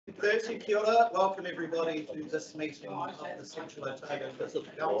Thursday, kia ora. Welcome everybody to this meeting of the Central Otago Business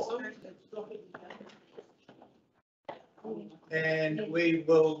Council. And we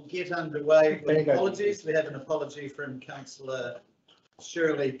will get underway with apologies. We have an apology from Councillor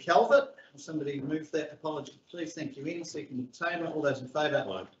Shirley Calvert. Will somebody move that apology, please? Thank you. Any second, Taylor. All those in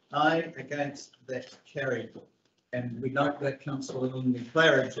favour? Aye. Against? That's carried. And we note that Councillor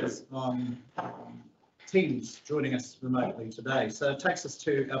Claridge is on Teams joining us remotely today. So it takes us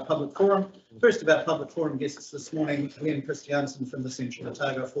to our public forum. First of our public forum guests this morning, Glenn Christiansen from the Central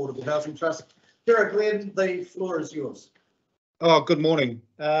Otago Affordable Housing Trust. Here, Glenn, the floor is yours. Oh, good morning.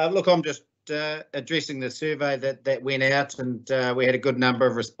 Look, I'm just addressing the survey that went out, and we had a good number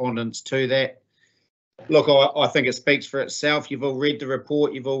of respondents to that. Look, I think it speaks for itself. You've all read the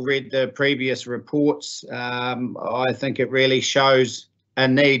report. You've all read the previous reports. I think it really shows a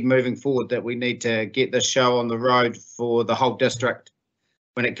need moving forward that we need to get this show on the road for the whole district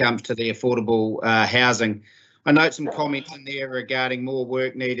when it comes to the affordable housing. I note some comments in there regarding more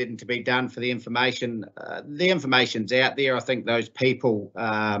work needed and to be done for the information. The information's out there. I think those people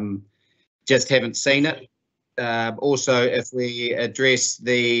just haven't seen it. Also, if we address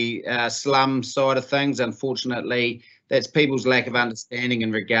the slum side of things, unfortunately, that's people's lack of understanding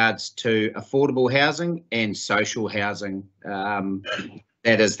in regards to affordable housing and social housing.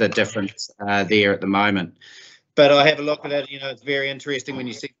 That is the difference there at the moment. But I have a look at it, it's very interesting when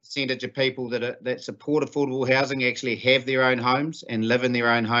you see the percentage of people that support affordable housing actually have their own homes and live in their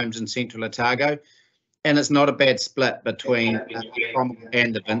own homes in Central Otago. And it's not a bad split between Cromwell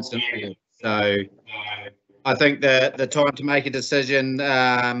and the Vincent Ward. So I think the time to make a decision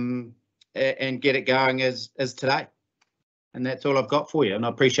and get it going is today. And that's all I've got for you. And I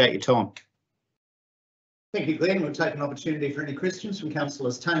appreciate your time. Thank you, Glenn. We'll take an opportunity for any questions from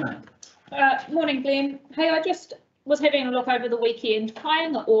Councillors Tamer. Morning, Glenn. Hey, I just was having a look over the weekend.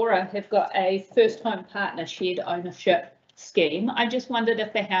 Kāinga Ora have got a first home partner shared ownership scheme. I just wondered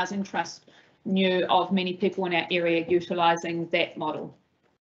if the Housing Trust knew of many people in our area utilising that model.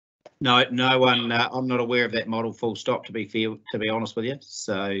 No one. I'm not aware of that model. Full stop. To be honest with you,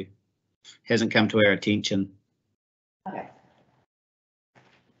 so hasn't come to our attention. Okay.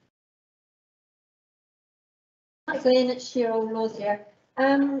 Hi Glenn, it's Cheryl Laws here.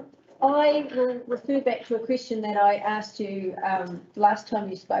 I will refer back to a question that I asked you last time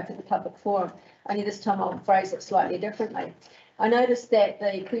you spoke at the public forum, only this time I'll phrase it slightly differently. I noticed that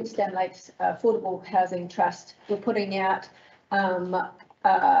the Queenstown Lakes Affordable Housing Trust were putting out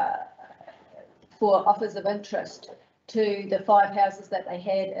for offers of interest to the 5 houses that they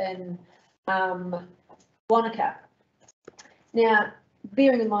had in Wanaka. Now,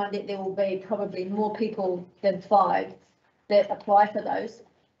 bearing in mind that there will be probably more people than 5 that apply for those,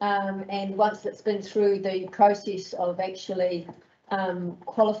 and once it's been through the process of actually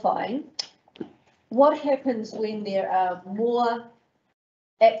qualifying, what happens when there are more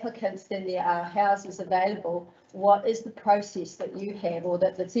applicants than there are houses available? What is the process that you have, or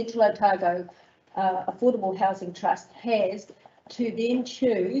that the Central Otago Affordable Housing Trust has, to then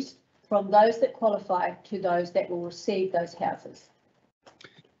choose from those that qualify to those that will receive those houses?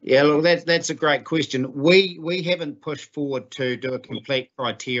 Yeah, look, that's a great question. We haven't pushed forward to do a complete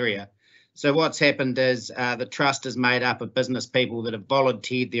criteria. So what's happened is the trust is made up of business people that have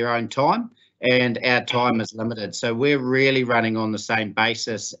volunteered their own time, and our time is limited. So we're really running on the same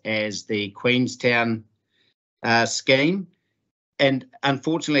basis as the Queenstown scheme. And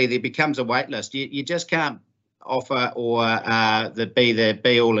unfortunately, there becomes a wait list. You just can't offer or be the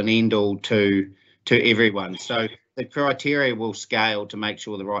be all and end all to everyone. So the criteria will scale to make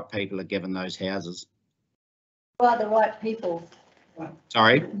sure the right people are given those houses. Who are the right people?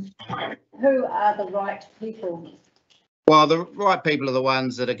 Sorry? Who are the right people? Well, the right people are the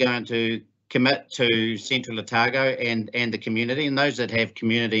ones that are going to commit to Central Otago and the community, and those that have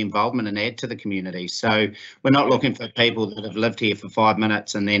community involvement and add to the community. So we're not looking for people that have lived here for 5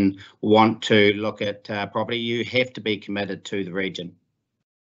 minutes and then want to look at property. You have to be committed to the region.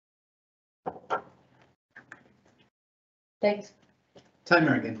 Thanks.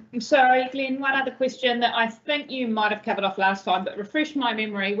 Tamer again. I'm sorry, Glenn, one other question that I think you might have covered off last time, but refresh my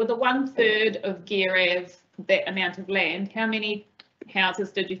memory. With the 1/3 of GEARAV, that amount of land, how many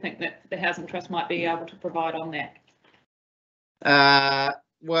houses did you think that the Housing Trust might be able to provide on that?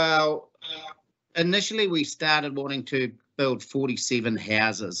 Well, initially we started wanting to build 47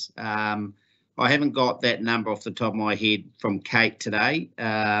 houses. I haven't got that number off the top of my head from Kate today,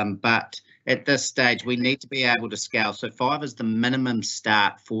 but at this stage we need to be able to scale. So 5 is the minimum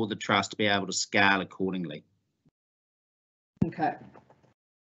start for the trust to be able to scale accordingly. Okay.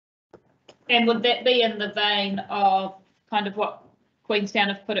 And would that be in the vein of kind of what Queenstown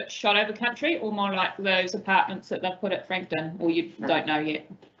have put at Shot Over Country, or more like those apartments that they've put at Frankton, or you don't know yet?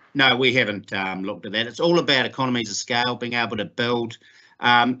 No, we haven't looked at that. It's all about economies of scale, being able to build,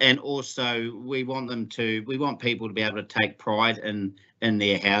 and also we want people to be able to take pride in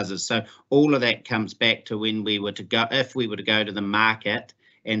their houses. So all of that comes back to when we were to go, if we were to go to the market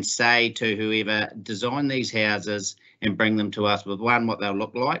and say to whoever design these houses and bring them to us with what they'll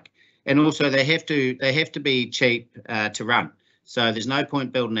look like, and also they have to be cheap to run. So there's no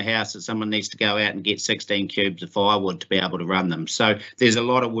point building a house that someone needs to go out and get 16 cubes of firewood to be able to run them. So there's a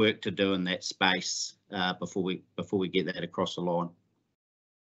lot of work to do in that space before we get that across the line.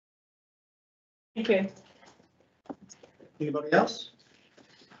 Thank you. Anybody else?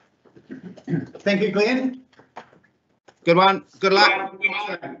 Thank you, Glenn. Good one. Good luck.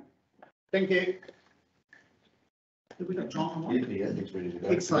 Thank you. Have we got John online? Yeah, it's ready to go.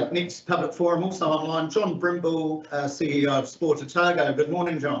 Excellent. Next public forum also online. John Brimble, CEO of Sport Otago. Good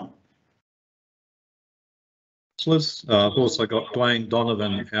morning, John. I've also got Dwayne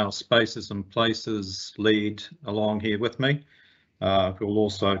Donovan, our Spaces and Places lead, along here with me, who will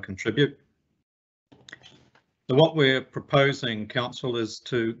also contribute. So what we're proposing, Council, is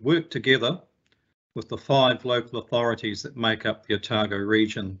to work together with the 5 local authorities that make up the Otago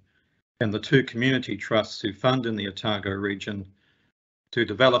region and the 2 community trusts who fund in the Otago region to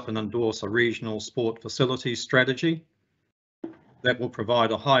develop and endorse a regional sport facilities strategy that will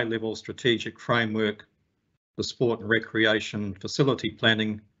provide a high-level strategic framework for sport and recreation facility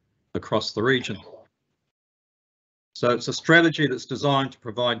planning across the region. So it's a strategy that's designed to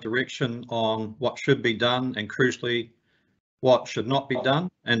provide direction on what should be done and, crucially, what should not be done,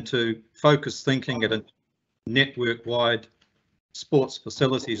 and to focus thinking at a network-wide sports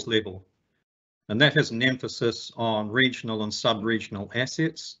facilities level. And that has an emphasis on regional and sub-regional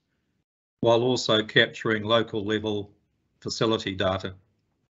assets, while also capturing local level facility data.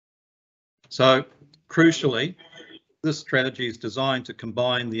 So crucially, this strategy is designed to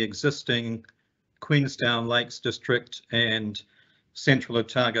combine the existing Queenstown Lakes District and Central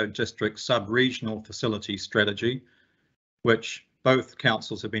Otago District sub-regional facility strategy, which both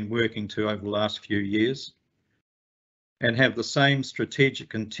councils have been working to over the last few years, and have the same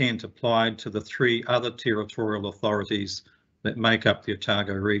strategic intent applied to the 3 other territorial authorities that make up the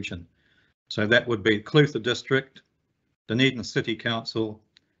Otago region. So that would be Clutha District, Dunedin City Council,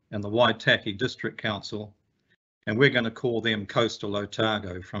 and the Waitaki District Council, and we're going to call them Coastal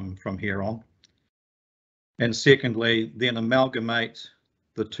Otago from here on. And secondly, then amalgamate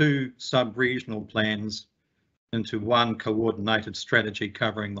the 2 sub-regional plans into one coordinated strategy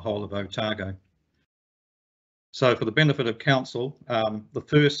covering the whole of Otago. So for the benefit of Council, the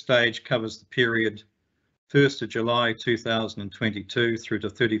first stage covers the period 1st of July 2022 through to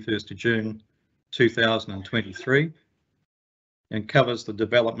 31st of June 2023, and covers the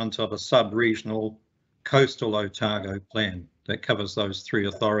development of a sub-regional coastal Otago plan that covers those 3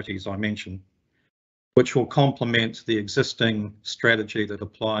 authorities I mentioned, which will complement the existing strategy that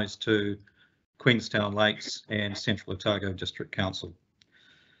applies to Queenstown Lakes and Central Otago District Council.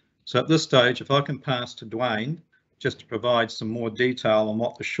 So at this stage, if I can pass to Dwayne, just to provide some more detail on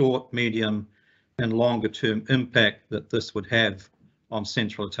what the short, medium and longer term impact that this would have on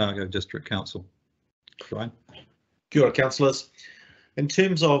Central Otago District Council. Dwayne. Kia ora, councillors. In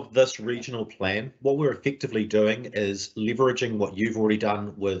terms of this regional plan, what we're effectively doing is leveraging what you've already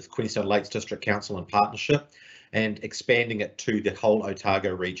done with Queenstown Lakes District Council in partnership and expanding it to the whole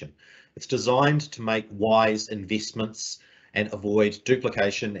Otago region. It's designed to make wise investments and avoid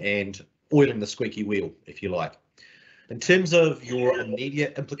duplication and oiling the squeaky wheel, if you like. In terms of your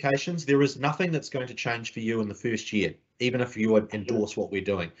immediate implications, there is nothing that's going to change for you in the first year, even if you endorse what we're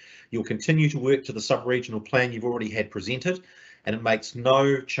doing. You'll continue to work to the sub-regional plan you've already had presented, and it makes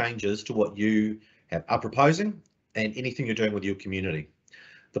no changes to what you are proposing and anything you're doing with your community.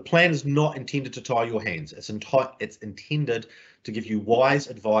 The plan is not intended to tie your hands. It's intended to give you wise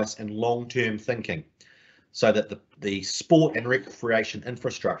advice and long-term thinking, so that the sport and recreation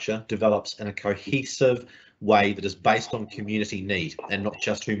infrastructure develops in a cohesive way that is based on community need and not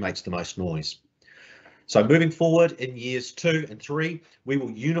just who makes the most noise. So moving forward in years 2 and 3, we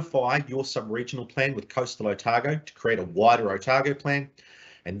will unify your sub-regional plan with Coastal Otago to create a wider Otago plan.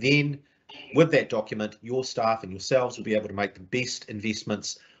 And then with that document, your staff and yourselves will be able to make the best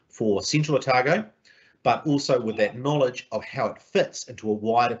investments for Central Otago, but also with that knowledge of how it fits into a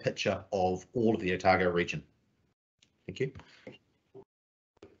wider picture of all of the Otago region. Thank you.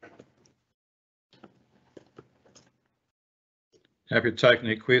 Happy to take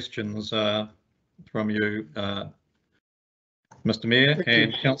any questions from you, Mr. Mayor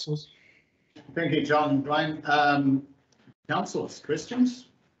and councillors. Thank you, John. Dwayne, Councillors, questions?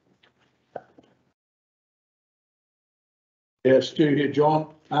 Yeah, Stu here,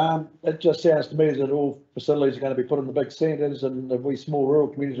 John. It just sounds to me as that all facilities are going to be put in the big centres, and the we small rural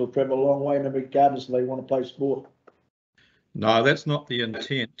communities will travel a long way, and regardless if they want to play sport. No, that's not the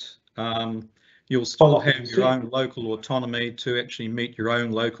intent. You'll still Oh, have your own local autonomy to actually meet your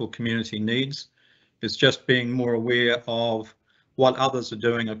own local community needs. It's just being more aware of what others are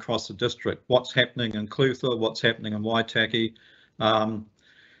doing across the district, what's happening in Clutha, what's happening in Waitaki,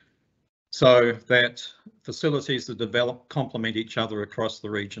 so that facilities that develop complement each other across the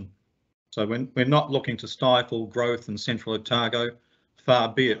region. So we're not looking to stifle growth in Central Otago, far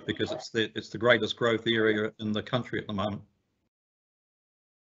be it, because it's the greatest growth area in the country at the moment.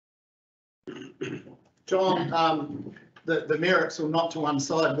 John, the merits will not to one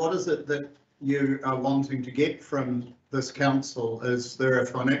side. What is it that you are wanting to get from this council? Is there a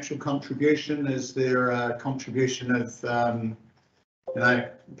financial contribution? Is there a contribution of,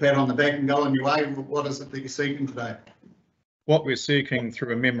 pat on the back and go on your way? What is it that you're seeking today? What we're seeking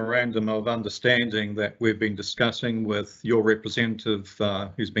through a memorandum of understanding that we've been discussing with your representative,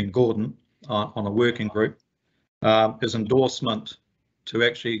 who's been Gordon, on a working group, is endorsement to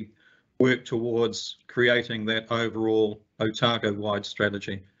actually work towards creating that overall Otago-wide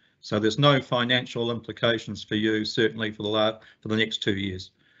strategy. So there's no financial implications for you, certainly for the next 2 years.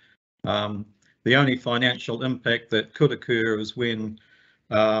 The only financial impact that could occur is when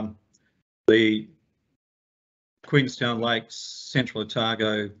the Queenstown Lakes Central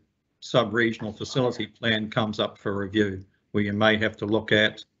Otago sub-regional facility plan comes up for review, where you may have to look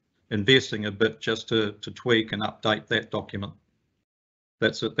at investing a bit just to tweak and update that document.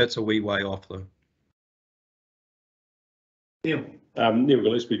 That's a wee way off though. Neil. Neil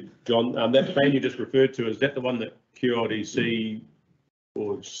Gillespie, John. That plan you just referred to, is that the one that QLDC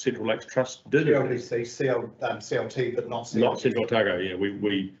or Central Lakes Trust did? QLDC, CLT, but not CLT. Not Central Otago. Yeah,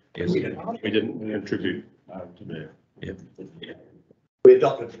 we Yes. didn't contribute to that. Yeah. We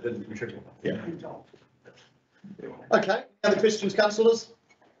adopted it, didn't contribute. Yeah. Okay, other questions, councillors?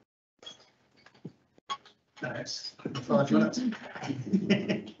 No, it's 5 minutes.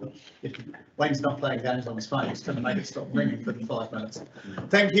 Wayne's not playing games on his phone, he's going to make it stop ringing for 5 minutes.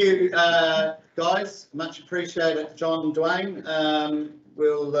 Thank you, guys, much appreciated. John, Dwayne,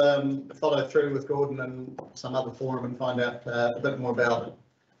 we'll follow through with Gordon and some other forum and find out a bit more about it.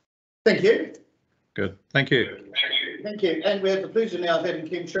 Thank you. Good, thank you. Thank you, and we have the pleasure now of having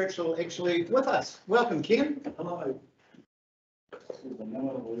Ken Churchill actually with us. Welcome, Ken. Hello.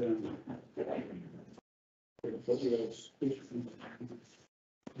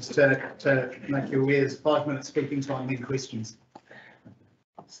 Just to make you aware, there's 5 minutes speaking time, then questions.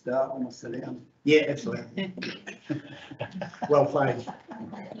 Start on the sit down. Yeah, absolutely. Well played.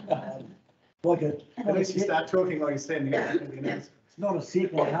 Like a, Unless you start talking while you're standing up. it's not a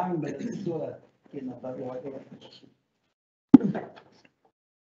second home, but it's sort of getting a bit like that.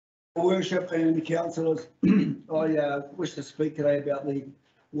 Worship and councillors, I wish to speak today about the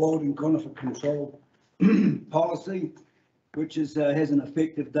wild and conifer control policy, which is has an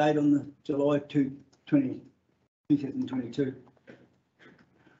effective date on the July 2022.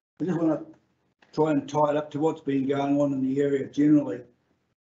 I just want to try and tie it up to what's been going on in the area generally.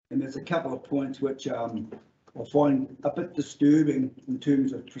 And there's a couple of points which I find a bit disturbing in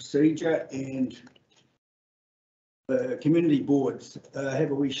terms of procedure, and the community boards have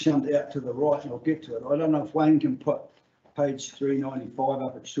a wee shunt out to the right, and I'll get to it. I don't know if Wayne can put page 395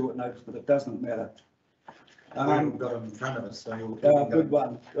 up at short notice, but it doesn't matter. We haven't got them in front of us, so you'll Good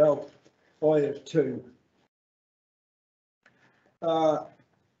one. Well, I have two.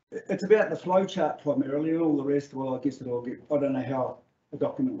 It's about the flowchart primarily, and all the rest. Well, I guess it'll get. I don't know how a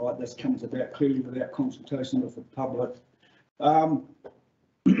document like this comes about clearly without consultation with the public.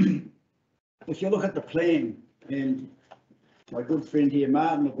 If you look at the plan, and my good friend here,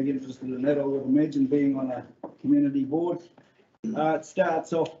 Martin, will be interested in that. I would imagine, being on a community board. It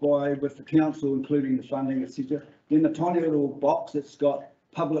starts off with the council including the funding, etc. Then the tiny little box that's got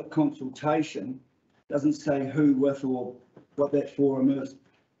public consultation doesn't say who with or what that forum is.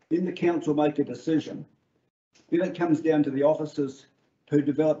 Then the council make a decision. Then it comes down to the officers who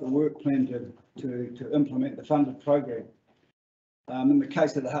develop the work plan to implement the funded program. In the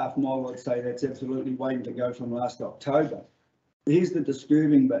case of the half mile, I'd say that's absolutely waiting to go from last October. Here's the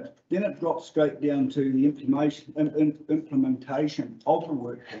disturbing bit. Then it drops straight down to the implementation of the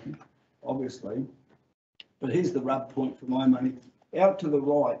work plan, obviously. But here's the rub point for my money. Out to the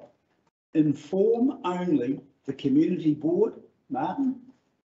right, inform only the community board, Martin,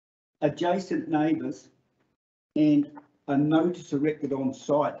 adjacent neighbours, and a notice erected on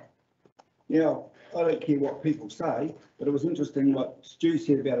site. Now, I don't care what people say, but it was interesting what Stu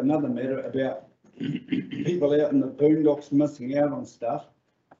said about another matter about people out in the boondocks missing out on stuff.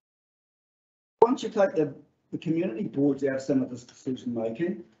 Once you take the community boards out of some of this decision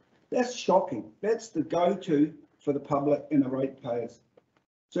making, that's shocking. That's the go-to for the public and the ratepayers.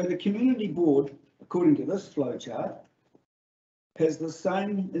 So the community board, according to this flowchart, has the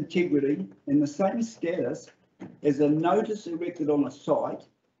same integrity and the same status as a notice erected on a site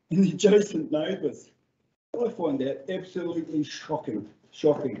in the adjacent neighbours. I find that absolutely shocking.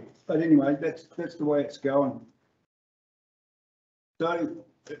 But anyway, that's the way it's going. So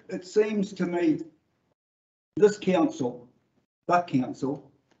it seems to me this council, Buck Council,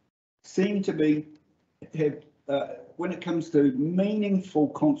 seem to have when it comes to meaningful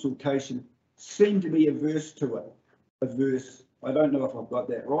consultation, seem to be averse to it. Averse. I don't know if I've got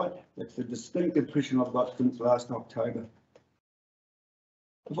that right. It's the distinct impression I've got since last October.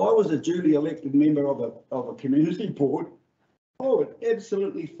 If I was a duly elected member of a community board, I would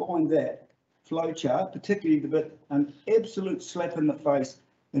absolutely find that flowchart, particularly the bit, an absolute slap in the face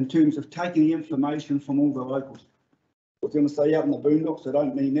in terms of taking the information from all the locals. I was going to say out in the boondocks, I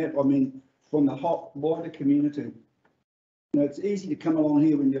don't mean that. I mean from the hot, wider community. You know, it's easy to come along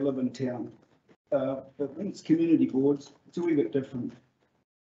here when you live in town, but when it's community boards, it's a wee bit different.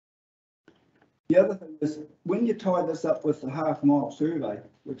 The other thing is, when you tie this up with the half-mile survey,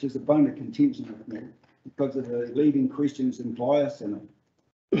 which is a bone of contention with me, because of the leading questions and bias in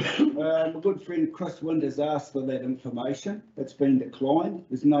it, my good friend Chris Winters asked for that information. It's been declined.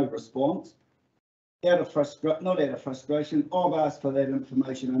 There's no response. Not out of frustration, I've asked for that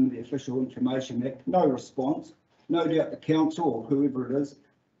information under the Official Information Act. No response. No doubt the council or whoever it is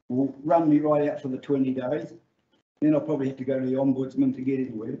will run me right out for the 20 days. Then I'll probably have to go to the Ombudsman to get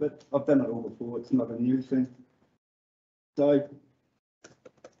anywhere, but I've done it all before. It's not a new thing. So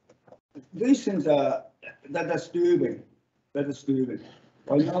these things they're disturbing. They're disturbing.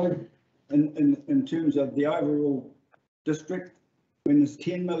 I know in terms of the overall district, when there's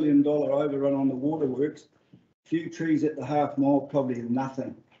 $10 million overrun on the waterworks, few trees at the half mile, probably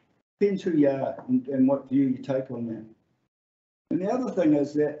nothing. Depends who you are and what view you take on that. And the other thing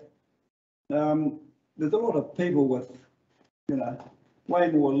is that there's a lot of people with, you know, way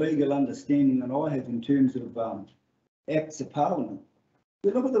more legal understanding than I have in terms of acts of parliament.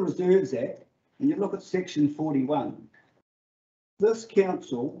 You look at the Reserves Act and you look at section 41. This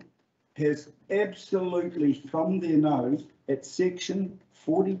council has absolutely thumbed their nose at section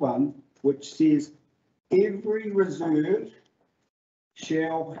 41, which says every reserve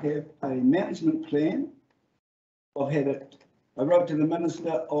shall have a management plan. I've had it, I wrote to the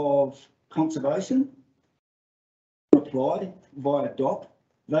Minister of Conservation, reply via DOC.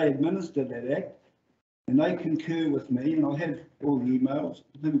 They administer that act and they concur with me, and I have all the emails.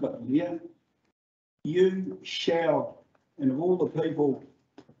 I haven't got them here. You shall, and of all the people,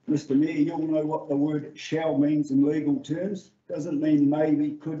 Mr. Mayor, you'll know what the word shall means in legal terms. Doesn't mean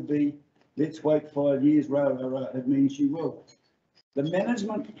maybe, could be, let's wait 5 years, rah, rah, rah. It means you will. The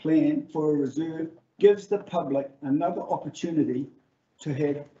management plan for a reserve gives the public another opportunity to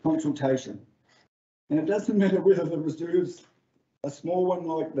have consultation. And it doesn't matter whether the reserve's a small one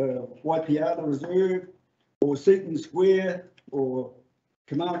like the Waipiata Reserve or Seaton Square or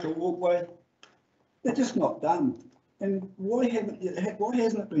Kamaka Walkway. They're just not done. And why hasn't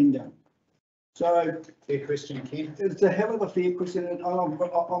it been done? So, fair question, Ken. It's a hell of a fair question, and I'm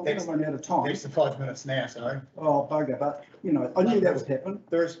going to run out of time. That's the 5 minutes now, sorry. Oh, bugger, but, you know, I knew that would happen.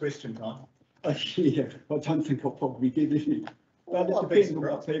 There is question time. Yeah, I don't think I'll probably get any. But it depends on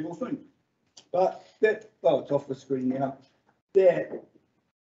what people think. But that, well, it's off the screen now. That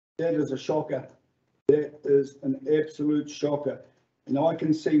is a shocker. That is an absolute shocker. And I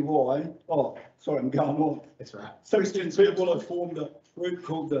can see why. Oh, sorry, I'm going on. That's right. 16 people have formed a group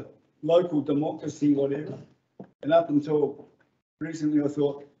called the Local Democracy, whatever. And up until recently, I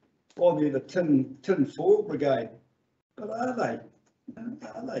thought, oh, they're the tin foil brigade. But are they?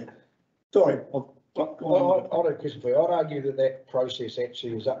 Are they? Sorry, I've I have a question for you. I'd argue that process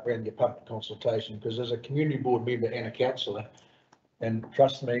actually is up around your public consultation, because as a community board member and a councillor, and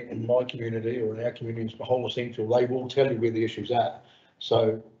trust me, in my community or in our communities, the whole of Central, they will tell you where the issues are.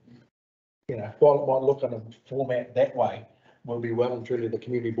 So, you know, while it might look on a format that way, will be well and truly the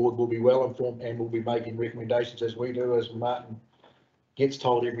community board will be well informed and will be making recommendations as we do, as Martin gets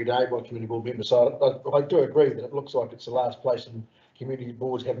told every day by community board members. So I do agree that it looks like it's the last place and community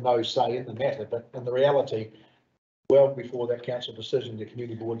boards have no say in the matter, but in the reality, well before that council decision, the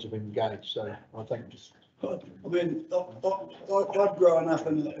community boards have engaged. So I think just. I mean, I've grown up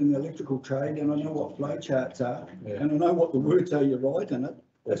in the electrical trade, and I know what flowcharts are, and I know what the words are you write in it.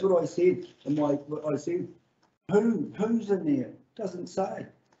 That's what I said, and what I said, who's in there? Doesn't say.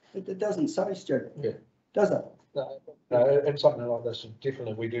 It doesn't say, Stu. Yeah. Does it? No, and something like this,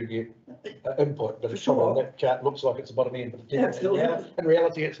 definitely we do get input, but it's For probably sure. that chart looks like it's the bottom end, but definitely, Absolutely. in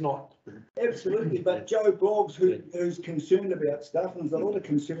reality, it's not. Absolutely, but Joe Bloggs, who's concerned about stuff, and there's a lot of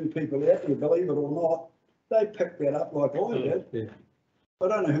concerned people out there, believe it or not, they picked that up like I did. Yeah. I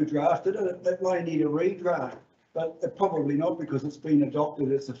don't know who drafted it, it may need a redraft, but it probably not because it's been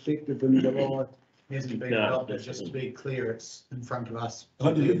adopted, it's effective in July. Hasn't been No. adopted, just to be clear, it's in front of us. I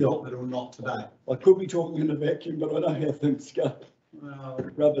To be did not. adopted or not today. I could be talking in a vacuum, but I know how things go, Well,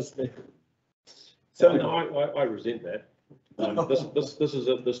 rubber stamp. So So, I resent that. This is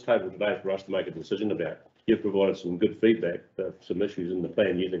at this table today for us to make a decision about. You've provided some good feedback, some issues in the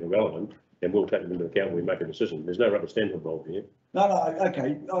plan you think are relevant, and we'll take them into account when we make a decision. There's no rubber stamp involved here. no,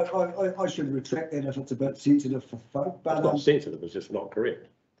 okay, I should retract that if it's a bit sensitive for folk, It's but, not sensitive, it's just not correct.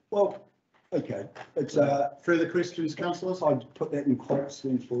 well, okay, it's, further questions, councillors? I'd put that in quotes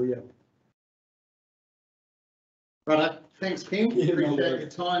then for you. Right, thanks, Ken. Yeah, no Appreciate worries. your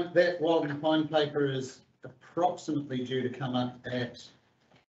time. That Walden Pine paper is approximately due to come up at,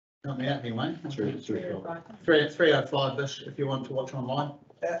 help me out here, Wayne. 3:05-ish, if you want to watch online.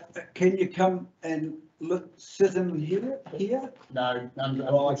 Can you come and sit in here? No, I'm Oh,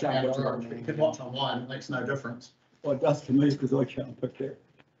 I watching can't out. watch online. You can watch online, it makes no difference. Well, it does to me because I can't pick that.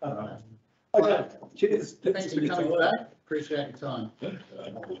 Right. Okay, cheers. Thanks for coming today. Appreciate your time.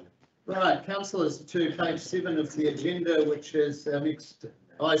 Right, councillors, to page 7 of the agenda, which is our next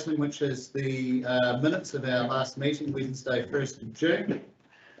item, which is the minutes of our last meeting, Wednesday, 1st of June.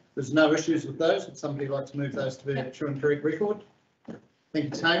 There's no issues with those. Would somebody like to move those to be a true and correct record? Thank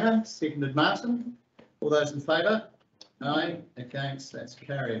you, Tamer. Seconded, Martin. All those in favour? Aye. Against? That's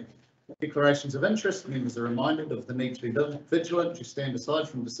carried. Declarations of interest. Members are reminded of the need to be vigilant to stand aside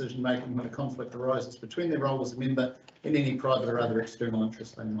from decision making when a conflict arises between their role as a member and any private or other external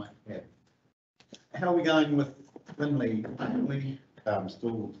interest they might have. How are we going with Finley?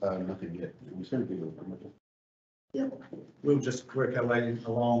 Still nothing yet. We seem to be We'll just work our way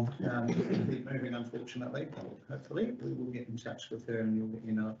along, keep moving, unfortunately. Hopefully, we will get in touch with her and you'll let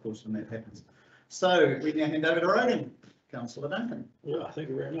you know, of course, when that happens. So we now hand over to Rogan. Councillor Duncan. Yeah, thank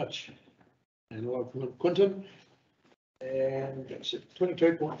you very much. And hello from Quinton. And it's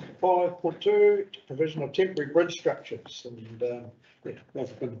 22.5.2, provision of temporary bridge structures, and yeah, go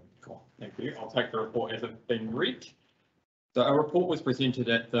for Quinton. Cool, thank you. I'll take the report as it's been read. So a report was presented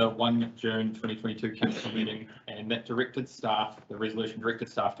at the 1 June 2022 council meeting, and that directed staff, the resolution directed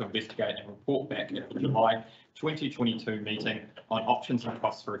staff to investigate and report back at the July 2022 meeting on options and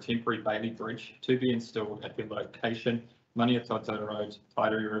costs for a temporary Bailey Bridge to be installed at the location Maniatoto Road,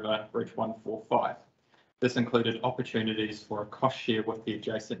 Tairui River, Bridge 145. This included opportunities for a cost share with the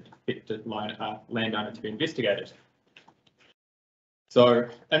adjacent affected landowner to be investigated. So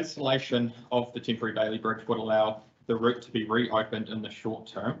installation of the temporary Bailey Bridge would allow the route to be reopened in the short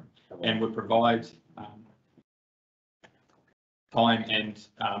term and would provide time and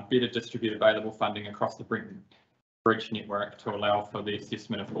better distribute available funding across the Brenton Bridge network to allow for the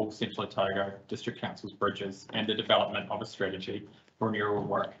assessment of all Central Otago District Council's bridges and the development of a strategy for renewal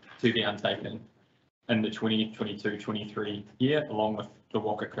work to be undertaken in the 2022-23 year, along with the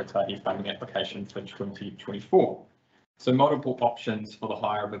Waka Kotahi funding application for 2024. So multiple options for the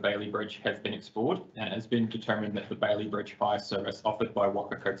hire of a Bailey Bridge have been explored, and it has been determined that the Bailey Bridge hire service offered by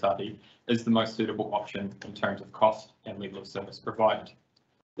Waka Kotahi is the most suitable option in terms of cost and level of service provided.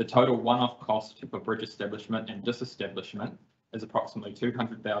 The total one-off cost for bridge establishment and disestablishment is approximately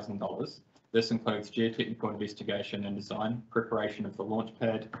 $200,000. This includes geotechnical investigation and design, preparation of the launch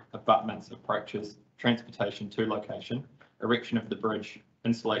pad, abutments, approaches, transportation to location, erection of the bridge,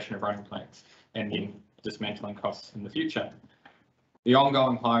 installation of running planks, and then dismantling costs in the future. The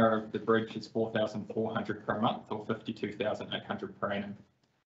ongoing hire of the bridge is $4,400 per month or $52,800 per annum.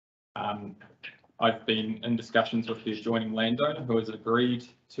 I've been in discussions with the adjoining landowner who has agreed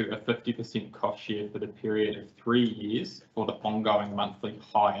to a 50% cost share for the period of 3 years for the ongoing monthly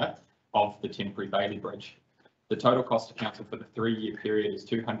hire of the temporary Bailey Bridge. The total cost to council for the 3-year period is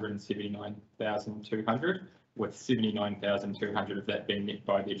 $279,200, with $79,200 of that being met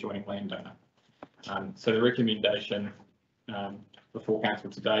by the adjoining landowner. So the recommendation before council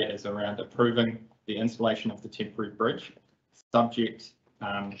today is around approving the installation of the temporary bridge, subject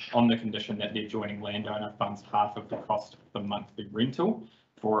on the condition that the adjoining landowner funds half of the cost of the monthly rental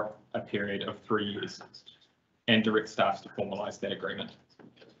for a period of 3 years, and direct staff to formalise that agreement.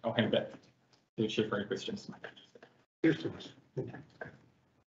 I'll hand back to the chair for any questions. Questions?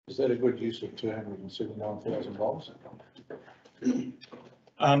 Is that a good use of $279,000?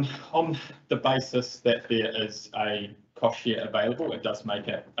 On the basis that there is a cost share available, it does make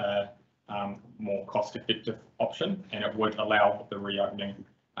it a more cost effective option, and it would allow the reopening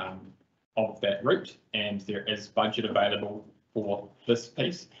of that route, and there is budget available for this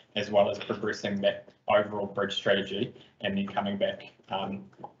piece, as well as progressing that overall bridge strategy, and then coming back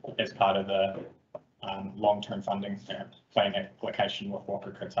as part of the long-term funding plan application with Waka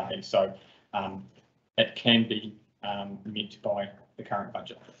Kotahi. So it can be met by the current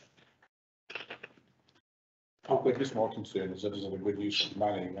budget. But just my concern is it a good use of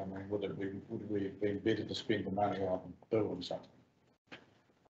money? I mean, would we have been better to spend the money on building something?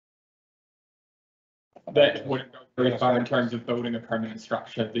 That wouldn't go very far in terms of building a permanent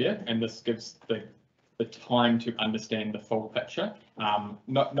structure there, and this gives the time to understand the full picture.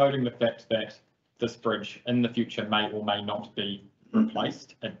 Noting the fact that this bridge in the future may or may not be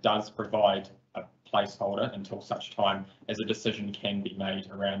replaced, it does provide a placeholder until such time as a decision can be made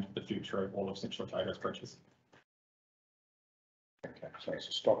around the future of all of Central Otago's bridges. Okay, so it's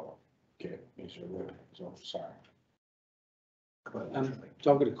a stop. Okay, is what I'm saying.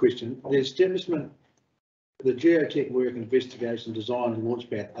 So I've got a question. The establishment, the geotech work, investigation, design and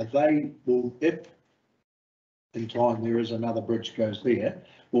launchpad, are they, will, if in time there is another bridge goes there,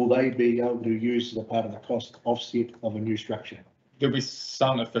 will they be able to use as a part of the cost offset of a new structure? There'll be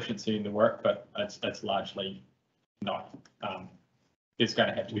some efficiency in the work, but it's largely not. There's going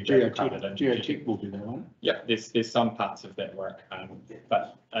to have to be geotech will do that, won't it? Yeah, there's some parts of that work,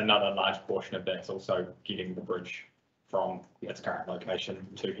 but another large portion of that's also getting the bridge from its current location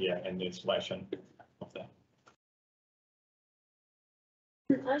to here and the installation of that.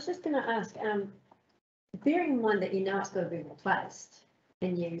 I was just going to ask, bearing in mind that you know it's going to be replaced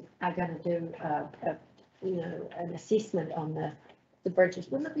and you are going to do an assessment on the bridges,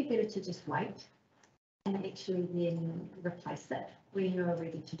 wouldn't it be better to just wait and actually then replace it when you're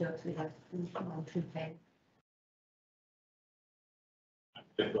ready to do it with a long-term plan?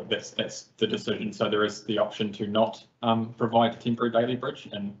 That's the decision. So there is the option to not provide a temporary daily bridge,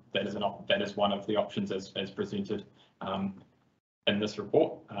 and that is one of the options as presented in this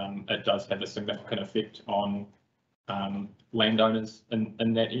report. It does have a significant effect on landowners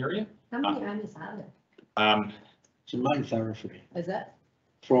in that area. How many owners are there? It's a main thoroughfare. Is that?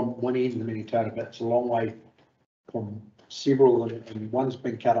 From one end of the Minitota, but it's a long way from several, and one's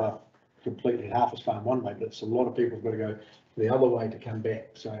been cut off completely, half as far in one way, but it's a lot of people have got to go the other way to come back.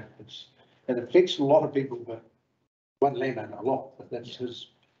 So it affects a lot of people, but one landowner a lot, but that's his.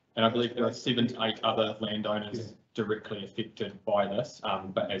 And I believe there are 7 to 8 other landowners directly affected by this,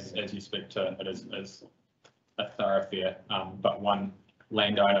 but as you speak to, it is a thoroughfare, but one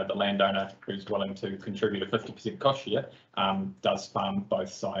landowner, the landowner who's willing to contribute a 50% cost share, does farm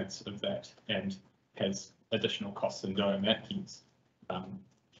both sides of that and has additional costs in doing that, hence I've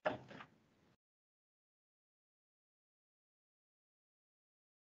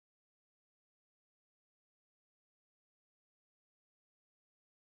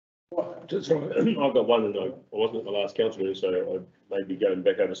got one, and I wasn't at the last council meeting, so I may be going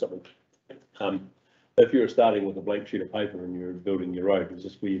back over something. If you're starting with a blank sheet of paper and you're building your road, is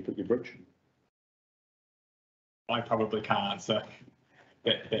this where you put your bridge? I probably can't answer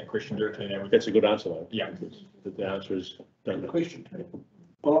that question directly. That's a good answer, though. Yeah. The answer is don't know. Question.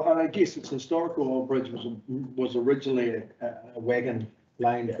 Well, I guess it's historical. Old Bridge was originally a wagon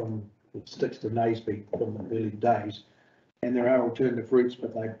lane from Sticks to Naseby from the early days. And there are alternative routes,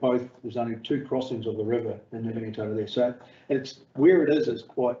 but there's only 2 crossings of the river in the Minitota there. So it's where it is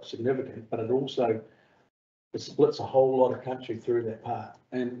quite significant, but it splits a whole lot of country through that part.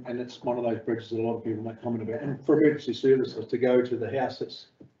 And it's one of those bridges that a lot of people make comment about. And for emergency services to go to the house that's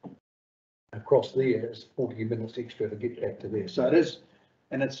across there, it's 40 minutes extra to get back to there. So it is,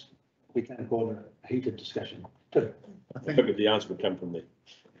 and we can't call it a heated discussion too. I I think think the answer would come from there.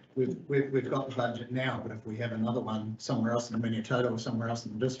 we've got the budget now, but if we have another one somewhere else in the Minitota or somewhere else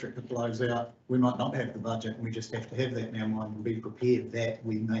in the district that blows out, we might not have the budget, and we just have to have that in our mind and be prepared that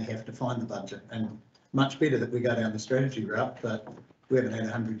we may have to find the budget. And much better that we go down the strategy route, but we haven't had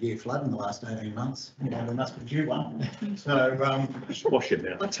a 100-year flood in the last 18 months. You know, there must be due one. So Squash it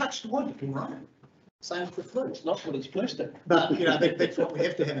now. I touched wood, right? Same for flu. It's not what it's plastic. But, you know, that's what we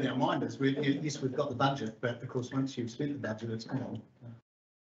have to have in our mind is yes, we've got the budget, but of course, once you've spent the budget, it's gone.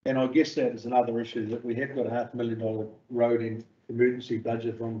 And I guess that is another issue, that we have got a $500,000 road in emergency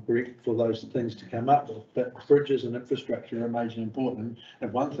budget, if I'm correct, for those things to come up with. But bridges and infrastructure are major important.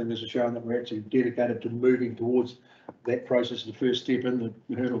 And one thing is showing that we're actually dedicated to moving towards that process, the first step in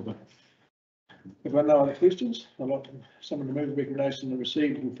the hurdle. But if I no other questions, I'd like someone to move the recommendation to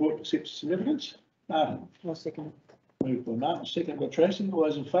receive the report, accept significance. I'll second. Moved by Martin, second by Tracy. All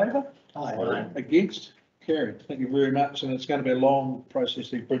those in favour? Aye. Against? Carried. Thank you very much. And it's going to be a long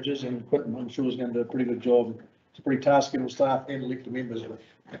process, these bridges, and Quinton, I'm sure, is going to do a pretty good job. It's a pretty task-able staff and elected members.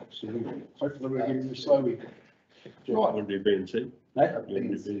 So hopefully we're getting this slowly. Right. Would be B and C.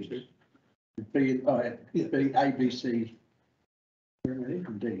 B, oh, yeah, B, A, B, C.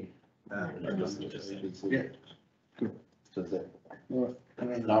 And D. Yeah. So that, Right.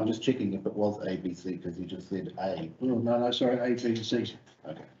 no, I'm just checking if it was ABC because you just said A. Oh, no, sorry, A, B, and C.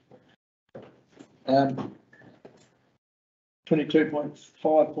 Okay.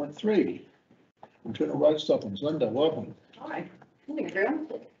 22.5.3, internal road stoppings. Linda, welcome. Hi, morning everyone.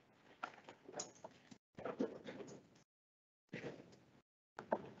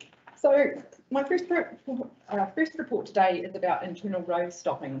 So my first report today is about internal road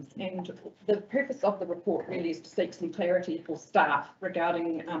stoppings, and the purpose of the report really is to seek some clarity for staff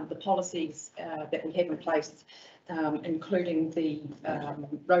regarding the policies that we have in place, including the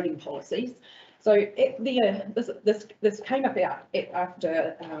roading policies. So at this came about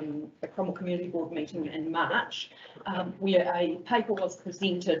after the Cromwell Community Board meeting in March, where a paper was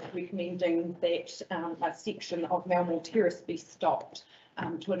presented recommending that a section of Malmore Terrace be stopped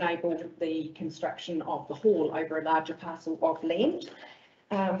to enable the construction of the hall over a larger parcel of land.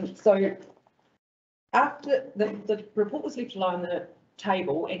 So after the report was left to lie on the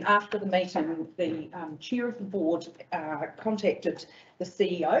table, and after the meeting, the chair of the board contacted the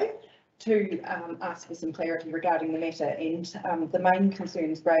CEO to ask for some clarity regarding the matter, and the main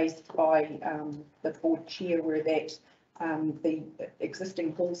concerns raised by the board chair were that the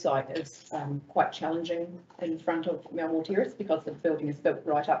existing hall site is quite challenging in front of Malmore Terrace because the building is built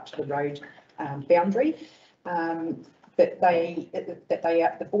right up to the road boundary. But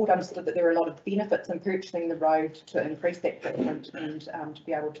the board understood that there are a lot of benefits in purchasing the road to increase that footprint and to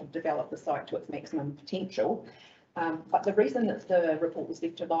be able to develop the site to its maximum potential. But the reason that the report was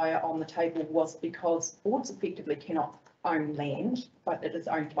left to lie on the table was because boards effectively cannot own land, but it is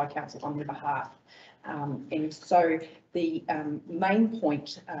owned by council on their behalf. And so the main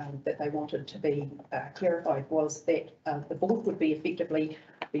point that they wanted to be clarified was that the board would be effectively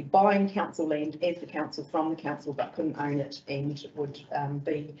buying council land as the council from the council, but couldn't own it, and would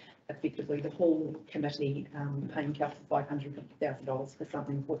be effectively the whole committee paying council $500,000 for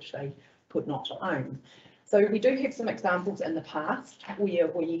something which they could not own. So we do have some examples in the past where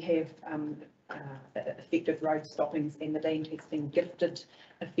we have effective road stoppings, and the land has been gifted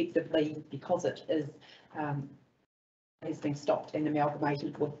effectively because it is has been stopped and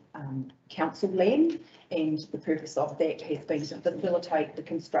amalgamated with council land, and the purpose of that has been to facilitate the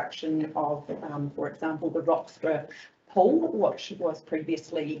construction of, for example, the Roxburgh Pool, which was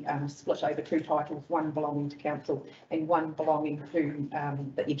previously split over two titles, one belonging to council and one belonging to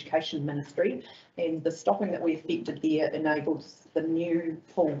the Education Ministry. And the stopping that we effected there enables the new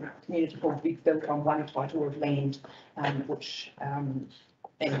pool, community pool, to be built on one title of land, which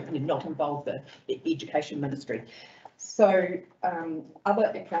and not involve the Education Ministry. So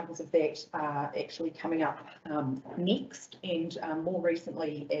other examples of that are actually coming up next, and more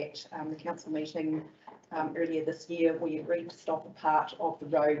recently at the council meeting earlier this year, we agreed to stop a part of the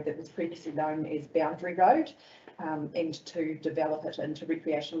road that was previously known as Boundary Road and to develop it into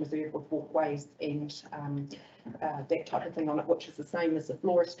recreation reserve with walkways and that type of thing on it, which is the same as the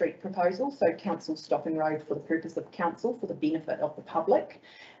Flora Street proposal. So council stopping road for the purpose of council, for the benefit of the public.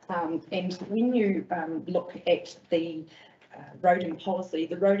 And when you look at the roading policy,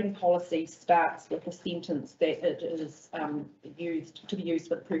 the roading policy starts with a sentence that it is to be used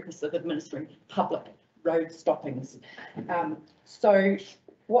for the purpose of administering public road stoppings. So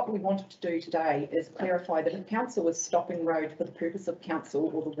what we wanted to do today is clarify that if council is stopping road for the purpose of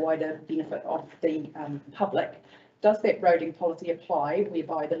council or the wider benefit of the public, does that roading policy apply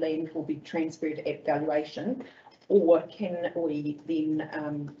whereby the land will be transferred at valuation, or can we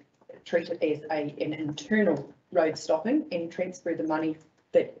then treat it as an internal road stopping and transfer the money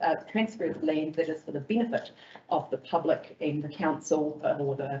that transfer the land that is for the benefit of the public and the council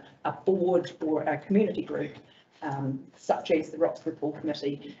or a board or a community group, such as the Roxburgh Pool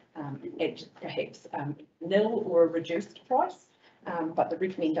Committee, at perhaps nil or a reduced price. But the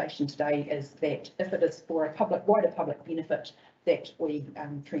recommendation today is that if it is for a wider public benefit, that we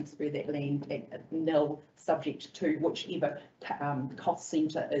transfer that land at nil, subject to whichever cost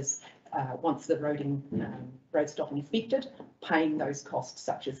centre is once the road stopping effected, paying those costs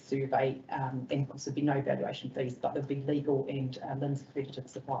such as survey, and of course there'd be no valuation fees, but there'd be legal and LINZ accredited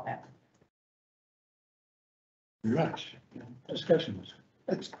supply. Right, discussions.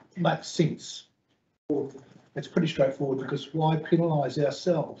 It makes sense. It's pretty straightforward, because why penalise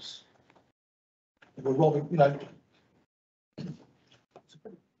ourselves? If we're robbing,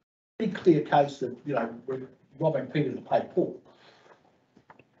 big clear case that, you know, we're robbing Peter to pay Paul.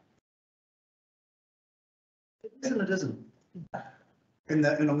 It isn't. And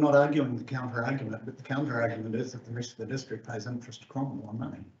I'm not arguing the counter argument, but the counter argument is that the rest of the district pays interest to Cromwell on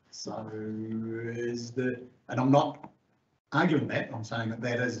money. So and I'm not arguing that, I'm saying that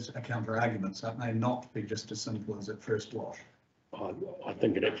that is a counter argument, so it may not be just as simple as it first was. I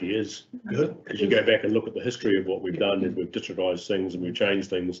think it actually is. Good. As you go back and look at the history of what we've done, is we've digitalised things and we've changed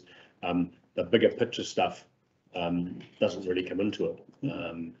things. The bigger picture stuff doesn't really come into it.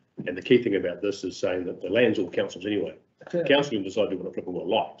 And the key thing about this is saying that the land's all councils anyway. Council can decide to do what flipping what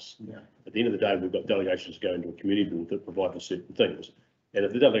likes. Yeah. At the end of the day, we've got delegations going to a community board that provide for certain things. And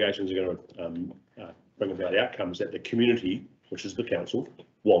if the delegations are going to bring about outcomes that the community, which is the council,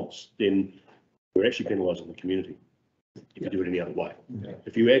 wants, then we're actually penalising the community if you do it any other way. Yeah.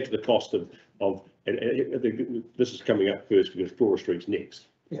 If you add to the cost of and this is coming up first because Flora Street's next.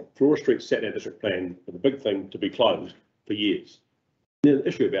 Yeah. Flora Street sat in our district plan for the big thing to be closed for years. The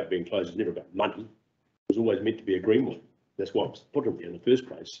issue about being closed is never about money. It was always meant to be a greenwood. That's why it was put in there in the first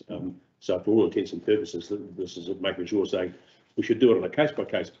place. So for all intents and purposes, this is making sure saying we should do it on a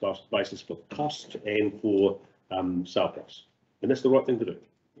case-by-case basis for cost and for sale price. And that's the right thing to do.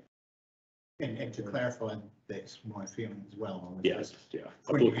 And to clarify, that's my feeling as well. I was Yeah, just yeah.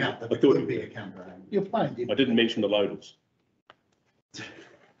 pointing out that I there thought could be a counter argument. You're playing. I didn't mention the loaders.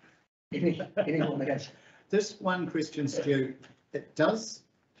 Anyone else? This one question, Stu, it does,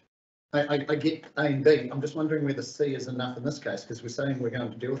 I get A and B. I'm just wondering whether C is enough in this case, because we're saying we're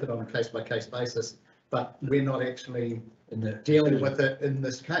going to deal with it on a case-by-case basis, but we're not actually dealing with it in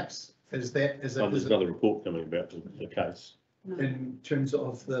this case. Is There's it another report coming about the case. in terms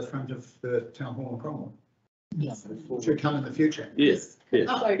of the front of the town hall in Cromwell? Yes. Should come in the future? Yes, yes,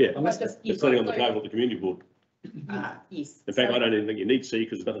 So, yeah. I just- It's sitting on the table at the community board. Yes. In fact, So- I don't even think you need C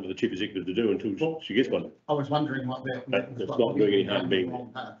because there's nothing for the chief executive to do until she gets one. I was wondering what that. It's not doing any harm being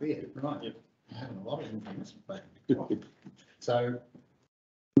Wrong part there, right? Yep. I'm having a lot of information, but. So,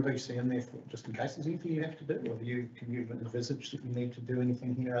 what do you see in there for, just in case there's anything you have to do, or can you envisage that you need to do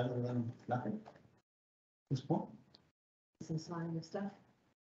anything here other than nothing? At this point? Some signing of stuff.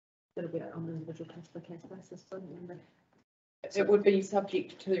 It'll be on an individual case by case basis, so remember. It would be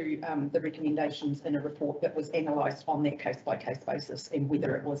subject to the recommendations in a report that was analysed on that case by case basis and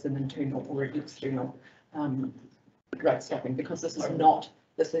whether it was an internal or an external road stopping, because this is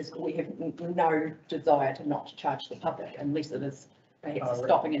we have no desire to not charge the public unless it is perhaps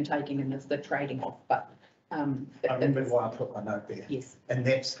stopping and taking and is the trading off, but. I remember why I put my note there. Yes. And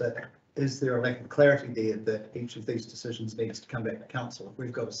that's that, is there a lack of clarity there that each of these decisions needs to come back to council?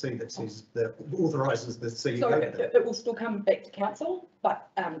 We've got a C that says, that authorises the CEO. So it will still come back to council, but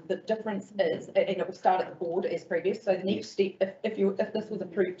the difference is, and it will start at the board as previous. So the next step, if this was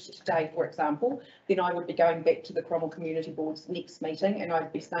approved today, for example, then I would be going back to the Cromwell Community Board's next meeting and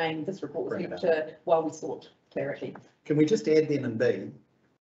I'd be saying this report was sent to while we sought clarity. Can we just add then in B?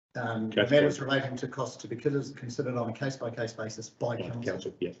 Okay. Matters relating to costs to be considered on a case-by-case basis by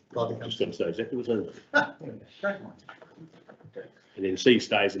council. Yeah. By the I'm just council. going to say exactly what's in it. Great. And then C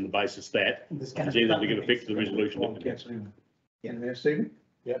stays in the basis that This there's anything to give effect to the resolution. Yeah, there, Stephen?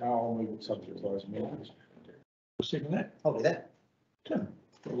 Yeah, no, I'll move it subject to those amendments. Second that, I'll do that. Tim,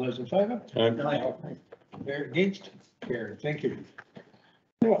 all those in favour? They're against, carried, thank you.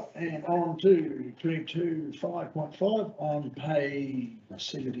 Right, and on to 22.5.5 on page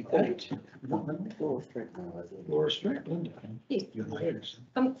 78. Flora Street, Linda. Yes. You're right.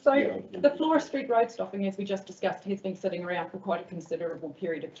 So the Flora Street road stopping, as we just discussed, has been sitting around for quite a considerable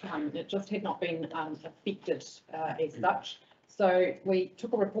period of time and it just had not been affected as such. So we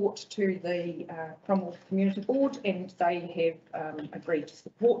took a report to the Cromwell Community Board and they have agreed to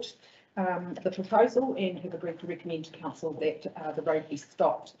support the proposal and have agreed to recommend to council that the road be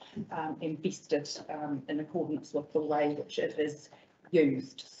stopped and vested in accordance with the way which it is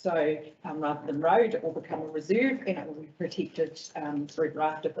used. So rather than road, it will become a reserve and it will be protected through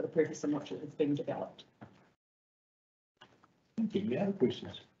rafter for the purpose in which it has been developed. Any other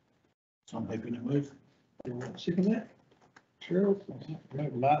questions? I'm happy to move. Second that? Cheryl,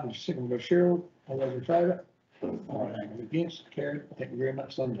 Martin, second by Cheryl, all those in favour? All right, against, carried, thank you very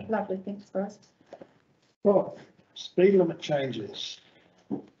much, Linda. Lovely, thanks for us. Right, speed limit changes.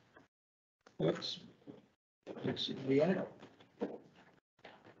 Let's be out.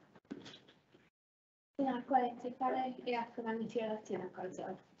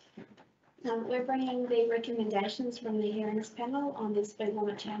 We're bringing the recommendations from the hearings panel on the speed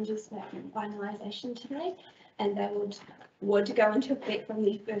limit changes for finalisation today, and they would go into effect from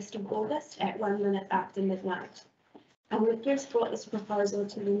the 1st of August at 1 minute after midnight. And we first brought this proposal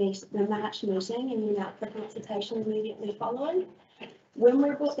to the March meeting and then out for consultation immediately following. When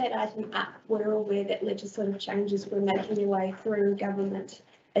we brought that item up, we're aware that legislative changes were making their way through government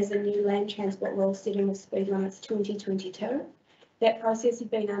as the new land transport rule setting the speed limits 2022. That process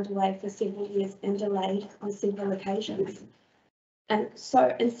had been underway for several years and delayed on several occasions. And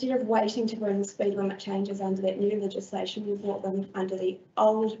so instead of waiting to bring speed limit changes under that new legislation, we brought them under the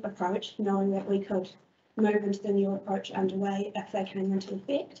old approach, knowing that we could move into the new approach underway if they came into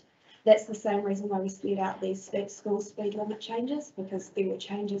effect. That's the same reason why we split out these school speed limit changes, because there were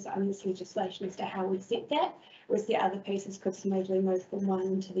changes on this legislation as to how we set that, whereas the other pieces could smoothly move from one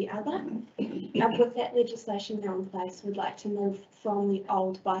into the other. With that legislation now in place, we'd like to move from the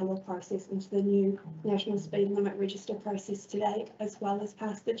old bylaw process into the new National Speed Limit Register process today, as well as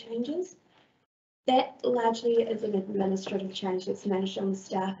pass the changes. That largely is an administrative change that's managed on the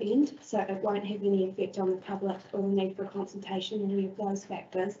staff end, so it won't have any effect on the public or the need for consultation or any of those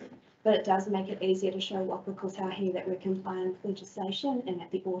factors, but it does make it easier to show Waka Kotahi that we're compliant with legislation and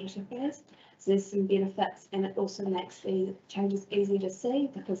at the auditor phase. So there's some benefits, and it also makes the changes easier to see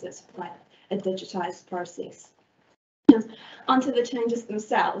because it's like a digitised process. Onto the changes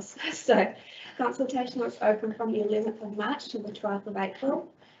themselves. So consultation was open from the 11th of March to the 12th of April.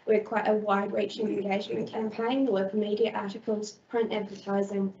 We had quite a wide-reaching engagement campaign with media articles, print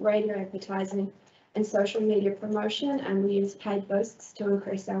advertising, radio advertising, and social media promotion, and we used paid boosts to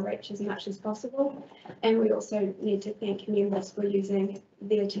increase our reach as much as possible. And we also need to thank members for using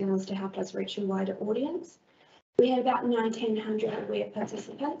their channels to help us reach a wider audience. We had about 1,900 aware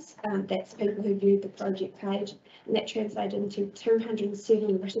participants. That's people who viewed the project page, and that translated into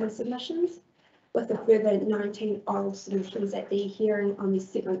 207 written submissions, with a further 19 oral submissions at the hearing on the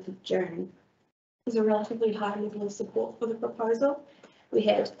 7th of June. There's a relatively high level of support for the proposal. We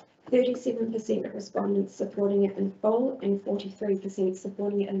had 37% of respondents supporting it in full and 43%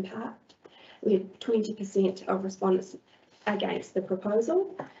 supporting it in part. We had 20% of respondents against the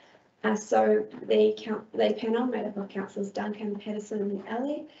proposal. So the panel made up of councillors Duncan, Patterson and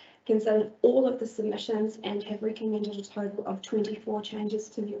Ali considered all of the submissions and have recommended a total of 24 changes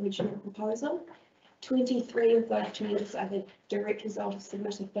to the original proposal. 23 of those changes are the direct result of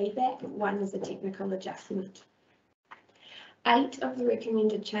submitted feedback, and one is a technical adjustment. 8 of the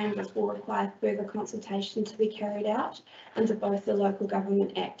recommended changes will require further consultation to be carried out under both the Local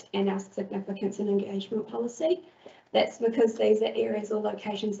Government Act and our Significance and Engagement Policy. That's because these are areas or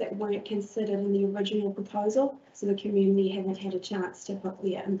locations that weren't considered in the original proposal, so the community haven't had a chance to put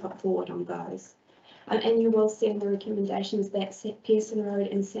their input forward on those. And you will see in the recommendations that Pearson Road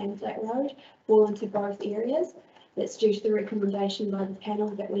and Sandflat Road fall into both areas. That's due to the recommendation by the panel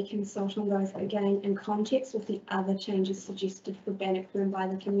that we consult on those again in context with the other changes suggested for Bannockburn by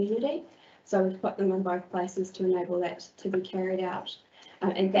the community. So we've put them in both places to enable that to be carried out.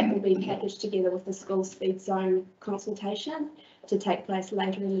 And that will be packaged together with the school speed zone consultation to take place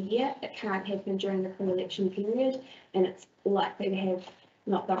later in the year. It can't happen during the pre-election period, and it's likely to have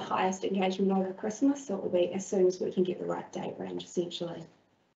not the highest engagement over Christmas, so it will be as soon as we can get the right date range essentially.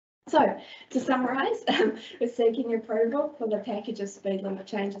 So to summarise, we're seeking approval for the package of speed limit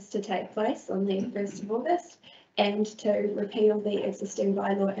changes to take place on the 1st of August and to repeal the existing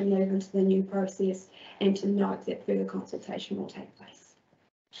bylaw and move into the new process, and to note that further consultation will take place.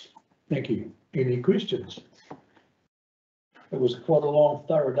 Thank you. Any questions? It was quite a long,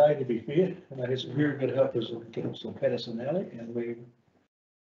 thorough day, to be fair, and I had some very good help as Councillor Patterson Alley, and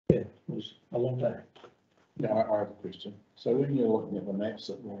it was a long day. Yeah, I have a question. So when you're looking at the maps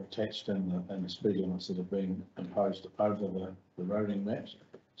that were attached in the speed limits that have been imposed over the roading maps,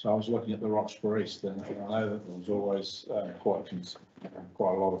 so I was looking at the Roxburgh East, and I know that there was always quite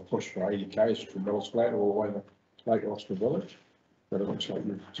a lot of push for 80 k's from Mills Flat all the way to Lake Roxburgh Village, but it looks like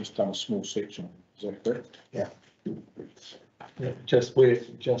you've just done a small section. Is that correct? Yeah. Yeah, just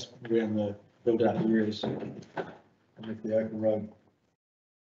around the built-out areas, with the open road.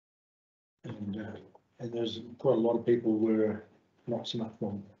 And there's quite a lot of people were not so much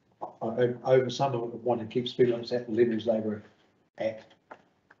from over some of them want to keep speed limits at the levels they were at.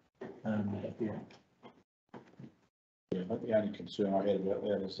 Yeah. Yeah, but the only concern I had about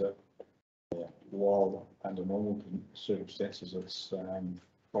that is that while under normal circumstances it's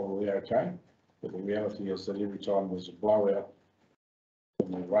probably okay, but the reality is that every time there's a blowout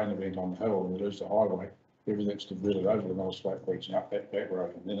and the rain event on the hill and we lose the highway, everything's diverted over the North Slope Bridge and up that back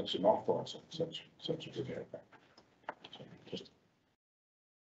road, and then it's an off-road, such a big outback. So just.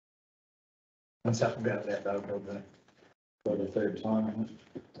 And something about that though, for the third time.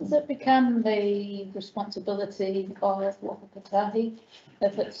 Does it become the responsibility of Waka Kotahi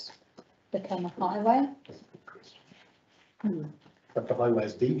if it's become a highway? But the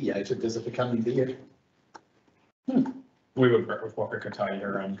highway's deviated, does it become dead? We would work with Waka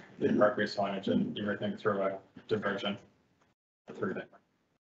Kotahi and the appropriate signage and everything through a diversion through that.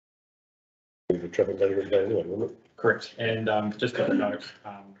 The traffic management plan anyway, wouldn't it? Correct. And just a note,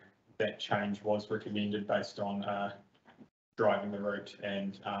 that change was recommended based on driving the route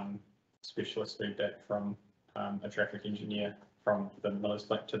and specialist feedback from a traffic engineer from the Millers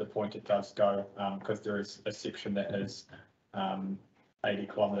Flat to the point it does go, because there is a section that is 80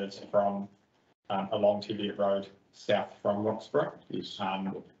 kilometres from along Teviot Road south from Roxburgh. Yes.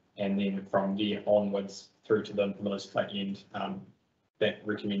 And then from there onwards through to the Millers Flat end, that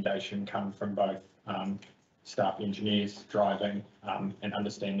recommendation come from both staff engineers driving and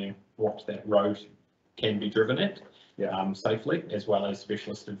understanding what that road can be driven at safely, as well as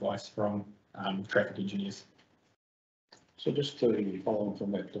specialist advice from traffic engineers. So just to follow on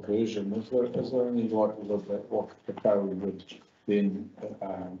from that diversion, is there any likelihood that Waka Kotahi would then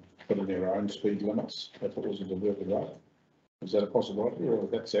put in their own speed limits if it was a diverted road? Is that a possibility, or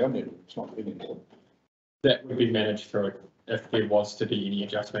that's our net? It's not any. That would be managed through, if there was to be any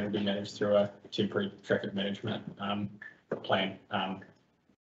adjustment, it would be managed through a temporary traffic management plan.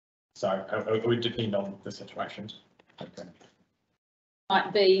 So it would depend on the situation. Okay.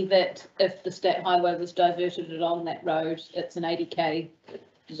 Might be that if the state highway was diverted along that road, it's an 80k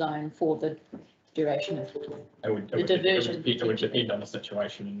zone for the duration of It would diversion. depend on the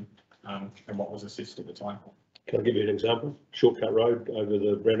situation and what was assessed at the time. Can I give you an example? Shortcut road over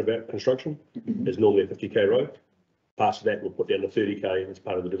the roundabout construction is normally a 50k road. Past that, we'll put down to 30k as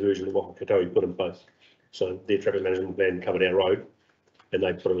part of the diversion that Waka Kotahi put in place. So their traffic management plan covered our road, and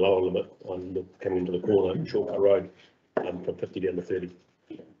they put a lower limit on the coming into the corner Shortcut road from 50 down to 30.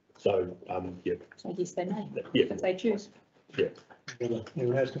 So yeah. So yes, they may, Yeah. if they choose.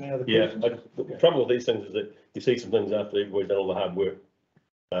 Anyone else got any other Yeah, questions? the trouble with these things is that you see some things after everybody's done all the hard work.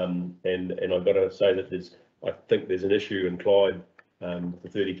 And I've got to say that I think there's an issue in Clyde, the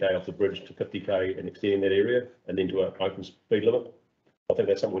 30k off the bridge to 50k and extending that area and then to an open speed limit. I think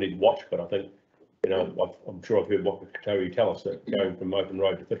that's something we need to watch, but I think, I'm sure I've heard Waka Kotahi tell us that going from open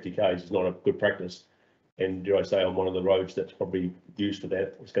road to 50k's is not a good practice. And dare I say, on one of the roads that's probably used to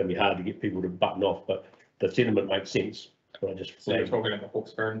that, it's going to be hard to get people to button off, but the sentiment makes sense. But I just So you're talking about the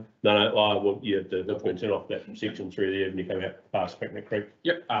Hawkesbury? No, well, yeah, the turn off that section through there and you come out past Picnic Creek.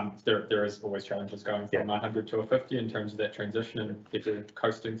 Yep, there is always challenges going from 100 to a 50 in terms of that transition and people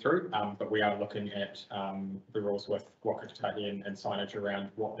coasting through. But we are looking at the rules with Waka Kotahi and signage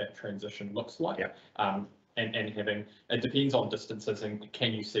around what that transition looks like. Yep. And having, it depends on distances and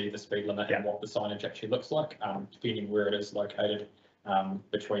can you see the speed limit and what the signage actually looks like, depending where it is located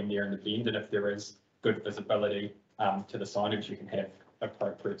between there and the bend. And if there is good visibility to the signage, you can have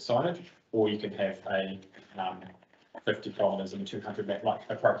appropriate signage, or you can have a 50 kilometres and 200 metre, like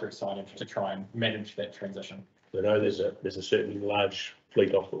appropriate signage to try and manage that transition. I know there's a certain largest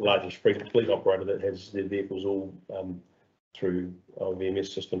fleet operator that has their vehicles all through our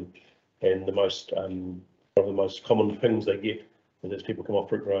VMS system, and the most one of the most common pings they get is as people come off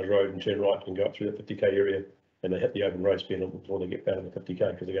Fruitgarage Road and turn right and go up through the 50k area, and they hit the open road speed before they get down to the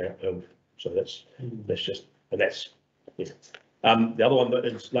 50k because they go uphill. So that's just, and that's yeah. The other one that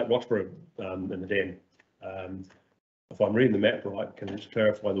is Lake Roxburgh in the dam. If I'm reading the map right, can I just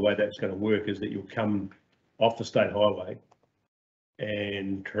clarify the way that's going to work is that you'll come off the state highway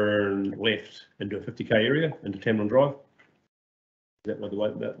and turn left into a 50k area into Tamlin Drive. Is that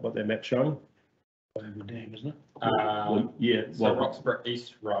what that map's showing? Over the dam, isn't it? Yeah. So Roxburgh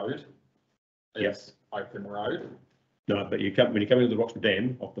East Road is open road. No, but when you come into the Roxburgh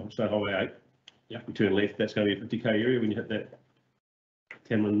Dam off the State Highway 8, you turn left, that's going to be a 50k area when you hit that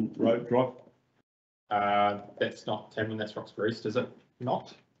Tamlin Road Drive. That's not Tamlin, that's Roxburgh East, is it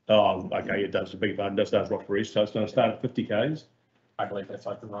not? Oh, okay, it does. A big part. It does start at Roxburgh East, so it's going to start at 50k's. I believe that's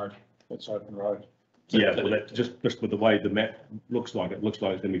open road. That's open road. Yeah, well, that, just with the way the map looks like it's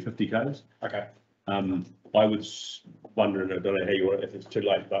going to be 50k's. Okay. I was wondering, I don't know how you want it, if it's too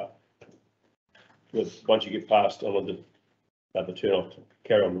late, but once you get past on the turn off to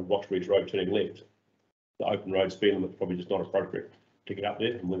carry on Roxburgh Road turning left, the open road speed limit is probably just not appropriate to get up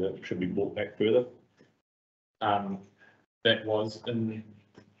there, and whether it should be brought back further. That was in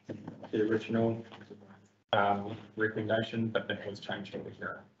the original recommendation, but that was changed over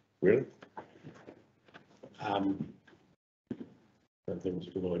here. Really? I think it's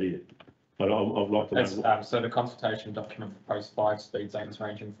a good idea. I'd like to know. So the consultation document proposed 5 speed zones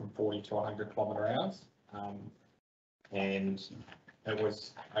ranging from 40 to 100 km/h. And it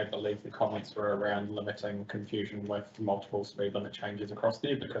was, I believe the comments were around limiting confusion with multiple speed limit changes across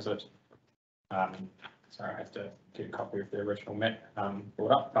there because it sorry, I have to get a copy of the original map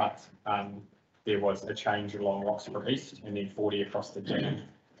brought up, but there was a change along Roxburgh East and then 40 across the dam,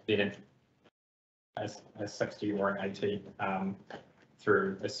 then as 60 or an 80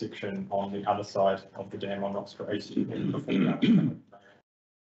 through a section on the other side of the dam on Roxburgh East.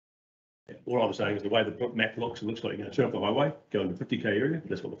 All I'm saying is the way the map looks, it looks like you're going to turn off the highway, go into 50k area.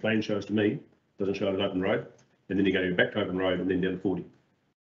 That's what the plan shows to me. Doesn't show it an open road. And then you go back to open road and then down to 40.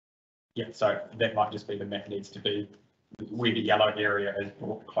 Yeah, so that might just be the map needs to be where the yellow area is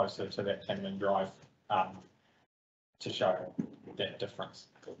brought closer to that Tanman Drive to show that difference.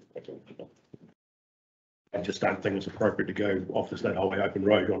 I just don't think it's appropriate to go off the state highway open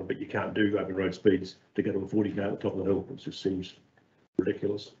road on it, but you can't do open road speeds to get on 40k at the top of the hill. It just seems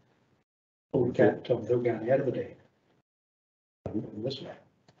ridiculous. Or we can't, top of the hill going out of the dam. This way,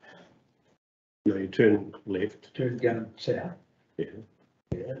 You know, you turn left, turn going south. yeah,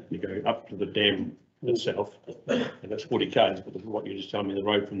 you go up to the dam itself, and that's 40k's, but what you just told me, the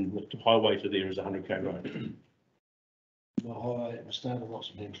road from the highway to there is 100k road. The highway at the start of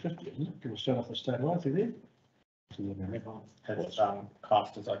Roxburgh Dam's 50, isn't it? Can we start off the state highway through there? It's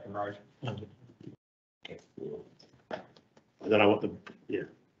classed as open road. I don't know what the, yeah.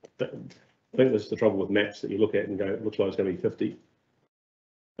 I think that's the trouble with maps that you look at and go, it looks like it's going to be 50.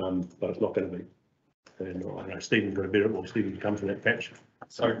 But it's not going to be. And I don't know, Stephen's got a better, well, Stephen comes from that patch.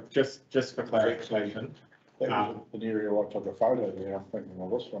 So just for clarification, That was an area I took a photo there. I'm thinking,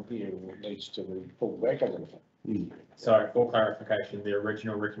 well, this one here needs to be pulled back a little bit. so for clarification, the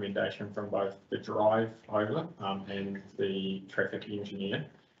original recommendation from both the drive over and the traffic engineer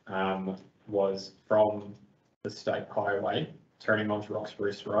was from the state highway turning onto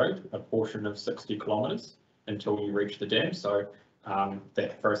Roxburgh Road, a portion of 60 kilometres until you reach the dam. So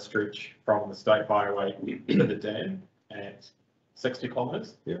that first stretch from the state highway to the dam at 60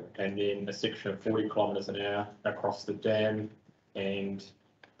 kilometres, and then a section of 40 kilometres an hour across the dam, and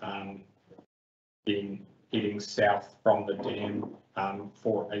then heading south from the dam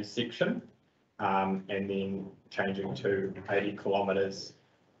for a section, and then changing to 80 kilometres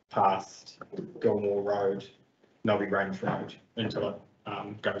past Gilmore Road, Nobby Grange Road, until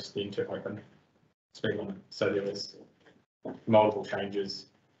it goes then to open speed limit. So there was multiple changes,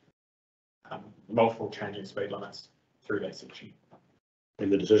 multiple changing speed limits through that section.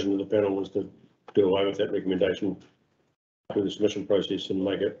 And the decision of the panel was to do away with that recommendation through the submission process and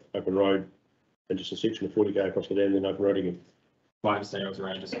make it open road and just a section of 40k across the dam, then open road again. My understanding was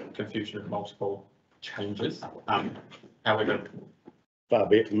around just confusion of multiple changes. However, far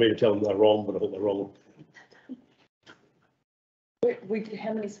be it from me to tell them they're wrong, but I think they're wrong.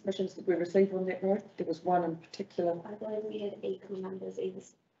 How many submissions did we receive on that road? There was one in particular. I believe we had equal numbers either.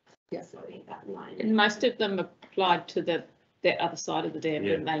 Yes. So we had about 9. And most of them applied to that other side of the dam,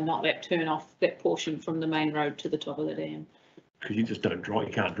 didn't they? Not that turn off, that portion from the main road to the top of the dam. Because you just don't drive,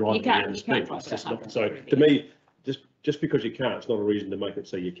 you can't drive. You can't- at the you can't speed. drive It's just at not- 100 So through to there. me, just because you can't, it's not a reason to make it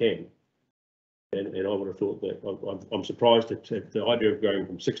so you can. And I would have thought that, I'm surprised that the idea of going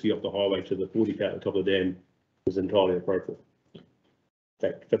from 60 off the highway to the 40k at the top of the dam is entirely appropriate. In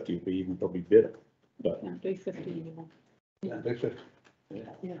fact, 50 would be even probably better, but. Can't do 50 anymore. Yeah, do 50. Yeah.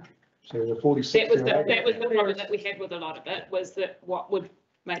 So the 46. That was the problem that we had with a lot of it, was that what would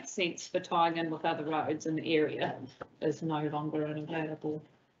make sense for tying in with other roads in the area is no longer available.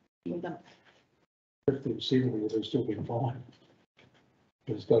 50 to 70 would have still been fine.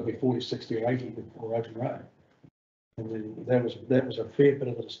 But it's got to be 40, 60 or 80 for open road. And then that was a fair bit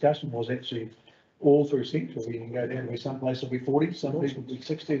of the discussion was actually all through central. You can go down where some places will be 40, some people will be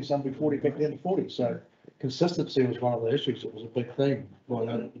 60 and some will be 40 back down to 40. So consistency was one of the issues. It was a big theme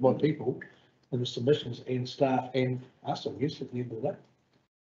by people in the submissions and staff and us, I guess, at the end of the day.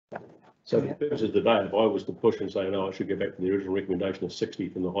 So for the purposes of the day, if I was to push and say, no, I should go back to the original recommendation of 60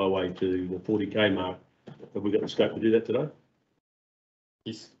 from the highway to the 40k mark, have we got the scope to do that today?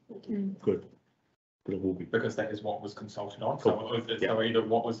 yes, Good. But it will be. because that is what was consulted on. Cool. So it's either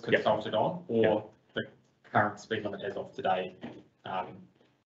what was consulted on or Yeah. the current speed limit as of today.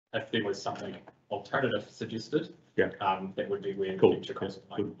 If there was something alternative suggested, that would be where Cool. future calls.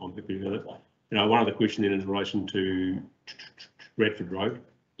 Good. I'm happy with it. You know, one other question then in relation to Radford Road.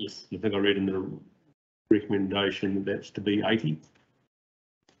 Yes. I think I read in the recommendation that that's to be 80.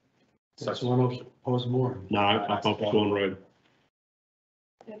 So that's one of Osmore. No, up off Swan Road.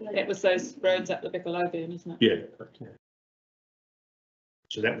 That was those roads up the Bigelow burn, isn't it? Yeah.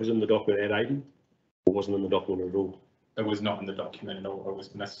 So that was in the document at 80, or wasn't in the document at all? It was not in the document at all. It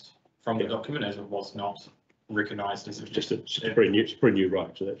was missed from the document as it was not recognised as It's a pretty new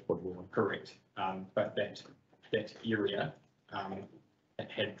road, so that's probably why. correct. But that area,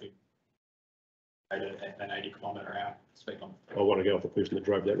 it had at an 80 km/h speed limit. I want to go off the person that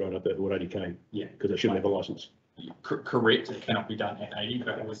drove that road up at 80k. Yeah. Because they shouldn't have a licence. Correct, it cannot be done at 80,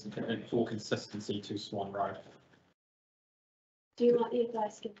 but it was for consistency to Swan Road. Do you like the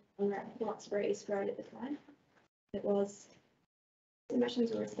advice given on Roxbury East Road at the time? It was,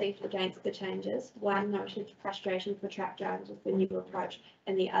 submissions were received against the changes. One noted frustration for truck drivers with the new approach,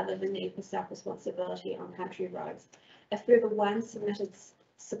 and the other the need for self-responsibility on country roads. A further one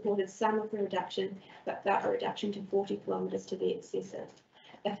supported some of the reduction, but felt a reduction to 40 kilometres to be excessive.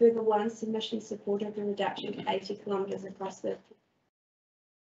 A further one submission supported the reduction to 80 kilometres across the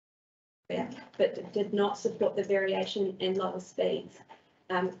area, but did not support the variation in lower speeds.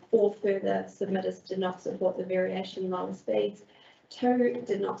 Four further submitters did not support the variation in lower speeds. Two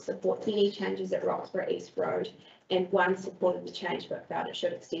did not support any changes at Roxburgh East Road, and one supported the change but felt it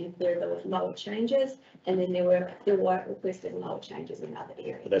should extend further with lower changes. And then there were requested lower changes in other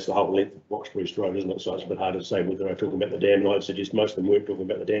areas. But that's the whole length of Roxbury East Road, isn't it? So it's a bit hard to say whether they're talking about the dam. And I'd suggest most of them weren't talking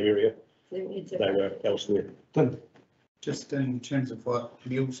about the dam area. They were elsewhere. Just in terms of what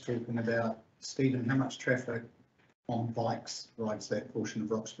Neil's talking about, Stephen, how much traffic on bikes rides that portion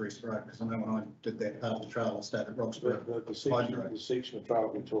of Roxbury East Road? Because I know when I did that part of the trail, I started at Roxbury. The section of trail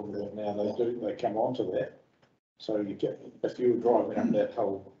we're talking about now, they come onto that. So you get, if you were driving up that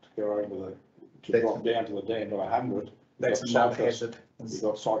hill to go over to drop down to the dam to 100, that's another hazard. You've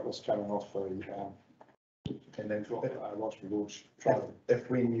got cyclists coming off the, and then Roxbury Gorge if, Trail. if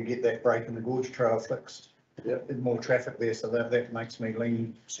when you get that break in the gorge trail fixed, there's more traffic there, so that makes me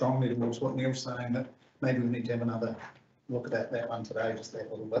lean strongly towards what Neil's saying, that maybe we need to have another look at that one today, just that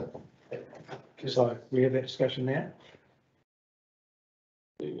little bit. So we have that discussion now?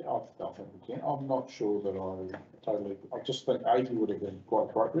 Yeah, I think we can. I'm not sure that I just think 80 would have been quite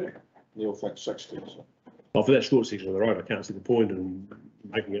appropriate. Neil thinks 60. So. Well, for that short section of the road, I can't see the point in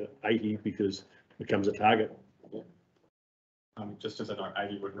making it 80 because it becomes a target. Just as a note,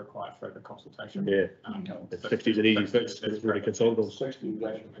 80 would require further consultation. Yeah, 60 is an easy fix because it's really consolidable. 60 would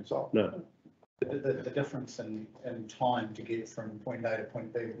actually consult. No. The difference in time to get from point A to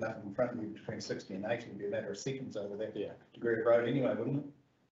point B with nothing in front of you between 60 and 80 would be a matter of seconds over that degree of road anyway, wouldn't it?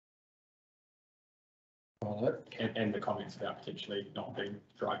 And the comments about potentially not being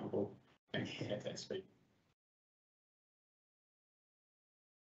drivable at that speed.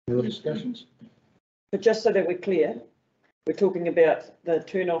 Other discussions? But just so that we're clear, we're talking about the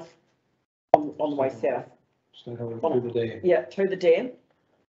turn off on the way south. Straight over to the dam. Yeah, to the dam.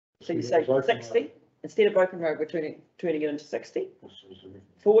 So you say Open 60, road. instead of open road, we're turning it into 60.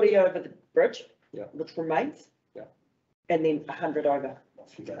 40 over the bridge, Yeah. which remains. Yeah. And then 100 over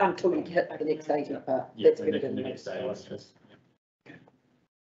until you hit the next 80 part. Yeah, That's and going to then be the next day is just.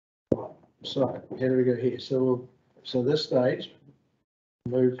 So how do we go here? So this stage,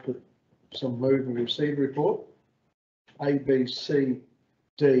 move and receive report. A, B, C,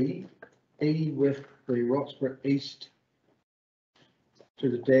 D, E with the Roxburgh East to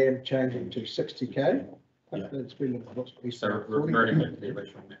the dam changing to 60k. Yeah. That's been Roxburgh East. So 40. reverting it to the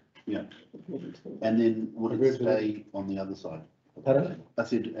original. Yeah. And then would it stay on the other side? Pardon? I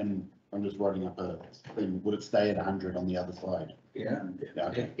said, and I'm just writing up a thing, would it stay at 100 on the other side? Yeah. Yeah,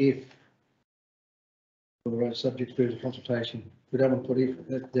 okay. And if for the right subject to consultation, we don't want to put if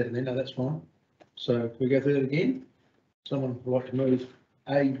that in there, no, that's fine. So can we go through that again? Someone would like to move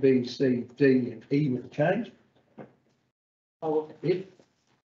A, B, C, D, and E with the change? If.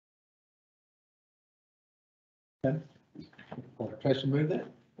 Okay. Place to move that.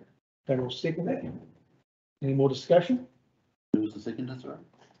 Don't all second that. Any more discussion? Who was the second, that's right?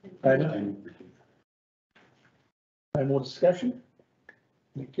 No more discussion?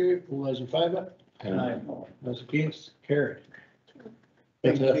 Thank you. All those in favour? No. Those against? Carried.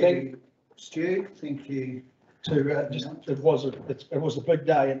 Thank And, thank you, Stu, thank you. to, it was a big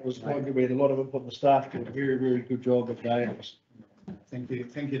day. It was quite good. We had a lot of input from the staff. Did a very, very good job of day. Thank you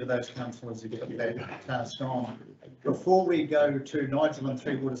to those councillors who got that task on. Before we go to Nigel on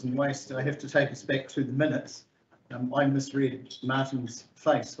Three Waters and Waste, I have to take us back to the minutes. I misread Martin's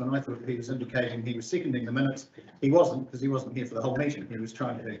face when I thought he was indicating he was seconding the minutes. He wasn't, because he wasn't here for the whole meeting. He was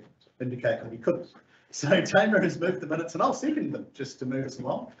trying to indicate that he couldn't. So Tamer has moved the minutes and I'll second them just to move us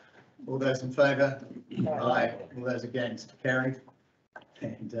along. All those in favour? Aye. All those against? Carried.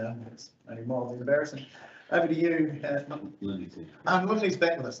 And it's only mildly embarrassing. Over to you, Lindsay's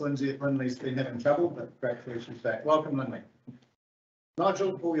back with us. Lindsay's been having trouble, but gratefully she's back. Welcome, Lindsay.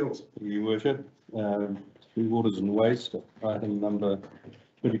 Nigel, all yours. Your worship, Three Waters and Waste, item number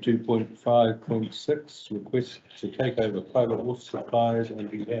 22.5.6, request to take over private water supplies,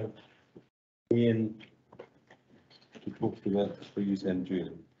 and we have Ian to talk to that, please, and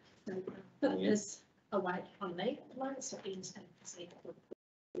Julie. is away on leave at the moment, so Ian's going to proceed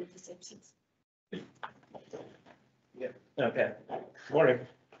with his absence. Okay, morning.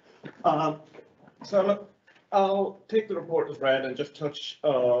 So look, I'll take the report as read and just touch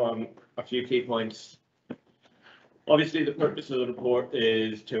on a few key points. Obviously, the purpose of the report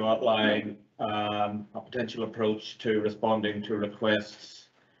is to outline a potential approach to responding to requests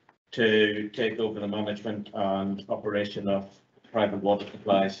to take over the management and operation of private water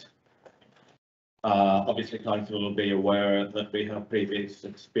supplies. Obviously, council will be aware that we have previous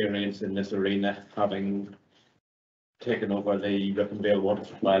experience in this arena, having taken over the Rippondale water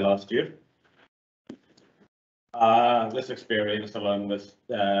supply last year. This experience, along with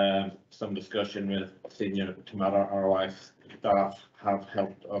some discussion with senior Tamara ROI staff, have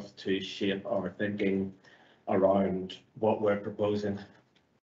helped us to shape our thinking around what we're proposing.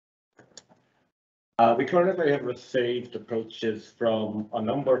 We currently have received approaches from a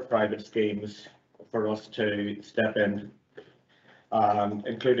number of private schemes for us to step in,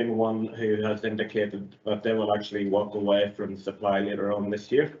 including one who has indicated that they will actually walk away from supply later on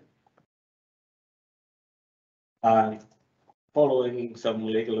this year. Following some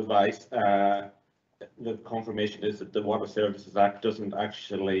legal advice, the confirmation is that the Water Services Act doesn't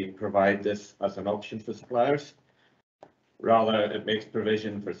actually provide this as an option for suppliers. Rather, it makes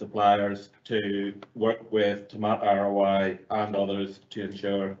provision for suppliers to work with Tomat ROI and others to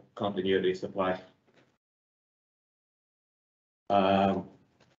ensure continuity of supply.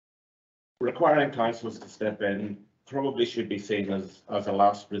 Requiring councils to step in probably should be seen as a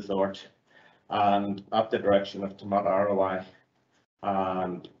last resort and at the direction of Tomat ROI.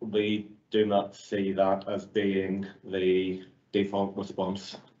 And we do not see that as being the default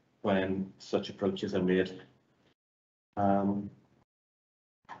response when such approaches are made.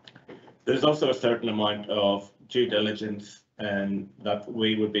 There's also a certain amount of due diligence that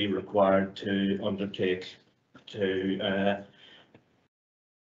we would be required to undertake to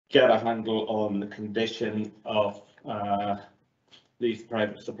get a handle on the condition of these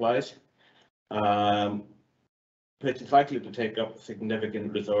private supplies, which is likely to take up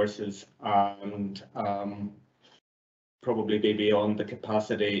significant resources and probably be beyond the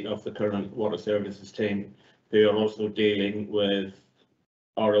capacity of the current water services team, who are also dealing with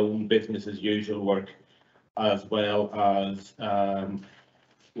our own business as usual work, as well as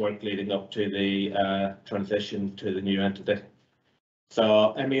work leading up to the transition to the new entity.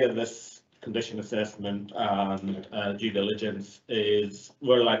 So any of this condition assessment and due diligence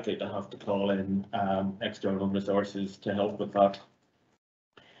we're likely to have to call in external resources to help with that,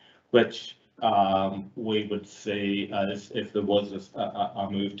 which we would see as if there was a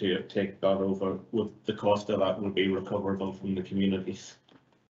move to take that over, with the cost of that would be recoverable from the communities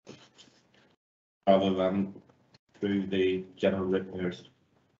rather than through the general repairs.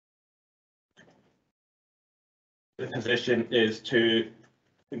 The position is to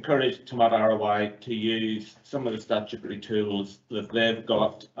encourage Tomat ROI to use some of the statutory tools that they've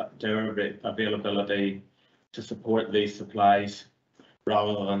got at their availability to support these supplies,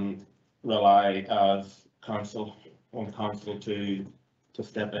 rather than rely as council to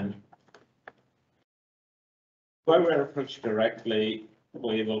step in. When we're approached directly,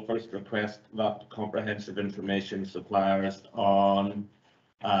 we will first request that comprehensive information suppliers on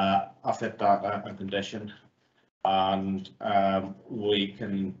asset data and condition, and we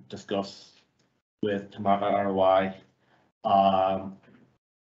can discuss with Tomat ROI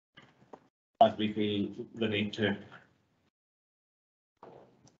as we feel the need to.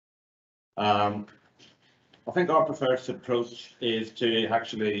 I think our preferred approach is to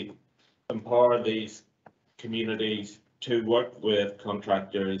actually empower these communities to work with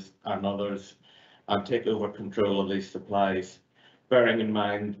contractors and others and take over control of these supplies, bearing in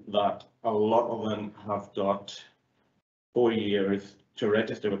mind that a lot of them have got 4 years to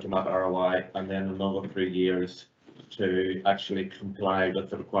register with Tomat ROI and then another 3 years to actually comply with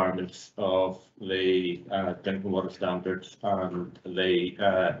the requirements of the Drinking Water Standards and the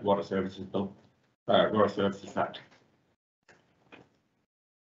Water Services Act.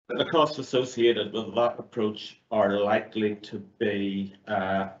 The costs associated with that approach are likely to be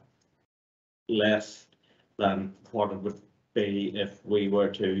less than what it would be if we were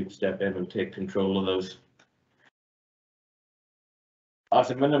to step in and take control of those. As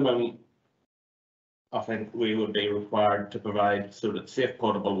a minimum, I think we would be required to provide sort of safe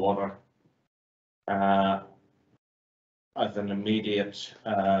potable water as an immediate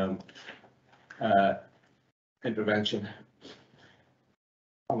intervention.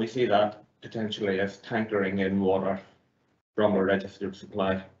 And we see that potentially as tankering in water from a registered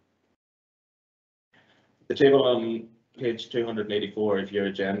supply. The table on page 284 of your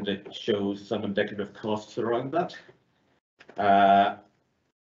agenda shows some indicative costs around that.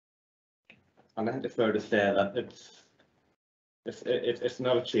 And I think it's fair to say that it's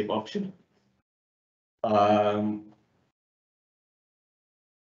not a cheap option. And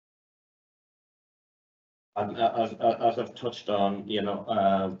as I've touched on, you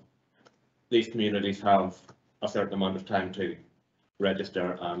know, these communities have a certain amount of time to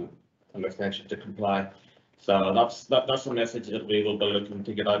register and an extension to comply. So that's a message that we will be looking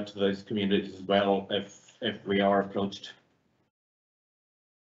to get out to those communities as well if we are approached.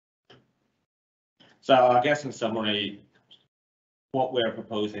 So I guess in summary, what we're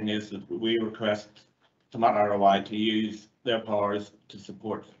proposing is that we request Tomato ROI to use their powers to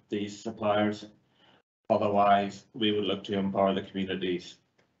support these suppliers. Otherwise, we would look to empower the communities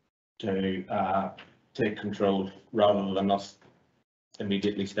to take control rather than us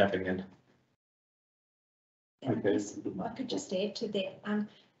immediately stepping in. Okay. I could just add to that,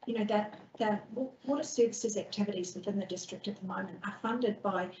 you know, that the water services activities within the district at the moment are funded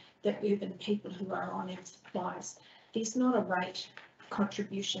by the urban people who are on our supplies. There's not a rate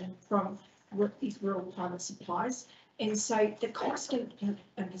contribution from these rural private supplies, and so the constant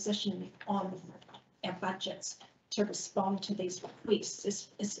imposition on our budgets to respond to these requests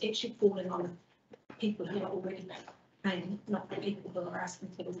is actually falling on people who are already paying, not the people who are asking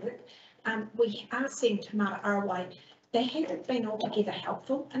for the work. We are seeing Tomato ROI, they haven't been altogether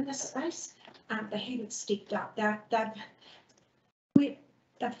helpful in this space. They haven't stepped up. They've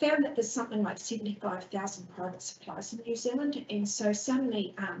found that there's something like 75,000 private supplies in New Zealand, and so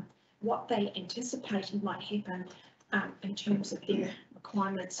suddenly what they anticipated might happen in terms of their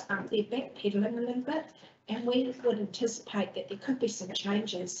requirements, they're backpedaling a little bit, and we would anticipate that there could be some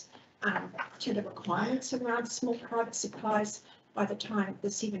changes to the requirements around small private supplies by the time the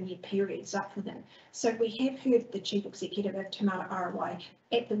 7-year period is up for them. So we have heard the Chief Executive of Tomato ROI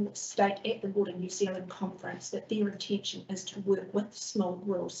at the Water New Zealand conference that their intention is to work with small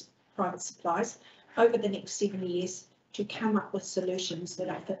rural private supplies over the next 7 years to come up with solutions that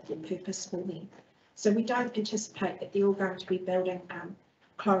are fit for purpose for them. So we don't anticipate that they're all going to be building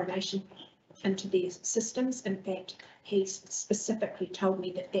chlorination into their systems. In fact, he's specifically told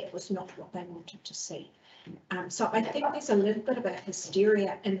me that that was not what they wanted to see. So I think there's a little bit of a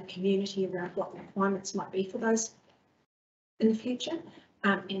hysteria in the community around what the requirements might be for those in the future,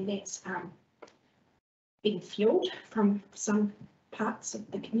 and that's being fueled from some parts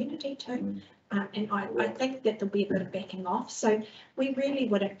of the community too. And I think that there'll be a bit of backing off. So we really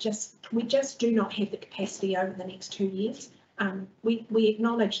we just do not have the capacity over the next 2 years. We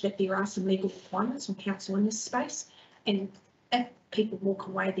acknowledge that there are some legal requirements on council in this space, and if people walk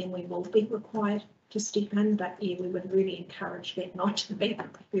away, then we will be required to step in, but yeah, we would really encourage that not to be the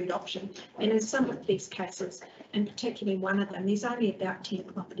preferred option. And in some of these cases, and particularly one of them, there's only about 10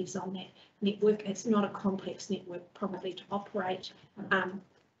 properties on that network. It's not a complex network probably to operate.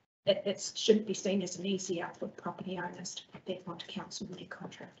 It shouldn't be seen as an easy out for property owners to put that onto council with their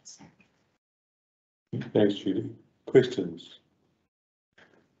contracts. Thanks, Judy. Questions?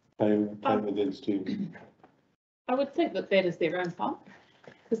 Then Steve. I would think that is their own fault,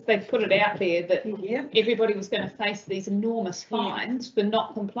 because they put it out there that everybody was going to face these enormous fines for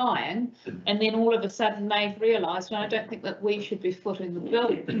not complying, and then all of a sudden they've realised, and I don't think that we should be footing the bill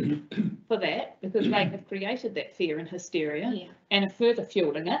for that, because they have created that fear and hysteria and are further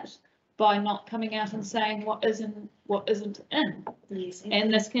fueling it by not coming out and saying what isn't in. Yes.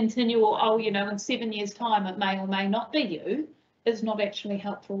 And this continual, oh, you know, in 7 years' time it may or may not be you, is not actually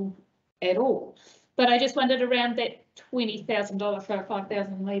helpful at all. But I just wondered around that $20,000 for a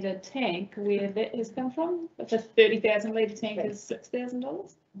 5,000 litre tank, where that has come from. If a 30,000 litre tank is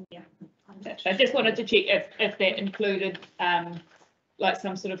 $6,000. Yeah. I just wanted to check if that included like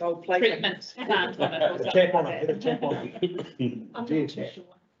some sort of old treatment plant on it or something like that. I'm not too sure.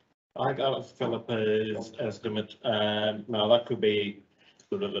 I got Philippa's estimate. Now that could be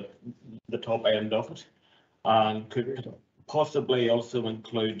sort of the top end of it, and could possibly also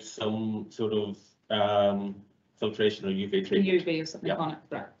include some sort of filtration or UV treatment. UV or something on it,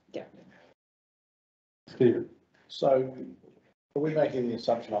 right? Yeah. Stephen. So are we making the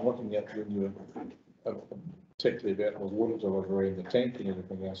assumption, I'm looking at when you were particularly about the water delivery and the tank and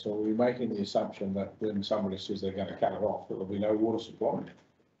everything else, so are we making the assumption that when somebody says they're going to cut it off, that there'll be no water supply?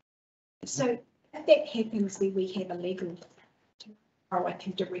 So if that happens, then we have a legal ROI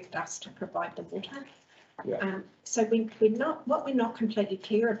can direct us to provide the water. Yeah. So what we're not completely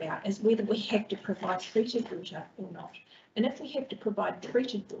clear about is whether we have to provide treated water or not. And if we have to provide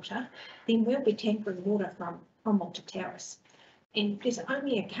treated water, then we'll be tankering water from Alta Terrace. And there's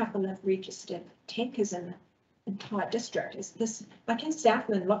only a couple of registered tankers in entire district is this, like in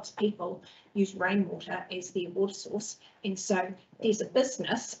Southland, lots of people use rainwater as their water source. And so there's a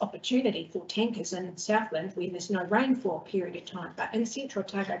business opportunity for tankers in Southland when there's no rain for a period of time. But in Central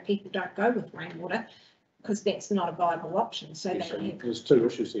Otago, people don't go with rainwater because that's not a viable option. So Yes, they, there's two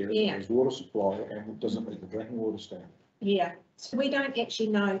issues here. Yeah. There's water supply and it doesn't meet the drinking water standard. yeah, so we don't actually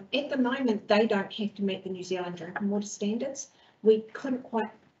know, at the moment, they don't have to meet the New Zealand drinking water standards. We couldn't quite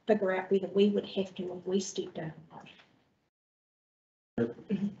figure out whether we would have to if we stepped in.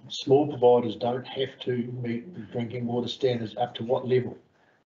 Small providers don't have to meet the drinking water standards up to what level?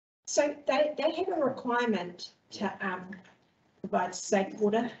 So they have a requirement to provide safe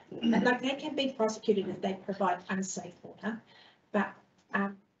water. And like they can be prosecuted if they provide unsafe water, but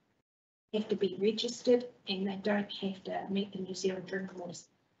have to be registered and they don't have to meet the New Zealand drinking water.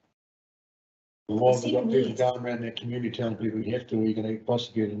 Why have we got 7 people years. going around that community telling people you have to, or you're going to get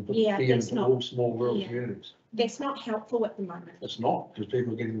prosecuted and put Yeah, fear that's into not- all small rural yeah. communities? That's not helpful at the moment. It's not, because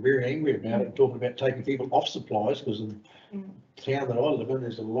people are getting very angry about it, talking about taking people off supplies, because in Mm. the town that I live in,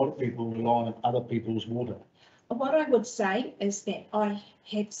 there's a lot of people relying on other people's water. What I would say is that I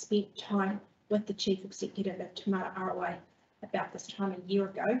had spent time with the chief executive of Te Mara Arawai about this time a year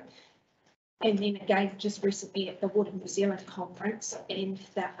ago. And then again, just recently at the Water New Zealand conference, and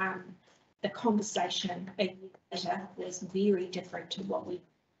the conversation a year later was very different to what we.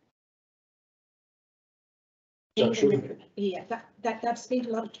 So shouldn't Yeah, that they've spent a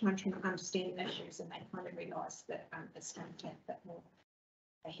lot of time trying to understand the issues and they kind of realised that it's going to take a bit more.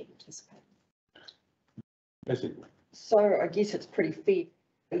 They had anticipated. Basically. So I guess it's pretty fair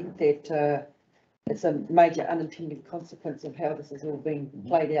that it's a major unintended consequence of how this has all been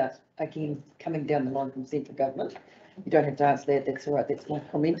played out, again, coming down the line from central government. You don't have to answer that, that's all right, that's my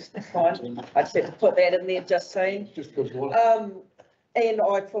comment, that's fine. I just had to put that in there, just saying. Just because what? And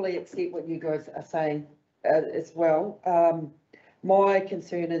I fully accept what you guys are saying as well. My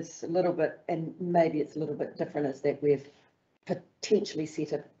concern is a little bit, and maybe it's a little bit different, is that we've potentially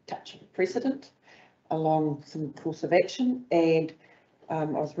set a touch of precedent along some course of action. And I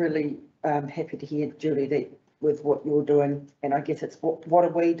was really happy to hear, Julie, that with what you're doing, and I guess it's what are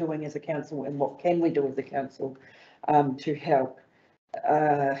we doing as a council and what can we do as a council to help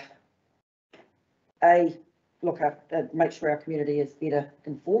look after, make sure our community is better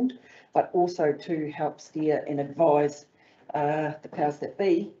informed, but also to help steer and advise the powers that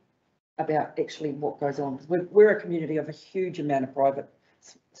be about actually what goes on. We're a community of a huge amount of private,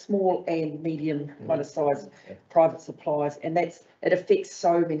 small and medium kind of size private supplies, and it affects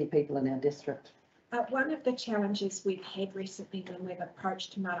so many people in our district. One of the challenges we've had recently when we've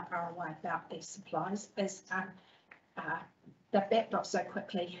approached Te Mara Arawai about these supplies is they've backed off so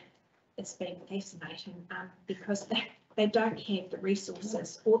quickly. It's been fascinating because they don't have the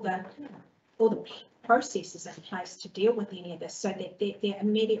resources or the processes in place to deal with any of this, so that their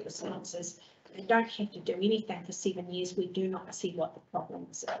immediate responses, they don't have to do anything for 7 years. We do not see what the problem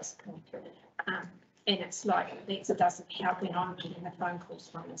is at this point. And it's like, that doesn't help when I'm getting the phone calls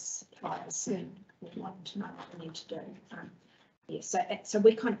from the suppliers and we want to know what we need to do. Yeah, so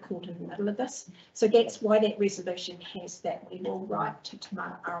we're kind of caught in the middle of this. So that's why that resolution has that we will write to Te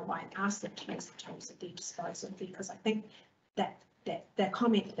Mara Arawai and ask them to use the tools at their disposal, because I think that the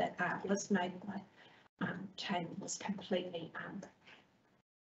comment that was made by Taylor was completely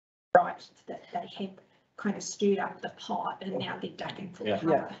right, that they had kind of stirred up the pot and now they're ducking for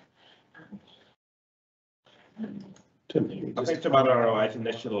cover. I think Te Mara Arawai's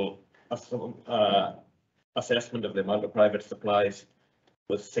initial assessment of the amount of private supplies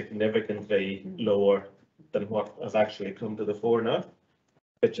was significantly lower than what has actually come to the fore now,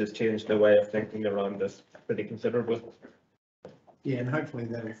 which has changed the way of thinking around this pretty considerably. Yeah, and hopefully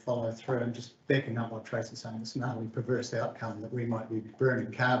that'll follow through. And just backing up what Tracy's saying, it's an utterly perverse outcome that we might be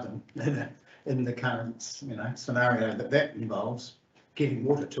burning carbon in the current, scenario that involves getting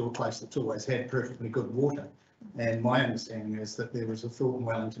water to a place that's always had perfectly good water. And my understanding is that there was a thought in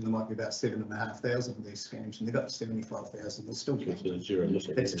Wellington there might be about 7,500 of these schemes, and they got 75,000. They're still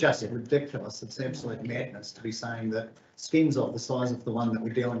it's just ridiculous. It's absolute madness to be saying that schemes of the size of the one that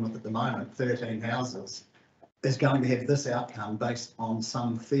we're dealing with at the moment, 13 houses, is going to have this outcome based on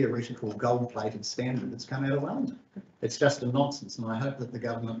some theoretical gold-plated standard that's come out of Wellington. It's just a nonsense, and I hope that the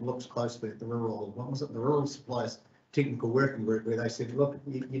government looks closely at the Rural Supplies Technical Working Group, where they said, look,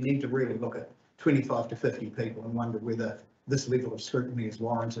 you need to really look at 25 to 50 people and wonder whether this level of scrutiny is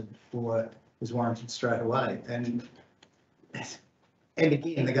warranted or is warranted straight away. And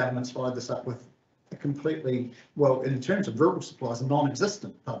again, the government's followed this up with a completely, well, in terms of rural supplies, a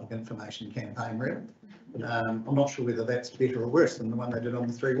non-existent public information campaign, really. I'm not sure whether that's better or worse than the one they did on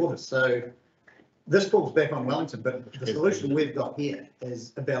the Three Waters. So this falls back on Wellington, but the solution we've got here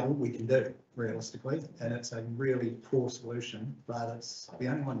is about all we can do realistically, and it's a really poor solution, but it's the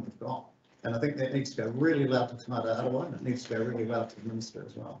only one we've got. And I think that needs to go really loud to Te Mata Aroa, and it needs to go really loud to the minister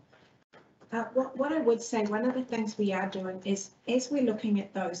as well. What I would say, one of the things we are doing is, as we're looking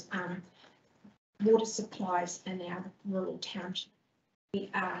at those water supplies in our rural township, we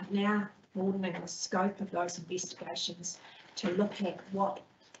are now broadening the scope of those investigations to look at what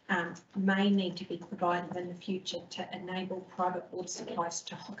may need to be provided in the future to enable private water supplies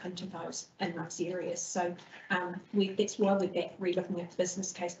to hook into those in those areas. So that's why we're back re-looking at the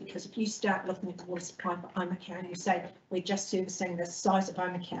business case, because if you start looking at the water supply for Omaka and you say we're just servicing the size of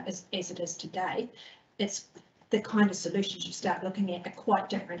Omaka as it is today, it's the kind of solutions you start looking at are quite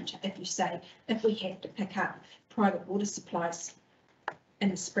different to if you say, if we have to pick up private water supplies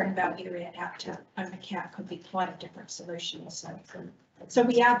in the Springvale area out to Omaka, it could be quite a different solution. So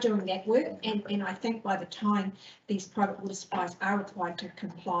we are doing that work, and I think by the time these private water supplies are required to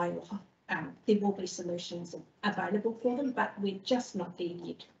comply, or there will be solutions available for them, but we're just not there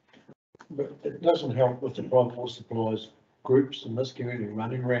yet. But it doesn't help with the private water supplies groups in this community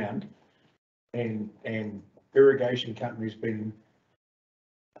running around and irrigation companies being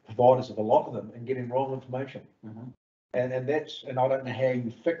providers of a lot of them and getting wrong information. And I don't know how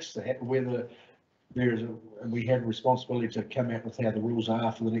you fix that, whether we have a responsibility to come out with how the rules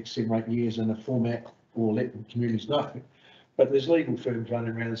are for the next 7 or 8 years in a format, or let the communities know. But there's legal firms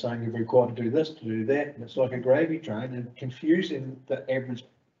running around saying you're required to do this, to do that, and it's like a gravy train and confusing the average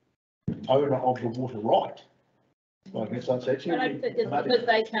owner of the water right. Like it's actually. I don't think it's because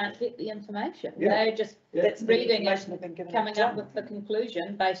they can't get the information. Yeah. They're just reading and coming up with the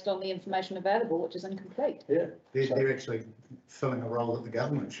conclusion based on the information available, which is incomplete. Yeah. They're actually filling a role that the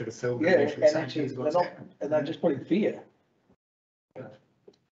government should have filled. Yeah, and they're just putting fear.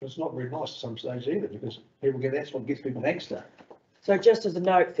 It's not very nice at some stage either, because that's what gets people angst. So just as a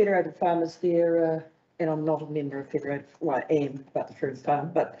note, Federated Farmers there, and I'm not a member of Federated, well, I am about the fruit farm,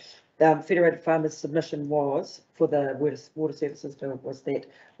 but Federated Farmers' submission was for the water services bill was that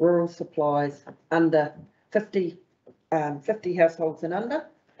rural supplies under 50 households and under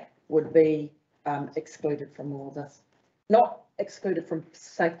would be excluded from all this. Not excluded from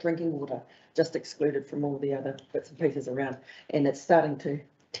safe drinking water, just excluded from all the other bits and pieces around. And it's starting to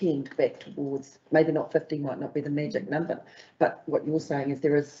tend back towards, maybe not 50 might not be the magic number, but what you're saying is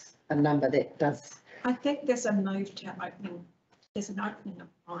there is a number that does. I think there's a move to there's an opening of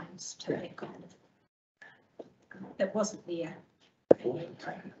minds to that kind of, that wasn't there.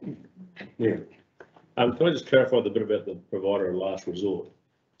 Yeah. Can I just clarify the bit about the provider of last resort?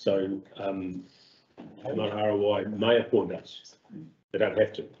 So, ROI may appoint us. They don't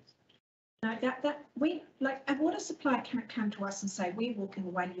have to. No, that we, like, a water supplier can't come to us and say, we're walking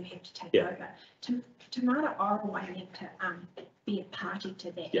away, you have to take over. Te Mata Aroa need to be a party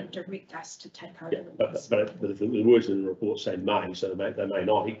to that and direct us to take over. Yeah, but the words in the report say may, so they may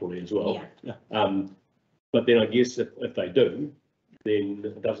not equally as well. Yeah. But then I guess if they do, then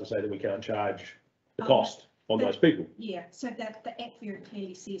it doesn't say that we can't charge the cost on those people. Yeah, so that the Act very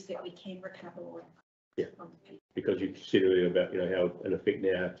clearly says that we can recover all. Yeah, because you said earlier about, how in effect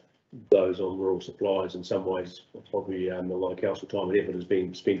now those on rural supplies in some ways probably a lot of council time and effort is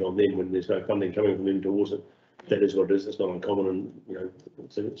being spent on them when there's no funding coming from them towards it. That is what it is. It's not uncommon, and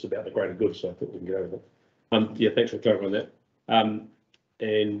it's about the greater good. So I think we can get over that. Yeah, thanks for clarifying that.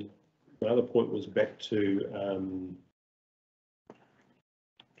 And my other point was back to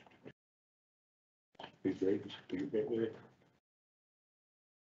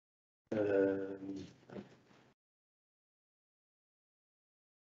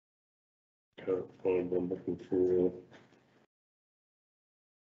can't find what I'm looking for.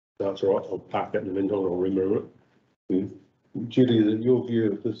 That's all right. I'll park that in the meantime. I'll remember it. Julie, in your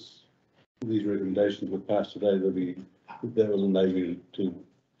view, if these recommendations were passed today, that will enable you to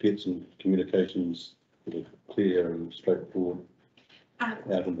get some communications clear and straightforward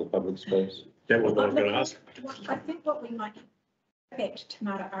out in the public space. That was what I was going to ask. I think what we might go back to Te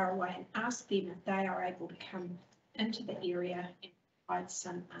Mata Aroa and ask them if they are able to come into the area and provide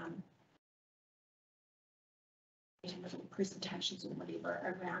some little presentations or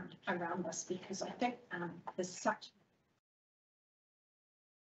whatever around this, because I think there's such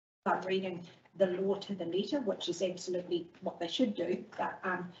by reading the law to the letter, which is absolutely what they should do, but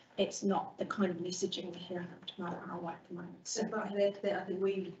it's not the kind of messaging we hear from Te Mata Aroa at the moment. So I think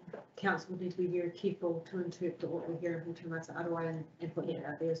we, council, need to be very careful to interpret what we hear from Te Mata Aroa and put it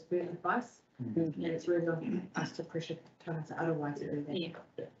out there as bird advice. And it's really on us to pressure Te Mata Aroa to do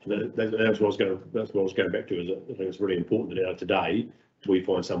that. That's what I was going back to. Is I think it's really important that out today we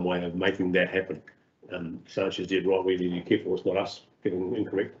find some way of making that happen. Sanchez did right, we need to be careful, it's not us getting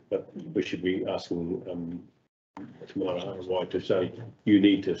incorrect, but we should be asking ROI to say, you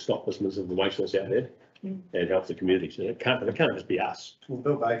need to stop this misinformation that's out there and help the community. So it can't just be us. Well,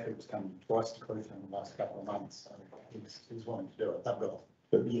 Bill Baker's come twice to Cleveland in the last couple of months, so he's wanting to do it. They've got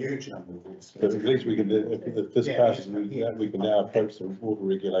a huge number of this. But at least we can, if this passes, we can now approach the water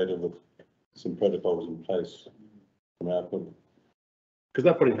regulator with some protocols in place from our point. Because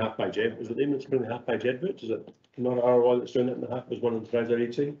they're putting half-page ad, is it them that's putting half-page adverts? Is it not ROI that's doing that in the half, as one of today's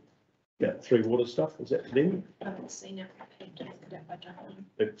ADT? That Three Water stuff, is that them? I haven't seen it. I don't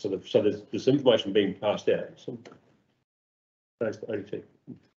know. So there's information being passed out. Thanks to ADT.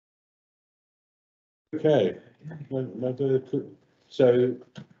 Okay, so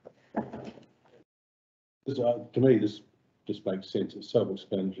this, to me, this just makes sense. It's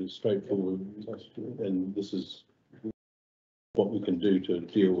self-explanatory, straightforward, and this is what we can do to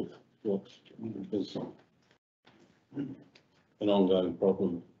deal with what is an ongoing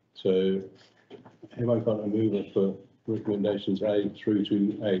problem. So have I got a mover for recommendations A through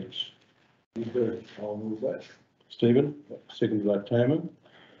to H? I'll move that. Stephen, seconded by Tamer.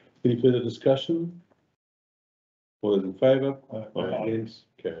 Any further discussion? All those in favour? Against?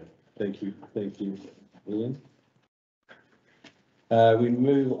 Okay, thank you, Ian. We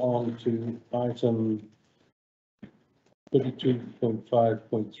move on to item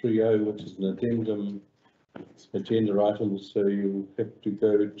 32.5.30, which is an addendum agenda item, so you have to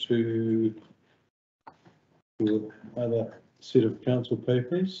go to the other set of council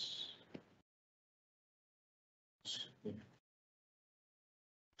papers.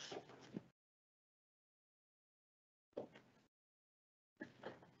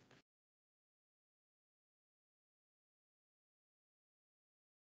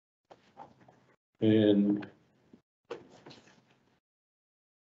 And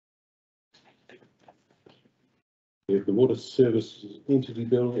we have the water services entity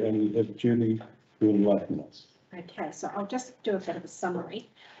bill, and we have Julie to enlighten us. Okay, so I'll just do a bit of a summary.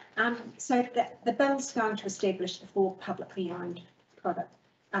 So the bill's going to establish the four publicly owned that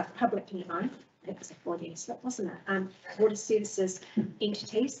was a Freudian slip, wasn't it? Water services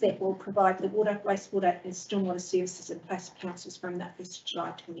entities that will provide the water, wastewater and stormwater services in place of councils from the 1st of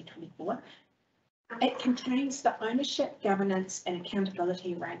July 2024. It contains the ownership, governance and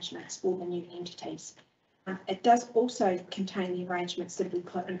accountability arrangements for the new entities. It does also contain the arrangements that will be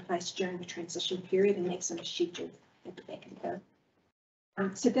put in place during the transition period, and that's in a schedule at the back of the bill.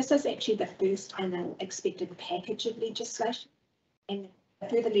 So this is actually the first in an expected package of legislation, and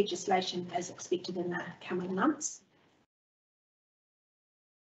further legislation is expected in the coming months.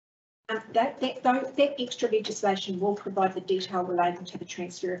 That extra legislation will provide the detail relating to the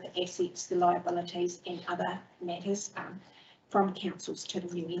transfer of the assets, the liabilities and other matters from councils to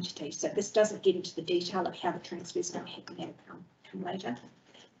the new entities. So this doesn't get into the detail of how the transfer is going to happen, that'll come later.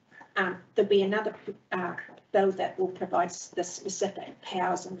 There'll be another bill that will provide the specific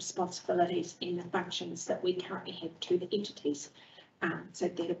powers and responsibilities and the functions that we currently have to the entities. So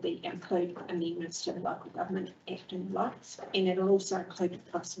that'll include amendments to the Local Government Act and rights, and it'll also include the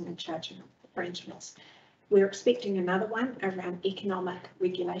pricing and charging arrangements. We're expecting another one around economic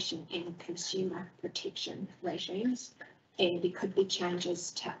regulation and consumer protection regimes, and there could be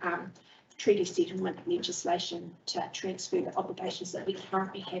changes to treaty settlement legislation to transfer the obligations that we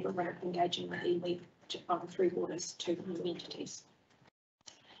currently have around engaging with iwi on Three Waters to new entities.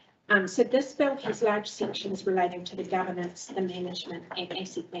 So this bill has large sections relating to the governance, the management and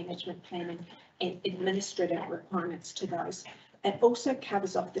asset management planning and administrative requirements to those. It also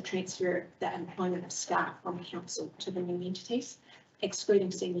covers off the transfer of the employment of staff from council to the new entities,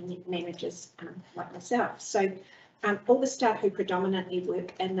 excluding senior managers like myself. So all the staff who predominantly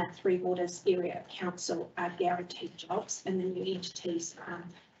work in that Three Waters area of council are guaranteed jobs in the new entities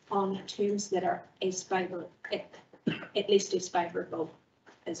on terms that are as favourable, at least as favourable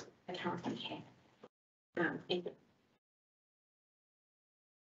as we currently have.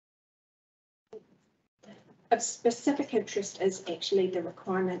 Of specific interest is actually the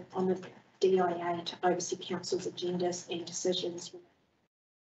requirement on the DIA to oversee council's agendas and decisions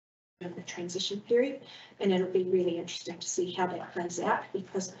in the transition period, and it'll be really interesting to see how that plays out,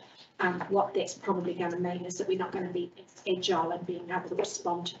 because what that's probably going to mean is that we're not going to be agile in being able to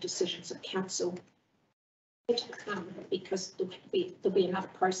respond to decisions of council, because there'll be another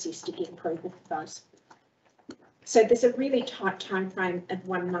process to get approval for those. So there's a really tight time frame of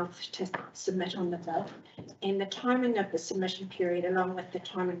 1 month to submit on the bill, and the timing of the submission period, along with the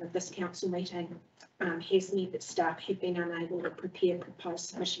timing of this council meeting, has meant that staff have been unable to prepare proposed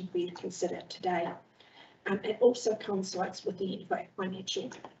submission for you to consider today. It also coincides with the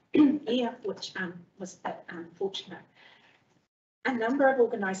financial year, which was unfortunate. A number of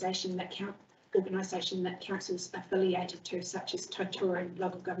organisations that councils affiliated to, such as Tautura and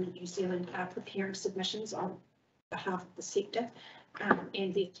Local Government New Zealand, are preparing submissions on behalf of the sector.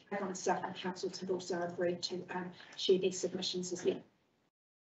 And the Taiwan Southern councils have also agreed to share these submissions as well.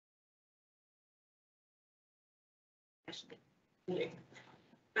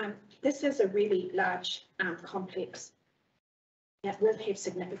 This is a really large complex that will have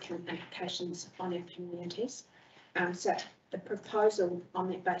significant implications on our communities. So the proposal on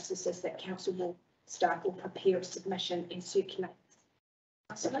that basis is that staff will prepare a submission and circulate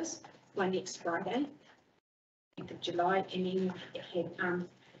councillors by next Friday, 10th of July, and then have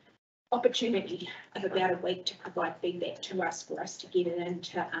opportunity of about a week to provide feedback to us for us to get it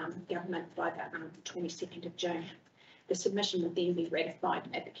into government by the 22nd of June. The submission will then be ratified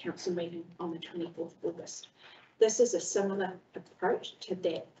at the council meeting on the 24th of August. This is a similar approach to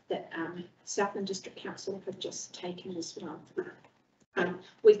that Southland District Council have just taken as well.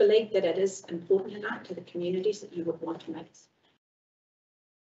 We believe that it is important enough to the communities that you would want to make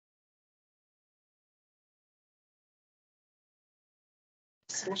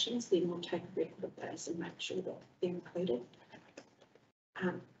discussions. Then we'll take a record of those and make sure that they're included.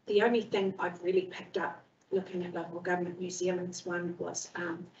 The only thing I've really picked up looking at Local Government New Zealand's one was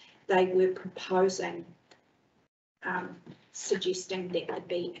they were proposing suggesting that there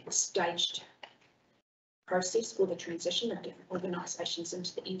be a staged process for the transition of different organisations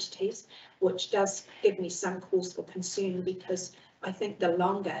into the entities, which does give me some cause for concern, because I think the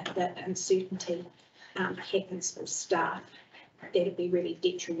longer that uncertainty happens for staff, that'd be really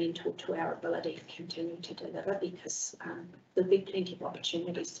detrimental to our ability to continue to deliver, because there'll be plenty of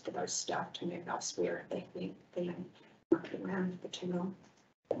opportunities for those staff to move elsewhere if they've been around for too long.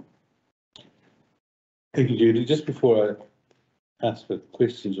 Thank you, Judy. Just before I ask for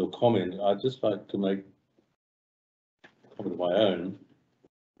questions or comment, I'd just like to make a comment of my own,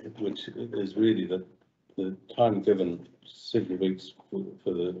 which is really that the time given, several weeks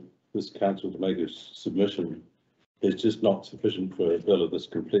for this council to make a submission, is just not sufficient for a bill of this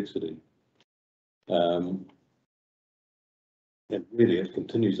complexity. And really it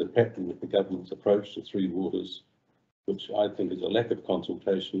continues a pattern with the government's approach to Three Waters, which I think is a lack of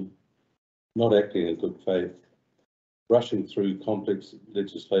consultation, not acting in good faith, rushing through complex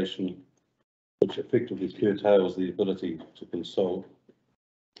legislation which effectively curtails the ability to consult.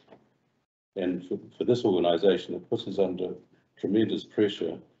 And for this organisation, it puts us under tremendous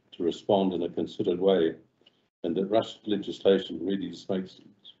pressure to respond in a considered way, and that rushed legislation really just makes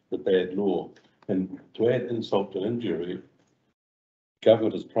the bad law. And to add insult to injury,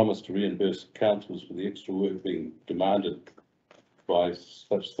 government has promised to reimburse councils for the extra work being demanded by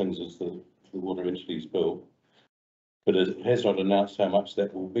such things as the Water Entities Bill, but it has not announced how much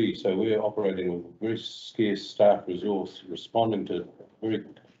that will be. So we're operating with a very scarce staff resource, responding to very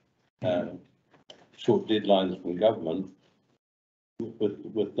short deadlines from government,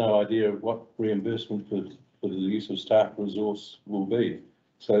 with no idea of what reimbursement for the use of staff resource will be.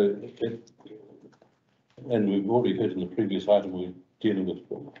 So, and we've already heard in the previous item, we're dealing with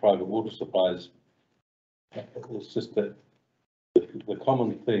private water supplies. It's just that the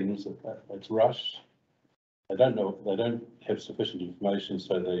common themes, it's rushed. They don't have sufficient information,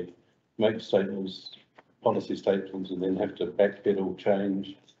 so they make statements, policy statements, and then have to backpedal,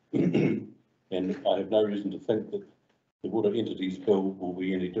 change. And I have no reason to think that the Water Entities Bill will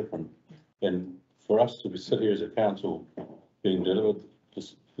be any different. And for us to sit here as a council being delivered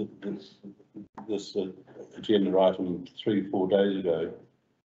this agenda item 3-4 days ago,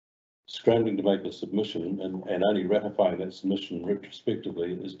 scrambling to make a submission and only ratifying that submission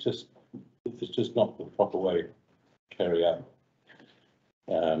retrospectively is just not the proper way to carry out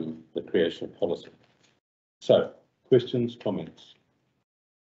the creation of policy. So, questions, comments?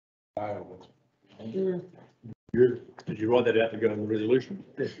 Did you write that out to go in the resolution?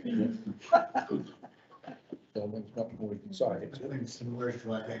 So there's not more we can say. I think some words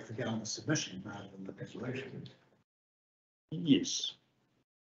like that to go on the submission rather than the resolution. Yes.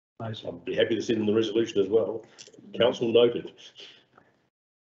 I'd be happy to send in the resolution as well. Council noted.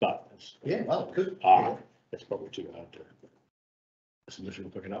 But yeah, well, it could. That's probably too hard to. The submission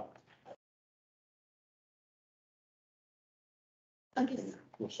will pick it up. I guess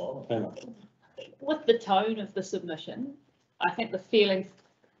Well, with the tone of the submission, I think the feeling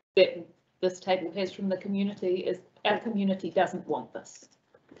that this table has from the community is our community doesn't want this.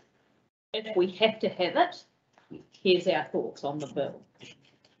 If we have to have it, here's our thoughts on the bill.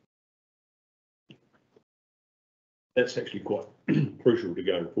 That's actually quite crucial to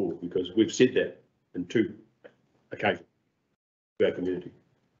going forward, because we've said that in 2 occasions to our community.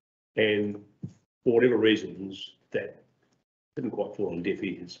 And for whatever reasons, that didn't quite fall on deaf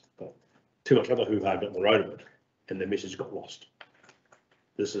ears, but too much other hoo-ha got in the road of it, and the message got lost.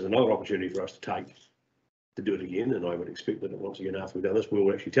 This is another opportunity for us to take, to do it again, and I would expect that once again, after we've done this, we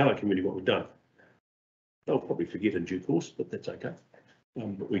will actually tell our community what we've done. They'll probably forget in due course, but that's okay.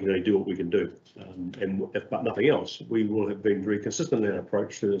 But we can only do what we can do. And if but nothing else, we will have been very consistent in our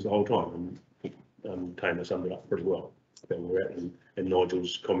approach to this the whole time. And Tamer summed it up pretty well. That we're at, and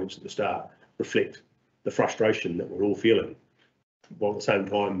Nigel's comments at the start reflect the frustration that we're all feeling. While at the same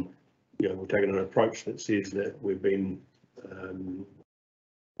time, you know, we're taking an approach that says that we've been,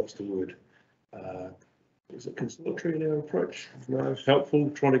 what's the word? Is it conciliatory in our approach? No, helpful,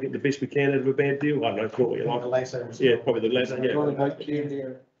 trying to get the best we can out of a bad deal. I don't know, call what you like. Yeah, probably the latter.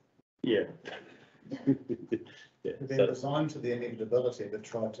 Yeah. Yeah. They're resigned to the inevitability, but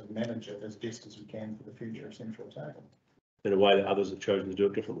try to manage it as best as we can for the future of Central Otago. In a way that others have chosen to do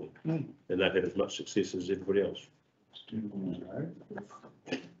it differently, and they've had as much success as everybody else.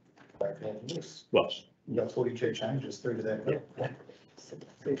 Well, you've got 42 changes through to that bill.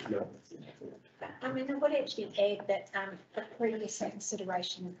 I mean, I would actually add that the previous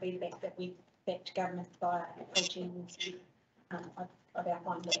consideration and feedback that we back to government via OGM, I've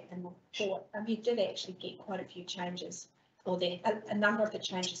outlined that in the report. You did actually get quite a few changes, or a number of the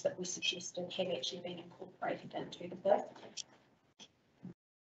changes that we suggested have actually been incorporated into the bill.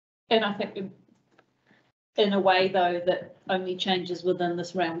 And I think in a way, though, that only changes within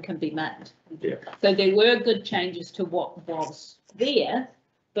this realm can be made. Yeah. So there were good changes to what was there,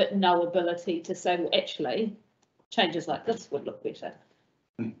 but no ability to say, well, actually, changes like this would look better.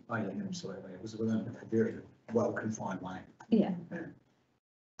 Oh, yeah, absolutely. It was within a very well confined lane. Yeah.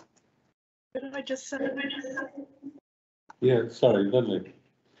 Could I just say? Yeah, sorry, Lindley.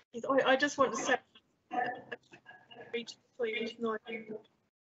 I just want to say, please, no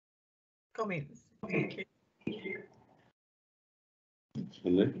comments. Thank you.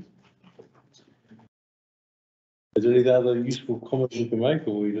 Lindley? Is there any other useful comments you can make,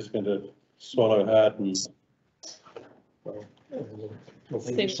 or are we just going to swallow hard and? See what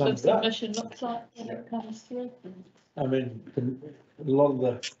the submission looks like when it comes through. I mean, a lot of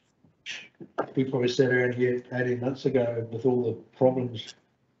the, we probably sat around here 18 months ago with all the problems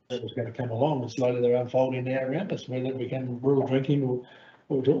that was going to come along, and slowly they're unfolding now around us, whether it became rural drinking or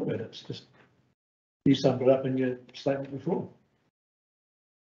what we talk about. It's just, you summed it up in your statement before.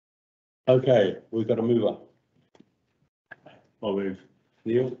 Okay, we've got a mover. I'll move.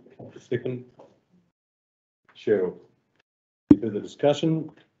 Neil, second. Cheryl. Any further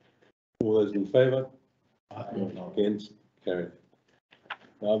discussion? All those in favour? Against? Carried.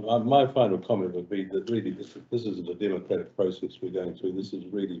 My final comment would be that really this isn't a democratic process we're going through. This is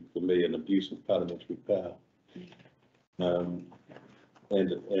really, for me, an abuse of parliamentary power. And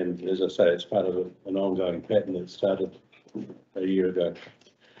as I say, it's part of an ongoing pattern that started a year ago.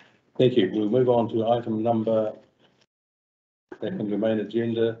 Thank you. We'll move on to item number, back on your main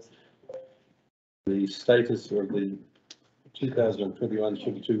agenda, the status of the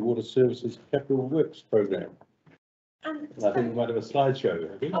 2021-22 Water Services Capital Works Programme. I think we might have a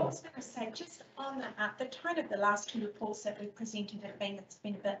slideshow. I was going to say, just on the tone of the last 2 reports that we've presented have been, it's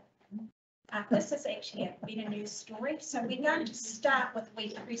been a bit, this has actually been a news story. So we're going to start with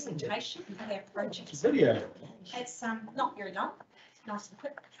a presentation of our project. Video. It's not very long, it's nice and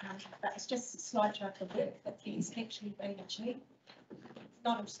quick, but it's just a slideshow of the work that has actually been achieved.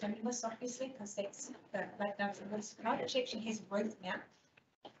 Not of stimulus, obviously, because that's they've done some water supply, which actually has a roof now.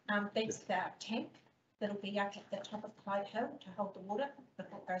 That's the tank that'll be up at the top of Clyde Hill to hold the water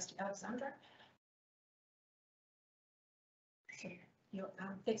before it goes to Alexandra. So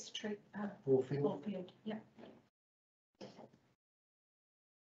that's true. Warfield, yeah.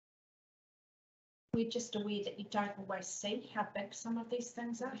 We're just aware that you don't always see how big some of these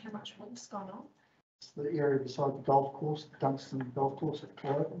things are, how much work's gone on. It's the area beside the golf course, the Dunstan Golf Course at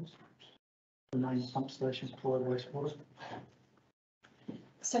Clyde, the main pump station for Clyde wastewater.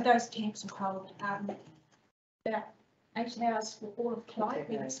 So those tanks will hold about 8 hours for all of Clyde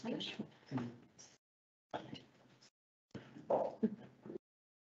when it's finished.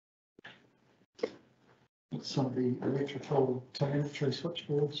 Some of the electrical telemetry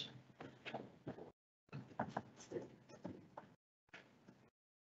switchboards.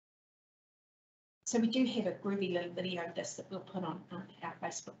 So we do have a groovy little video of this that we'll put on our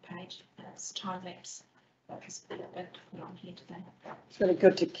Facebook page. It's time lapse. It's a bit to put on here today. It's really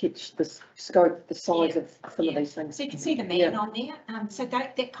good to catch the scope, the size of some of these things. So you can see the man on there. So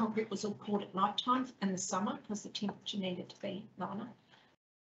that concrete was all poured at night time in the summer because the temperature needed to be low enough.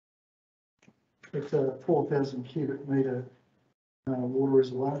 It's a 4,000 cubic metre water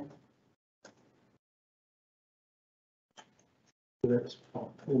reservoir. So that's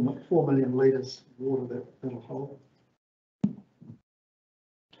 4 million litres of water that'll hold.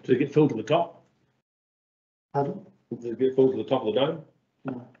 To get filled to the top? Pardon? Does it get filled to the top of the dome?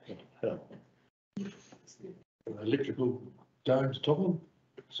 No. Oh. Electrical domes top of them,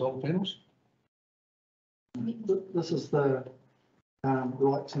 solar panels. This is the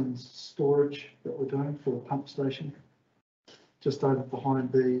rights and storage that we're doing for the pump station, just over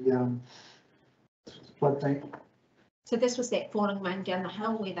behind the flood bank. So this was that falling one down the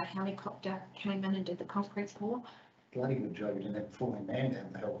hill where the helicopter came in and did the concrete pour. Bloody good job you didn't have falling man down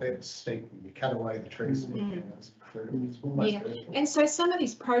the hill. That was steep. You cut away the trees. Mm. It was incredible. It's almost Yeah, vertical. and so some of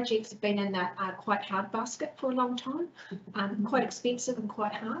these projects have been in that quite hard basket for a long time, quite expensive and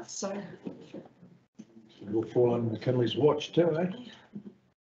quite hard, so. Will fall under McKinley's watch too, eh?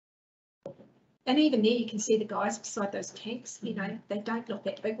 And even there, you can see the guys beside those tanks, you know, they don't look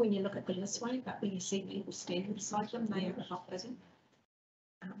that big when you look at them this way, but when you see people standing beside them, they are not busy.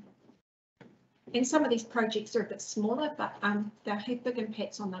 And some of these projects are a bit smaller, but they'll have big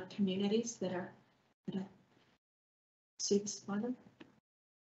impacts on the communities that are serviced by them.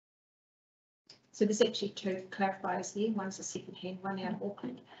 So there's actually two clarifiers there. One's a second-hand one out of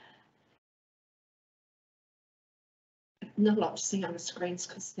Auckland. Not a lot to see on the screens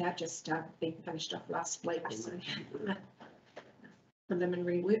because they're just being finished off last week, so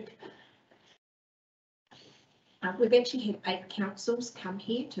preliminary work. We've actually had 8 councils come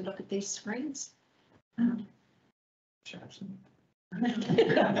here to look at these screens.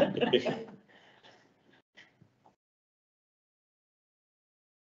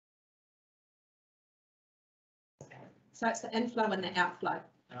 So it's the inflow and the outflow.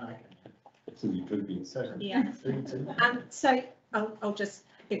 It's in your tribute. Yeah. So I'll just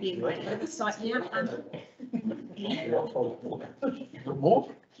give you my oversight now. More?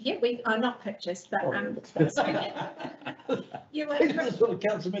 Yeah, we are not pictures, but you were. These are the sort of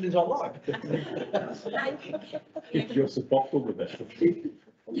council meetings I like. You're supportable with that.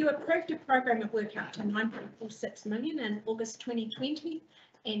 You approved a program of work up to 9.46 million in August 2020,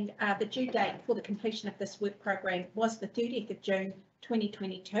 and the due date for the completion of this work program was the 30th of June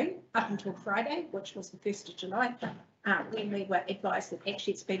 2022, up until Friday, which was the 1st of July, when we were advised that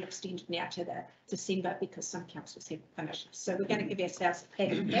actually it's been extended now to the December because some councils have finished. So we're going to give ourselves a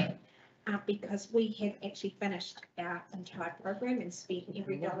pat on the back because we have actually finished our entire program and spent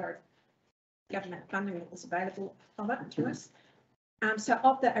every dollar of government funding that was available of it to us. So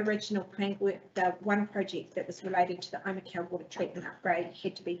of the original planned work, the one project that was related to the Omakau water treatment upgrade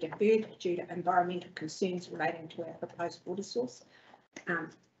had to be deferred due to environmental concerns relating to our proposed water source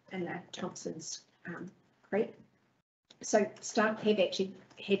in the Thompson's Creek. So staff have actually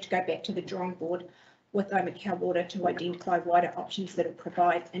had to go back to the drawing board with Omakau Water to identify wider options that will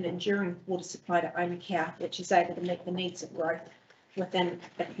provide an enduring water supply to Omakau, which is able to meet the needs of growth within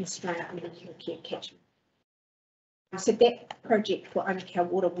the constrained medical care catchment. So that project for Omakau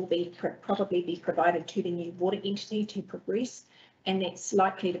Water will probably be provided to the new water entity to progress, and that's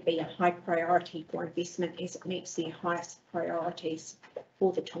likely to be a high priority for investment as it meets their highest priorities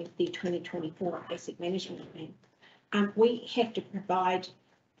for the 2024 asset management plan. We have to provide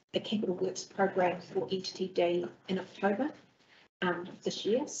the capital works program for entity D in October this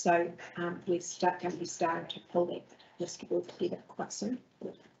year, so we're going to be starting to pull that list of work together quite soon.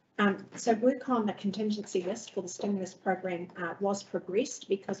 So work on the contingency list for the stimulus program was progressed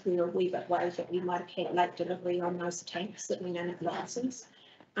because we were a wee bit worried that we might have had late delivery on those tanks that we know have license.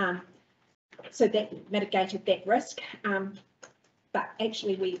 So that mitigated that risk, but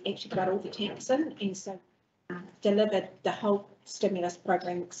actually we got all the tanks in, and so delivered the whole stimulus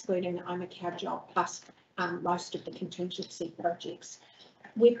program excluding the Omakau job plus most of the contingency projects.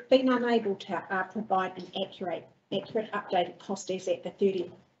 We've been unable to provide an accurate updated cost as at the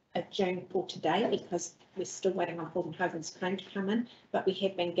 30th of June for today because we're still waiting on Holdenhoven's claim to come in, but we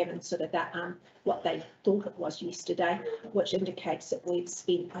have been given sort of that what they thought it was yesterday, which indicates that we've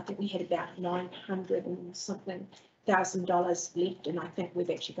spent, I think we had about $900 and something thousand left, and I think we've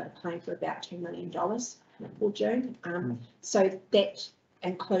actually got a claim for about $2 million for June. So that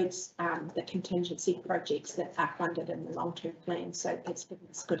includes the contingency projects that are funded in the long-term plan, so that's given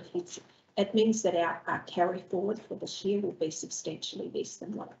us good heads. It means that our carry forward for this year will be substantially less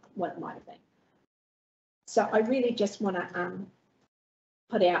than what it might have been. So I really just want to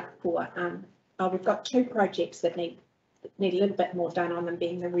put out for, we've got 2 projects that need a little bit more done on them,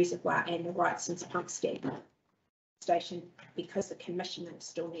 being the reservoir and the Wrightson's pump station, because the commissioning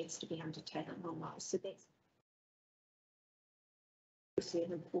still needs to be undertaken on those. So that's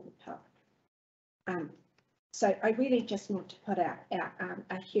an important part. So I really just want to put out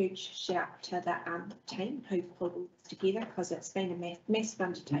a huge shout to the team who pulled this together, because it's been a massive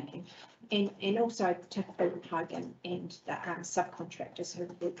undertaking, and also to Phil Hogan and the subcontractors who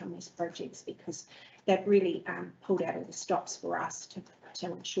work on these projects, because they've really pulled out all the stops for us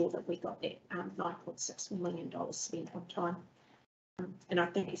to ensure that we got that $9.6 million spent on time. And I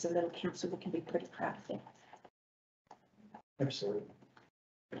think as a little council, we can be pretty proud of that. Absolutely.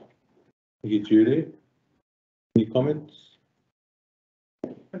 Thank you, Julie. Any comments?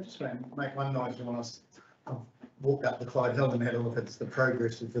 I just want to make one noise when I walked up the Clyde Hill and had a look at the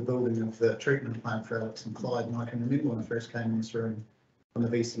progress of the building of the treatment plant for Alex and Clyde. And I can remember when I first came in this room from the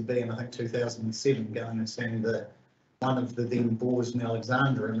VCB in I think 2007, going and seeing one of the then bores in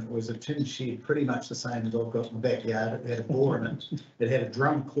Alexandra, and it was a tin shed pretty much the same as I've got in the backyard. It had a bore in it. It had a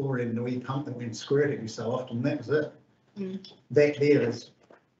drum chlorine and a wee pump that went squirt every so often, and that was it. That there is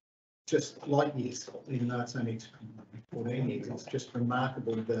just light years, even though it's only 14 years. It's just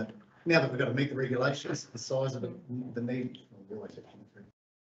remarkable that now that we've got to meet the regulations, the size of it, the need,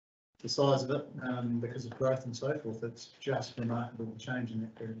 the size of it, because of growth and so forth, it's just remarkable the change in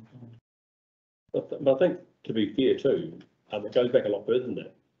that period of time. But I think, to be fair too, it goes back a lot further than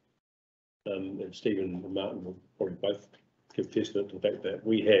that. And Stephen and Martin will probably both give testament to the fact that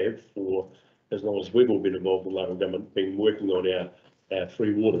we have, for as long as we've all been involved in local government, been working on our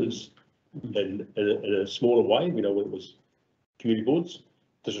free waters in a smaller way. You know, when it was community boards,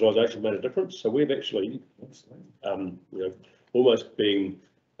 digitalisation made a difference. So we've actually, you know, almost being,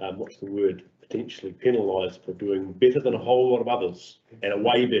 what's the word, potentially penalised for doing better than a whole lot of others, and a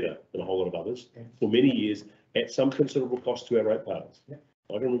way better than a whole lot of others, for many years at some considerable cost to our ratepayers.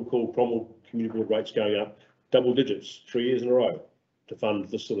 I can recall Cromwell community board rates going up double digits 3 years in a row to fund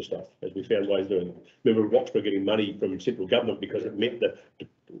this sort of stuff, as we found ways of doing it. Remember Roxburgh getting money from central government because it met the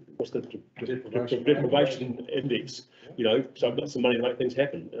deprivation index, you know, so I've got some money to make things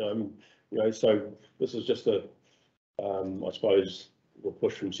happen. You know, so this is just a, I suppose, the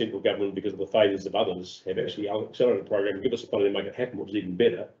push from central government because of the failures of others have actually accelerated the program, give us the money to make it happen, which is even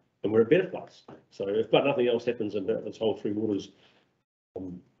better, and we're a better place. So if but nothing else happens in this whole Three Waters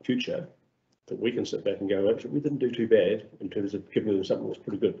future, that we can sit back and go, actually, we didn't do too bad in terms of giving them something that's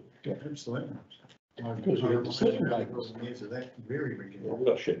pretty good. Yeah, absolutely. Because we have decision makers. Years of that very regular. We've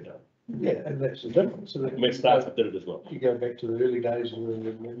got shit done. Yeah, and that's the difference. So I mean, Starford did it as well. You go back to the early days of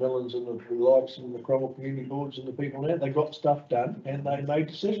the Millens and the Lights and the Cromwell community boards and the people there, they got stuff done and they made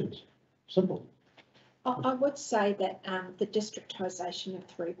decisions. Simple. I would say that the districtisation of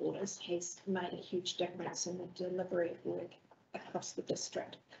Three Waters has made a huge difference in the delivery of work across the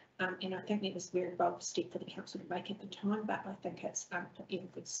district. And I think that was a very bold step for the council to make at the time, but I think it's put in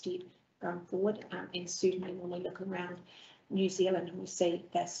good stead going forward. And certainly when we look around New Zealand and we see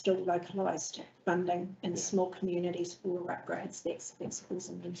they're still localised funding in small communities for upgrades, that's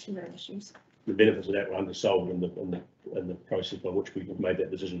causing them serious issues. The benefits of that were undersold in the process by which we made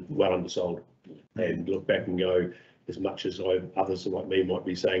that decision, well undersold. And look back and go, as much as others like me might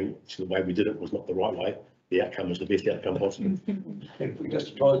be saying the way we did it was not the right way, the outcome was the best outcome possible. If we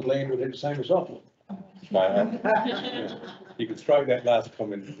just tried land with it the same as often. You can strike that last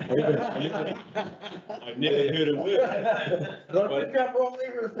comment. I've never heard a word. I picked up wrong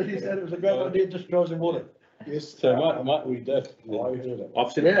there, he said it was a great idea, just draws some water. Yes. So might we did.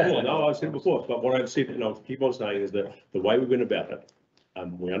 I've said it before, no, I've said it before, but what I've said, and I'll keep on saying, is that the way we went about it,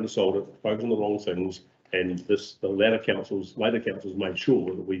 we undersold it, focused on the wrong things, and the later councils made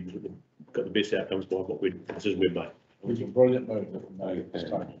sure that we got the best outcomes by what the decision we've made. It was a brilliant move.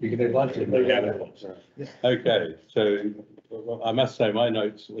 You can have lunch. Okay, so I must say my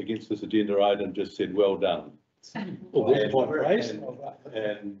notes against this agenda item just said, well done. And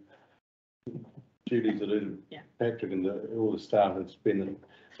Julie's alluded, Patrick and all the staff, it's been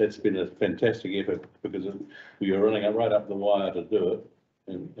a fantastic effort because we were running right up the wire to do it,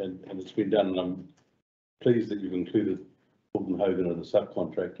 and it's been done. And I'm pleased that you've included Fulton Hogan and the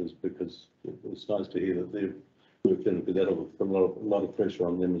subcontractors, because it's nice to hear that they've worked in, because that'll put a lot of pressure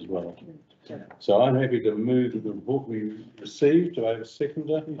on them as well. So I'm happy to move the report we received. Do I have a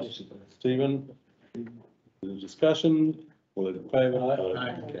seconder? Stephen, the discussion, all in favour?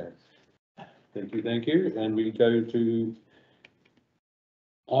 Okay. Thank you. And we go to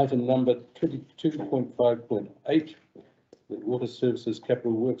item number 22.5.8, the Water Services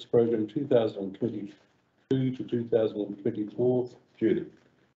Capital Works Program 2022 to 2024. Judy.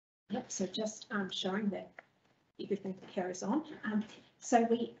 Yep, so just showing that everything carries on. So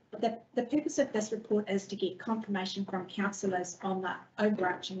the purpose of this report is to get confirmation from councillors on the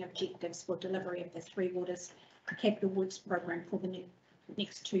overarching objectives for delivery of the Three Waters Capital Works Program for the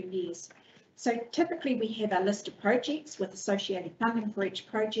next 2 years. So typically we have a list of projects with associated funding for each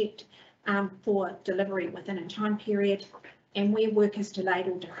project for delivery within a time period. And where work is delayed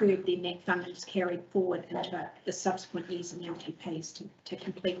or deferred, then that funding is carried forward into the subsequent years and LTPs to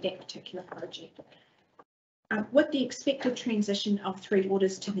complete that particular project. With the expected transition of Three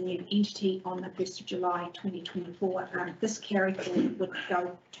Waters to the new entity on the 1st of July 2024, this carry forward would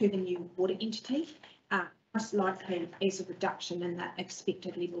go to the new water entity, most likely as a reduction in the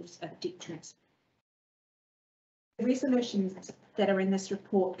expected levels of debt transfer. The resolutions that are in this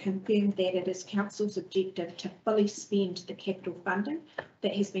report confirm that it is Council's objective to fully spend the capital funding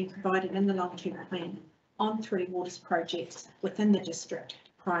that has been provided in the long-term plan on Three Waters projects within the district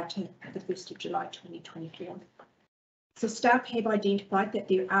prior to the 1st of July 2024. So staff have identified that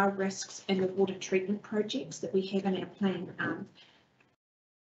there are risks in the water treatment projects that we have in our plan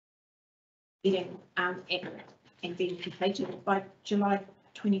and being completed by July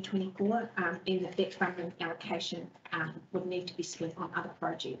 2024, and that funding allocation would need to be spent on other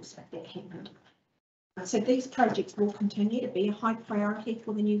projects if that happened. So these projects will continue to be a high priority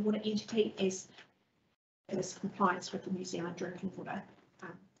for the new water entity as it is compliance with the New Zealand drinking water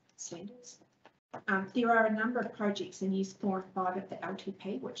standards. There are a number of projects in years 4 and 5 of the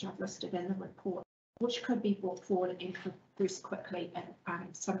LTP, which I've listed in the report, which could be brought forward and progress quickly if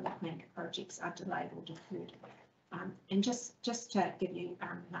some of the planned projects are delayed or deferred. And just to give you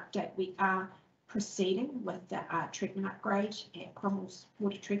an update, we are proceeding with the treatment upgrade at Cromwell's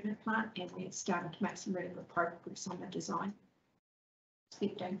water treatment plant, and we're starting to make some really good progress on the design.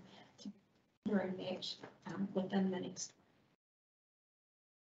 Expecting to be doing that within the next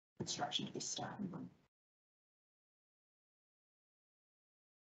construction to be starting on.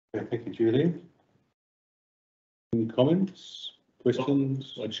 Okay, thank you, Julie. Any comments,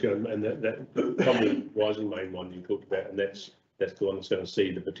 questions? I just go, and that probably rising main one you talked about, and that's the one that's going to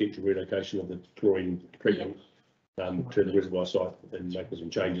see the potential relocation of the chlorine treatment to the reservoir site and making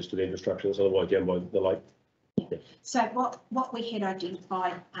some changes to the infrastructure that's otherwise down by the lake. Yeah. So what we had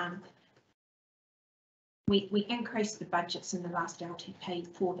identified, we increased the budgets in the last LTP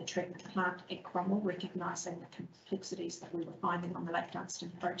for the treatment plant at Cromwell, recognising the complexities that we were finding on the Lake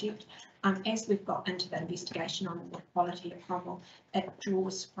Dunstan project. As we've got into the investigation on the water quality at Cromwell, it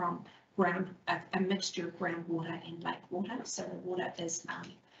draws from a mixture of groundwater and lake water. So the water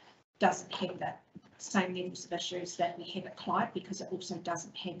doesn't have the same levels of issues that we have at Clyde, because it also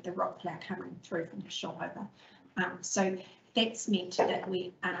doesn't have the rock flow coming through from the shoreover. So that's meant that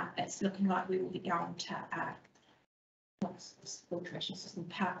it's looking like we will be going to filtration system,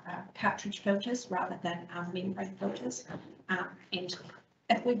 cartridge filters rather than membrane filters. And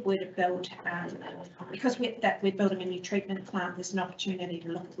if we were to build, because we're building a new treatment plant, there's an opportunity to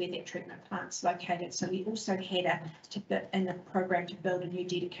look at where that treatment plant's located. So we also had in the program to build a new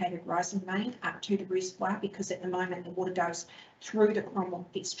dedicated rising main up to the reservoir, because at the moment the water goes through the Cromwell,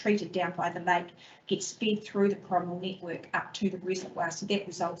 gets treated down by the lake, gets fed through the Cromwell network up to the reservoir. So that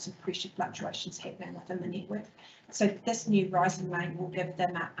results in pressure fluctuations happening within the network. So this new rising main will give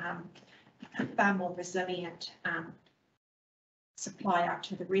them a far more resilient supply up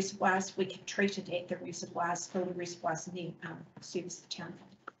to the reservoirs. We can treat it at the reservoirs, fill the reservoirs, and then service the town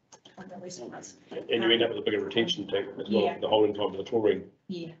from the reservoirs. And you end up with a bigger retention tank as well, the holding time for the chlorine.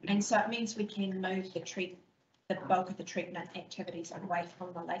 Yeah, and so it means we can move the bulk of the treatment activities away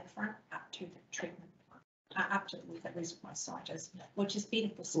from the lakefront up to the treatment, up to where the reservoir site is, which is better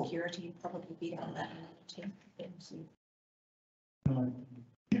for security and probably better for the Tim.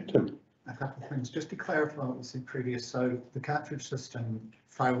 A couple of things, just to clarify what was said previous. So the cartridge system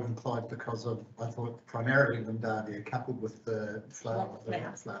failed in Clyde because of, I thought, primarily Lindavia coupled with the flower.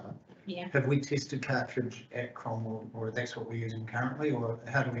 Yeah. Have we tested cartridge at Cromwell, or that's what we're using currently, or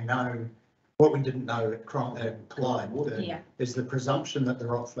how do we know what we didn't know at Clyde? Is the presumption that the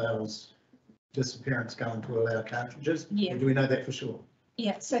rock flowers disappearance going to allow cartridges? Yeah. Or do we know that for sure?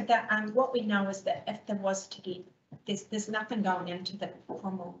 Yeah. So that what we know is that if there was to get there's nothing going into the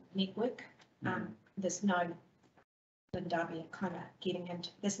Cromwell network. There's no Lindavia kind of getting into.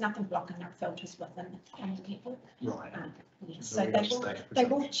 There's nothing blocking our filters within the Cromwell network. Right. Yeah. So they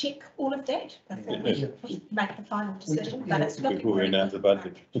will check all of that before we make the final decision. But it's looking before we announce the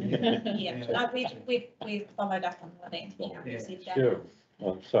budget. Yeah. No, we've followed up on that. Yeah. Said that. Sure.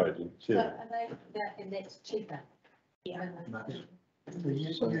 Oh, sorry. So are they, and that's cheaper? Yeah. The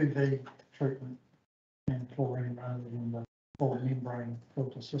UV treatment and chlorine rather than the full membrane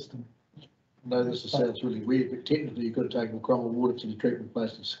filter system. I know this sounds really weird, but technically you've got to take the Cromwell water to the treatment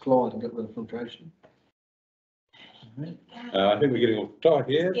place to Clyde and get rid of filtration. I think we're getting off track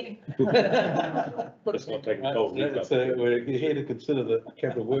here. Let's not take a cold. We're here to consider the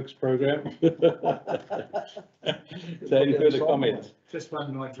capital works program. So any further comments? Just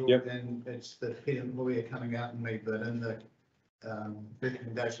one, Nigel, Yep. and it's the pedant lawyer coming out and me, but in the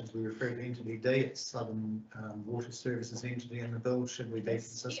recommendations, we refer to entity D, it's Southern Water Services entity in the bill, should we be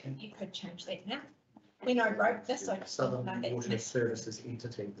consistent? You could change that now. When I wrote this, I just Southern didn't know that. Water Services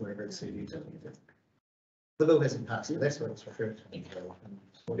entity, wherever it's said entity. The bill hasn't passed, but that's what it's referred to.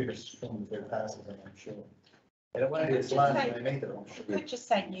 Whatever's from the bill passes, I'm sure. And it won't be as large as they need it, I'm sure. You could just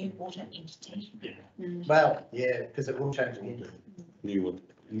say new water entity. Well, yeah, because it will change again. New water.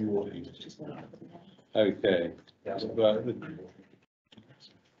 Okay. Well,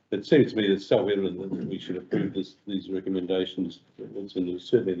 it seems to me it's self-evident that we should approve these recommendations. It's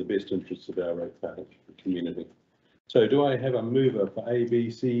certainly in the best interests of our ratepaying community. So do I have a mover for A,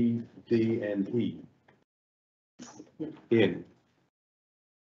 B, C, D and E? Ian?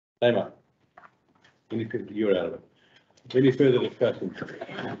 Emma? You're out of it. Any further discussion?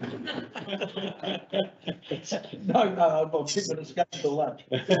 No, I'm keeping the discussion till lunch.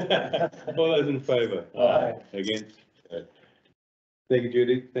 All those in favour? Aye. Against? Thank you,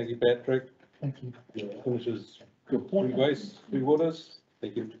 Judy. Thank you, Patrick. Thank you. Finishes Three Waste, Three Waters.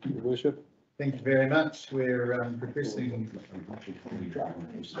 Thank you, Your Worship. Thank you very much. We're progressing.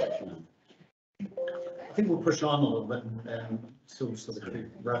 I think we'll push on a little bit and sort of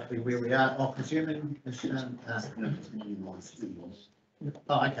keep roughly where we are. I'm presuming.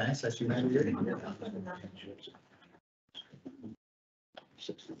 Oh, okay, so she may be ready.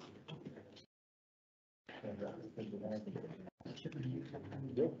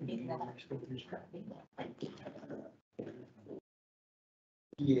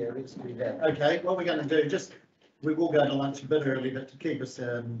 Yeah, let's do that. Okay, what we're going to do, we will go to lunch a bit early, but to keep us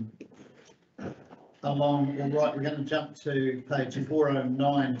along, all right, we're going to jump to page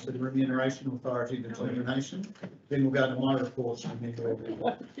 409 to the Remuneration Authority determination. Then we'll go to my report and then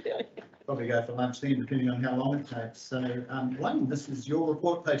we'll probably go for lunch then, depending on how long it takes. So, Wayne, this is your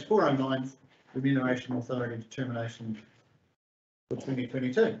report, page 409, Remuneration Authority determination for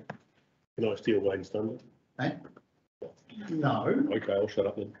 2022. Can I steal Wayne's thunder? Eh? No. Okay, I'll shut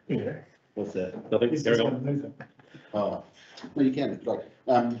up then. Yeah. What's that? Nothing, He's carry just on. gonna move it. Oh, well, you can, like,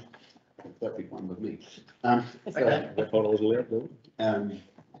 that'd be fine with me. Okay. That thought I was allowed, no?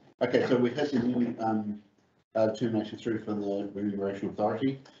 Okay, so we've had the new, determination through from the Remuneration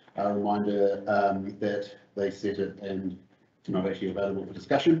Authority. A reminder, that they set it and it's not actually available for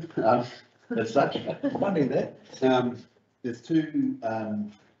discussion, as such. Funny that. There's two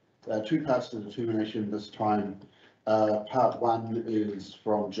parts to the determination this time. Part one is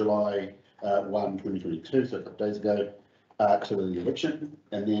from July 1, 2022, so a couple of days ago, to the election,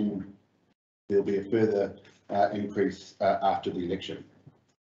 and then there'll be a further increase after the election.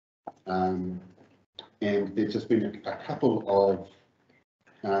 And there's just been a couple of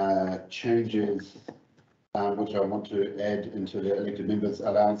changes which I want to add into the elected members'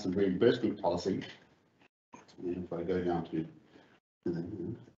 allowance and reimbursement policy. And if I go down to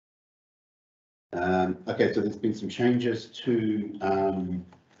okay, so there's been some changes to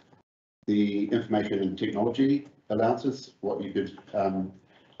the information and technology allowances, what you could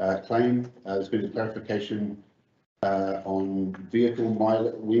claim. There's been a clarification on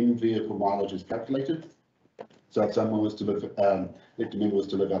when vehicle mileage is calculated. So if someone was to live, elected member was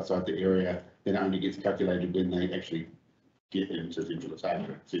to live outside the area, then it only gets calculated when they actually get into central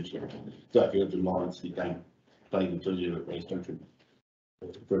Otago, essentially. So if you live in Lawrence, you don't claim until you're at Race Junction,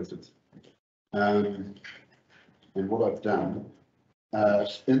 for instance. And what I've done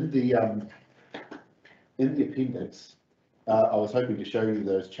in the appendix, I was hoping to show you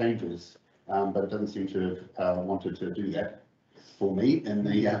those changes, but it doesn't seem to have wanted to do that for me in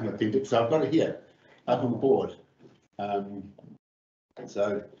the appendix. So I've got it here up on the board.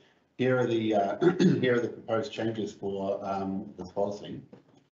 So here are the here are the proposed changes for this policy.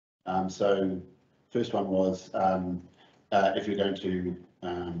 So first one was if you're going to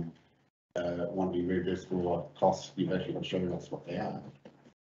want to be reimbursed for costs, you've actually got to show us what they are.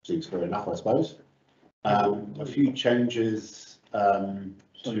 Seems fair enough, I suppose. A few changes to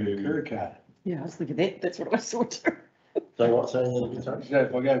Curry card. Yeah, I was thinking that, that's what I saw too. So what, sorry? So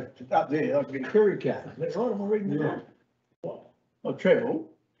if I go up there, I can get a curry card. That's right, am I reading it right? Well, travel,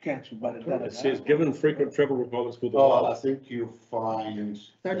 cancel, but it doesn't. It says, given frequent travel requirements for the. Oh, I think you'll find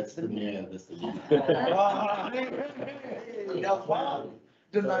that's the mayor, that's the mayor.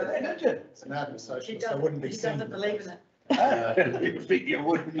 Didn't know that, did you? It's an admin socialist, so I wouldn't be He seen. doesn't believe in it. You think you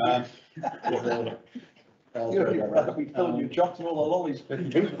would? You'd rather be filling your jocks and all the lollies.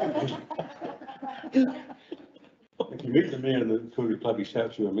 You meet the mayor and the Koori Club, he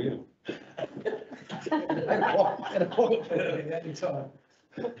shouts you a meal.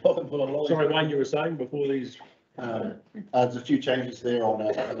 Sorry, Wayne, you were saying before these? There's a few changes there on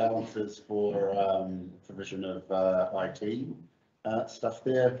allowances for provision of IT stuff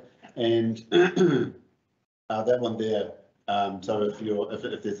there, and that one there. So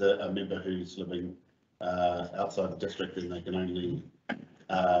if there's a member who's living outside the district, then they can only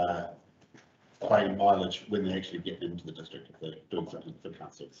claim mileage when they actually get into the district if they're doing something for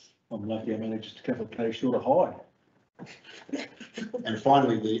councils. I'm lucky I managed to cover pay short of high. And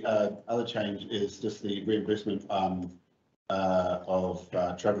finally, the other change is just the reimbursement of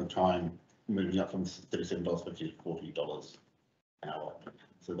travel time moving up from $37.50 to $40 an hour.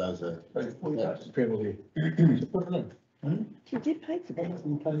 So those are. That's penalty. You did pay for that.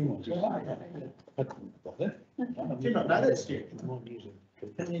 Do you not know that, Stu?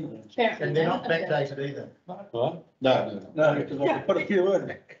 And they're not backdated either. What? No, because I put a few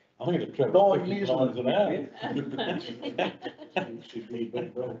in. I think it's travel 9 years. $50 an hour.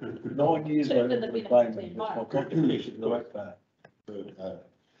 9 years. So over the the benefit claim, to my contribution to it.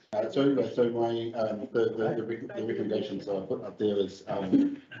 So the recommendations I put up there is,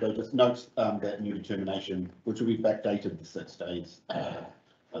 they just note that new determination, which will be backdated the 6 days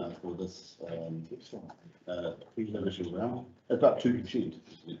for this initial round, about 2%.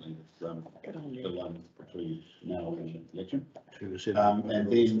 The one between now and the election.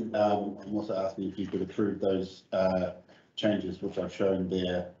 And then I'm also asking if you could approve those changes which I've shown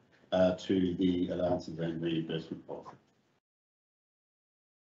there to the allowances and reimbursement policy.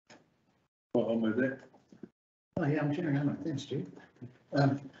 Well, I'll move that. Oh, yeah, I'm chairing, aren't I? Thanks, Stu.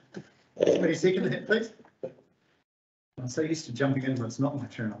 Somebody second that, please. I'm so used to jumping in when it's not my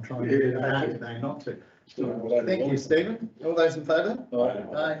turn. I'm trying to get it out today, not to. Thank you, Stephen. All those in favour?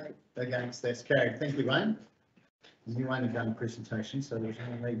 Aye. Against, that's carried. Thank you, Wayne. You Wayne have done a presentation, so there's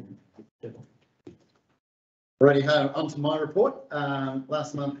no need. Righty ho, on to my report.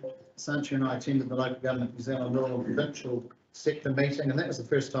 Last month, Sancho and I attended the local government New Zealand Rural Provincial Sector meeting, and that was the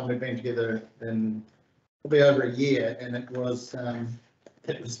first time we've been together in probably over a year, and it was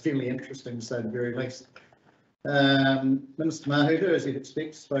fairly interesting to say the very least. Minister Mahuta, as you'd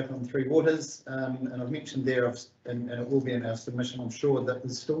expect, spoke on Three Waters, and I've mentioned there, and it will be in our submission, I'm sure, that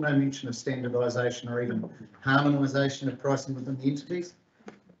there's still no mention of standardisation or even harmonisation of pricing within the entities.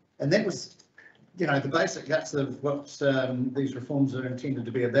 And that was, you know, the basic guts of what these reforms are intended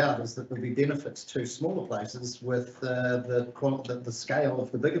to be about, is that there'll be benefits to smaller places with the scale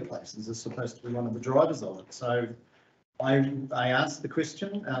of the bigger places is supposed to be one of the drivers of it. So I asked the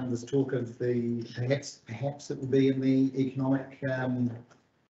question, there's talk of the, perhaps it will be in the economic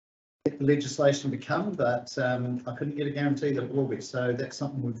legislation to come, but I couldn't get a guarantee that it will be. So that's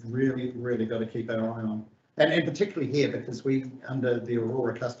something we've really got to keep our eye on. And particularly here, because we, under the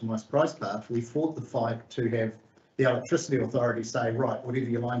Aurora customised price path, we fought the fight to have the electricity authority say, right, whatever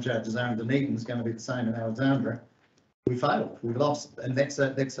your line charges are in Dunedin is going to be the same in Alexandra. We failed, we lost, and that's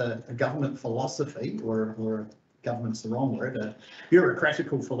a government philosophy, or government's the wrong word, a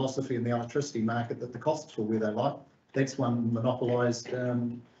bureaucratical philosophy in the electricity market that the costs will where they like. That's one monopolised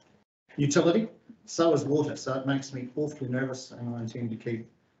utility. So is water, so it makes me awfully nervous, and I intend to keep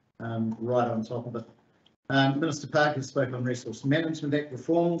right on top of it. Minister Parker spoke on Resource Management Act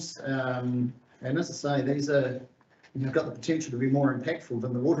reforms, and as I say, these are, you've got the potential to be more impactful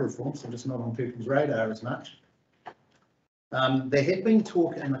than the water reforms, so just not on people's radar as much. There had been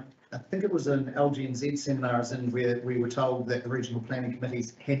talk, and I think it was an LGNZ seminars in where we were told that the regional planning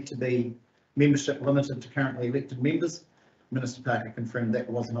committees had to be membership limited to currently elected members. Minister Parker confirmed that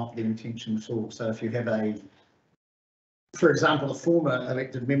was not the intention at all. So if you have for example, a former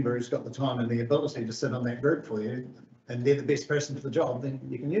elected member who's got the time and the ability to sit on that group for you, and they're the best person for the job, then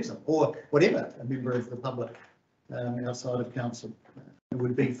you can use them. Or whatever a member of the public outside of council, it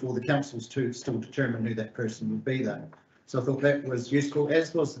would be for the councils to still determine who that person would be though. So I thought that was useful,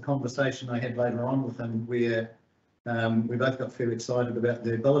 as was the conversation I had later on with him, where we both got fairly excited about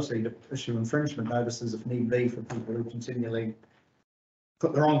the ability to issue infringement notices if need be for people who continually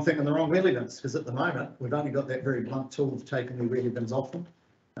put the wrong thing in the wrong wheelie bins, because at the moment we've only got that very blunt tool of taking the wheelie bins off them,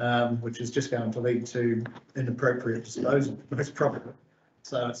 which is just going to lead to inappropriate disposal, most probably.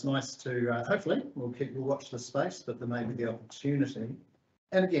 So it's nice to hopefully we'll watch this space, but there may be the opportunity,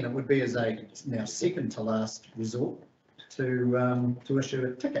 and again it would be as a now second to last resort to issue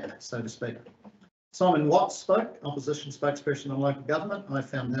a ticket, so to speak. Simon Watts spoke, opposition spokesperson on local government. I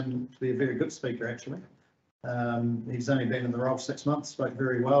found him to be a very good speaker actually. He's only been in the role 6 months, spoke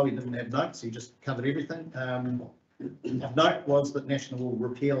very well. He didn't have notes, he just covered everything. of note was that National will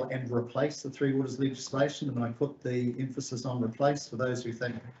repeal and replace the Three Waters legislation, and I put the emphasis on replace for those who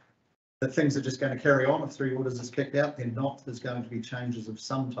think that things are just going to carry on if Three Waters is kicked out. They're not. There's going to be changes of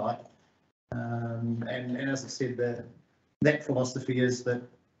some type. And as I said, that philosophy is that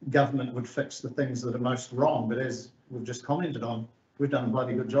government would fix the things that are most wrong, but as we've just commented on, we've done a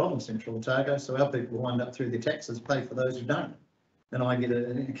bloody good job in Central Otago, so our people wind up through their taxes, pay for those who don't. And I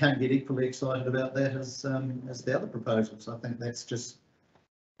can't get equally excited about that as the other proposals. I think that's just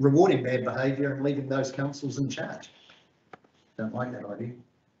rewarding bad behaviour and leaving those councils in charge. Don't like that idea.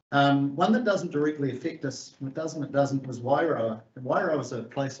 One that doesn't directly affect us, it doesn't, was Wairoa. And Wairoa is a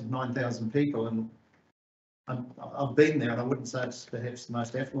place of 9,000 people, and I've been there, and I wouldn't say it's perhaps the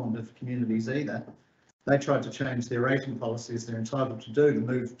most affluent of communities either. They tried to change their rating policies, they're entitled to do, to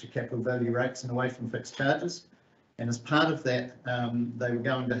move to capital value rates and away from fixed charges. And as part of that, they were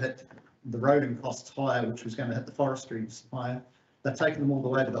going to hit the roading costs higher, which was going to hit the forestry higher. They've taken them all the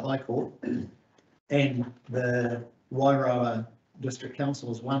way to the High Court, and the Wairoa District Council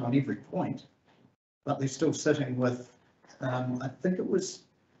has won on every point, but they're still sitting with, I think it was,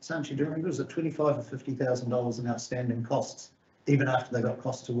 Sam, do you remember, was it $25,000 or $50,000 in outstanding costs, even after they got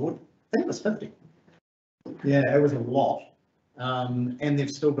cost award? I think it was 50. Yeah, it was a lot. And they've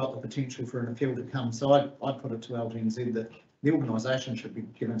still got the potential for an appeal to come. So I put it to LGNZ that the organisation should be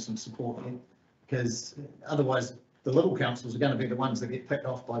given some support here, because otherwise the little councils are going to be the ones that get picked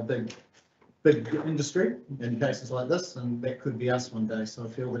off by big industry in cases like this, and that could be us one day. So I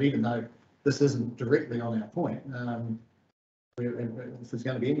feel that even though this isn't directly on our point, if there's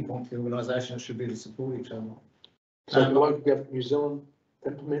going to be any point to the organisation, it should be to support each other. So the local government New Zealand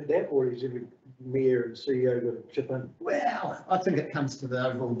implement that, or is every mayor and CEO going to chip in? Well, I think it comes to the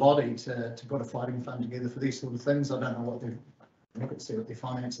overall body to put a fighting fund together for these sort of things. I don't know what see what their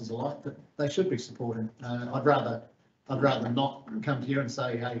finances are like, but they should be supported. I'd rather not come to you and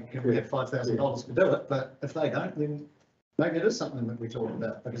say, hey, can we have $5,000 to do it? But if they don't, then maybe it is something that we talk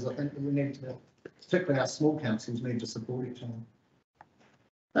about, because I think we need to, particularly our small councils, need to support each other.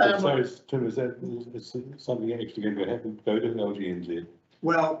 So is something actually going to happen, go to LGNZ?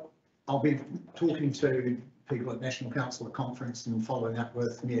 Well, I'll be talking to people at National Council at conference and following up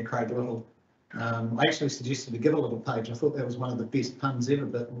with Mayor Craig Little. I actually suggested to give a little page. I thought that was one of the best puns ever,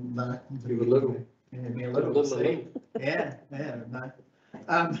 but no. Little. Yeah, Mayor Little. See? Yeah, no.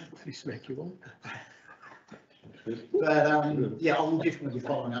 Pretty smack you on. But yeah, I will definitely be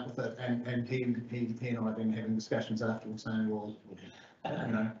following up with it, and he and I have been having discussions afterwards saying, well,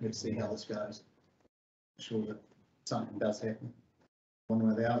 let's see how this goes. I'm sure that something does happen, one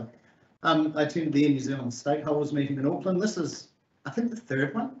way or the other. I attended the New Zealand stakeholders meeting in Auckland. This is, I think, the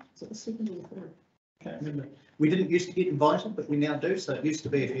third one. Is it the second or the third? I can't remember. We didn't used to get invited, but we now do. So it used to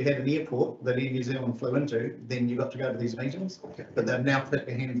be if you had an airport that Air New Zealand flew into, then you got to go to these meetings. But they've now picked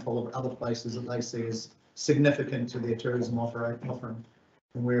a handful of other places that they see as significant to their tourism offering,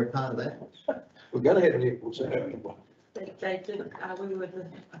 and we're a part of that. We're going to have an airport, so They did, we were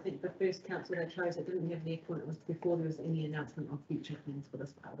I think the first council they chose that didn't have an airport. It was before there was any announcement of future plans for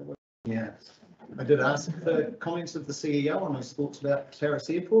this part of the world. Yeah, I did ask for comments of the CEO on his thoughts about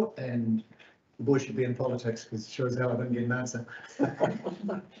Terrace Airport, and the boy should be in politics, because it sure as hell I didn't get an answer. Got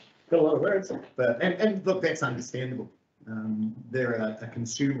a lot of words, but and look, that's understandable. They're a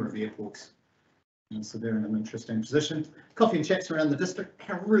consumer of airports, and so they're in an interesting position. Coffee and chats around the district.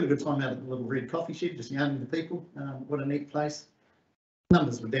 Had a really good time out at the little red coffee shed, just yarning to people. What a neat place.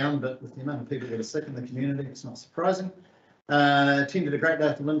 Numbers were down, but with the amount of people that are sick in the community, it's not surprising. Attended a great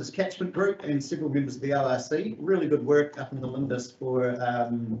day for Lindis Catchment Group and several members of the ORC. Really good work up in the Lindis for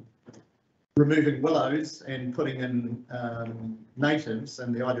removing willows and putting in natives,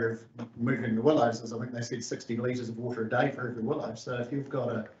 and the idea of moving the willows is, I think they said 60 litres of water a day for every willow. So if you've got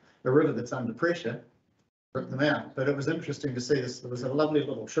a river that's under pressure, rip them out. But it was interesting to see this. There was a lovely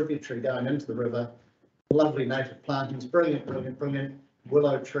little tributary going into the river, lovely native plantings, brilliant.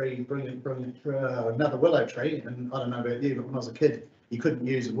 Willow tree, brilliant, another willow tree. And I don't know about you, but when I was a kid, you couldn't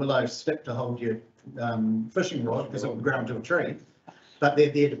use a willow stick to hold your fishing rod because it would grow into a tree, but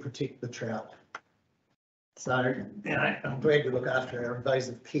they're there to protect the trout. So, I'm glad we look after our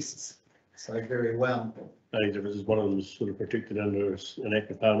invasive pests so very well. Any difference is one of them is sort of protected under an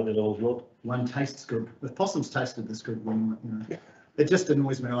act of parliament, the other one's not. One tastes good. The possums tasted this good one, It just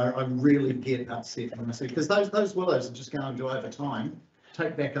annoys me. I really get upset when I see, because those willows are just going to over time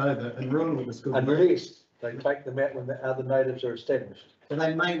take back over and ruin all this good work. unless they take them out when the other natives are established. And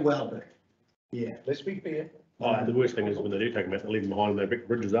they may well be. Yeah. Let's be fair. The worst thing is when they do take them out, they leave them behind and they break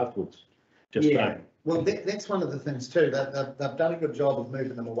bridges afterwards. Just Yeah. Well, that's one of the things too. They've done a good job of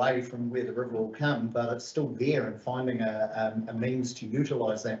moving them away from where the river will come, but it's still there and finding a means to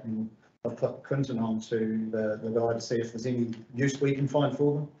utilise that. And I've put Quinton on to the guy to see if there's any use we can find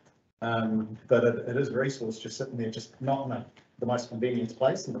for them. But it is a resource just sitting there, just not in the most convenient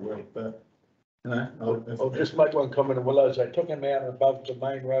place in the world, but you know. I'll just make one comment on Willows. They took him out above the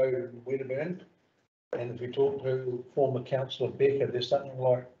main road in Wedderburn. And if we talk to former councillor Becker, there's something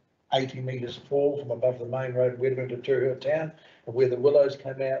like 80 metres fall from above the main road, Wedderburn to Turuhua town. And where the willows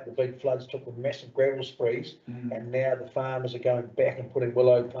came out, the big floods took a massive gravel sprees. And now the farmers are going back and putting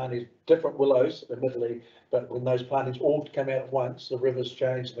willow plantings, different willows, admittedly, but when those plantings all come out at once, the rivers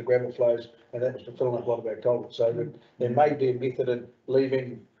change and the gravel flows, and that was fulfilling a lot of our culverts. So there may be a method in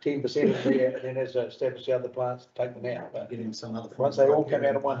leaving 10% of there, and then as they establish the other plants, take them out. But getting some other. once they all come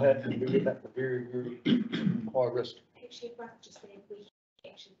out at one hit, we get up to very, very high risk. Actually, if I could just say, we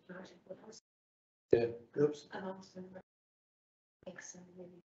actually planted with us. Yeah. Oops. And also, excellent,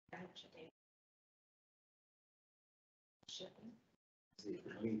 really,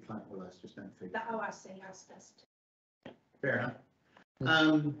 We plant willows, just don't feed. the ORC house does. Fair enough.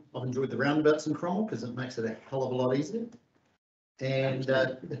 I've enjoyed the roundabouts in Cromwell because it makes it a hell of a lot easier. And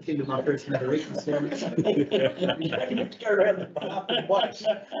attended my first Matariki ceremony. Go around the park once. I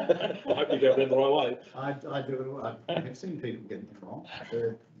hope you go the right way. I do. I have seen people getting it wrong.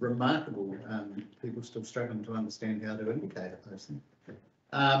 They're remarkable. People still struggling to understand how to indicate those things.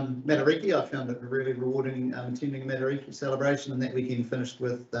 Matariki, I found it really rewarding attending a Matariki celebration, and that weekend finished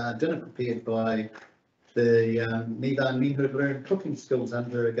with dinner prepared by the Nivan men who had learned cooking skills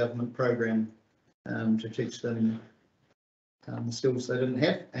under a government program to teach them the skills they didn't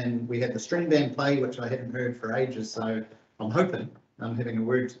have. And we had the string band play, which I hadn't heard for ages, so I'm hoping, I'm having a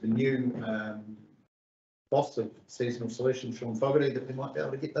word to the new boss of Seasonal Solutions, Sean Fogarty, that we might be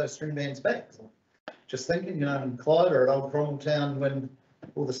able to get those string bands back. Just thinking, you know, in Clyde or at Old Cromwell Town, when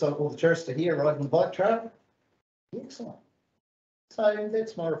all the tourists are here riding the bike trail. Excellent. So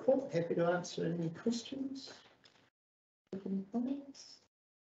that's my report. Happy to answer any questions. Any comments?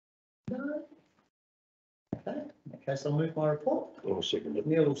 No? Okay, in that case, I'll move my report. I'll second it.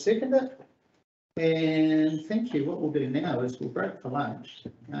 Neil will second it. And thank you. What we'll do now is we'll break for lunch.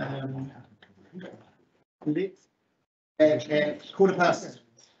 Let's at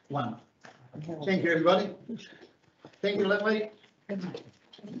 1:15. Thank you, everybody. Thank you, Lily.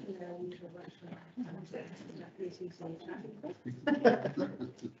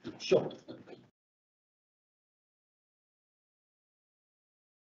 Sure.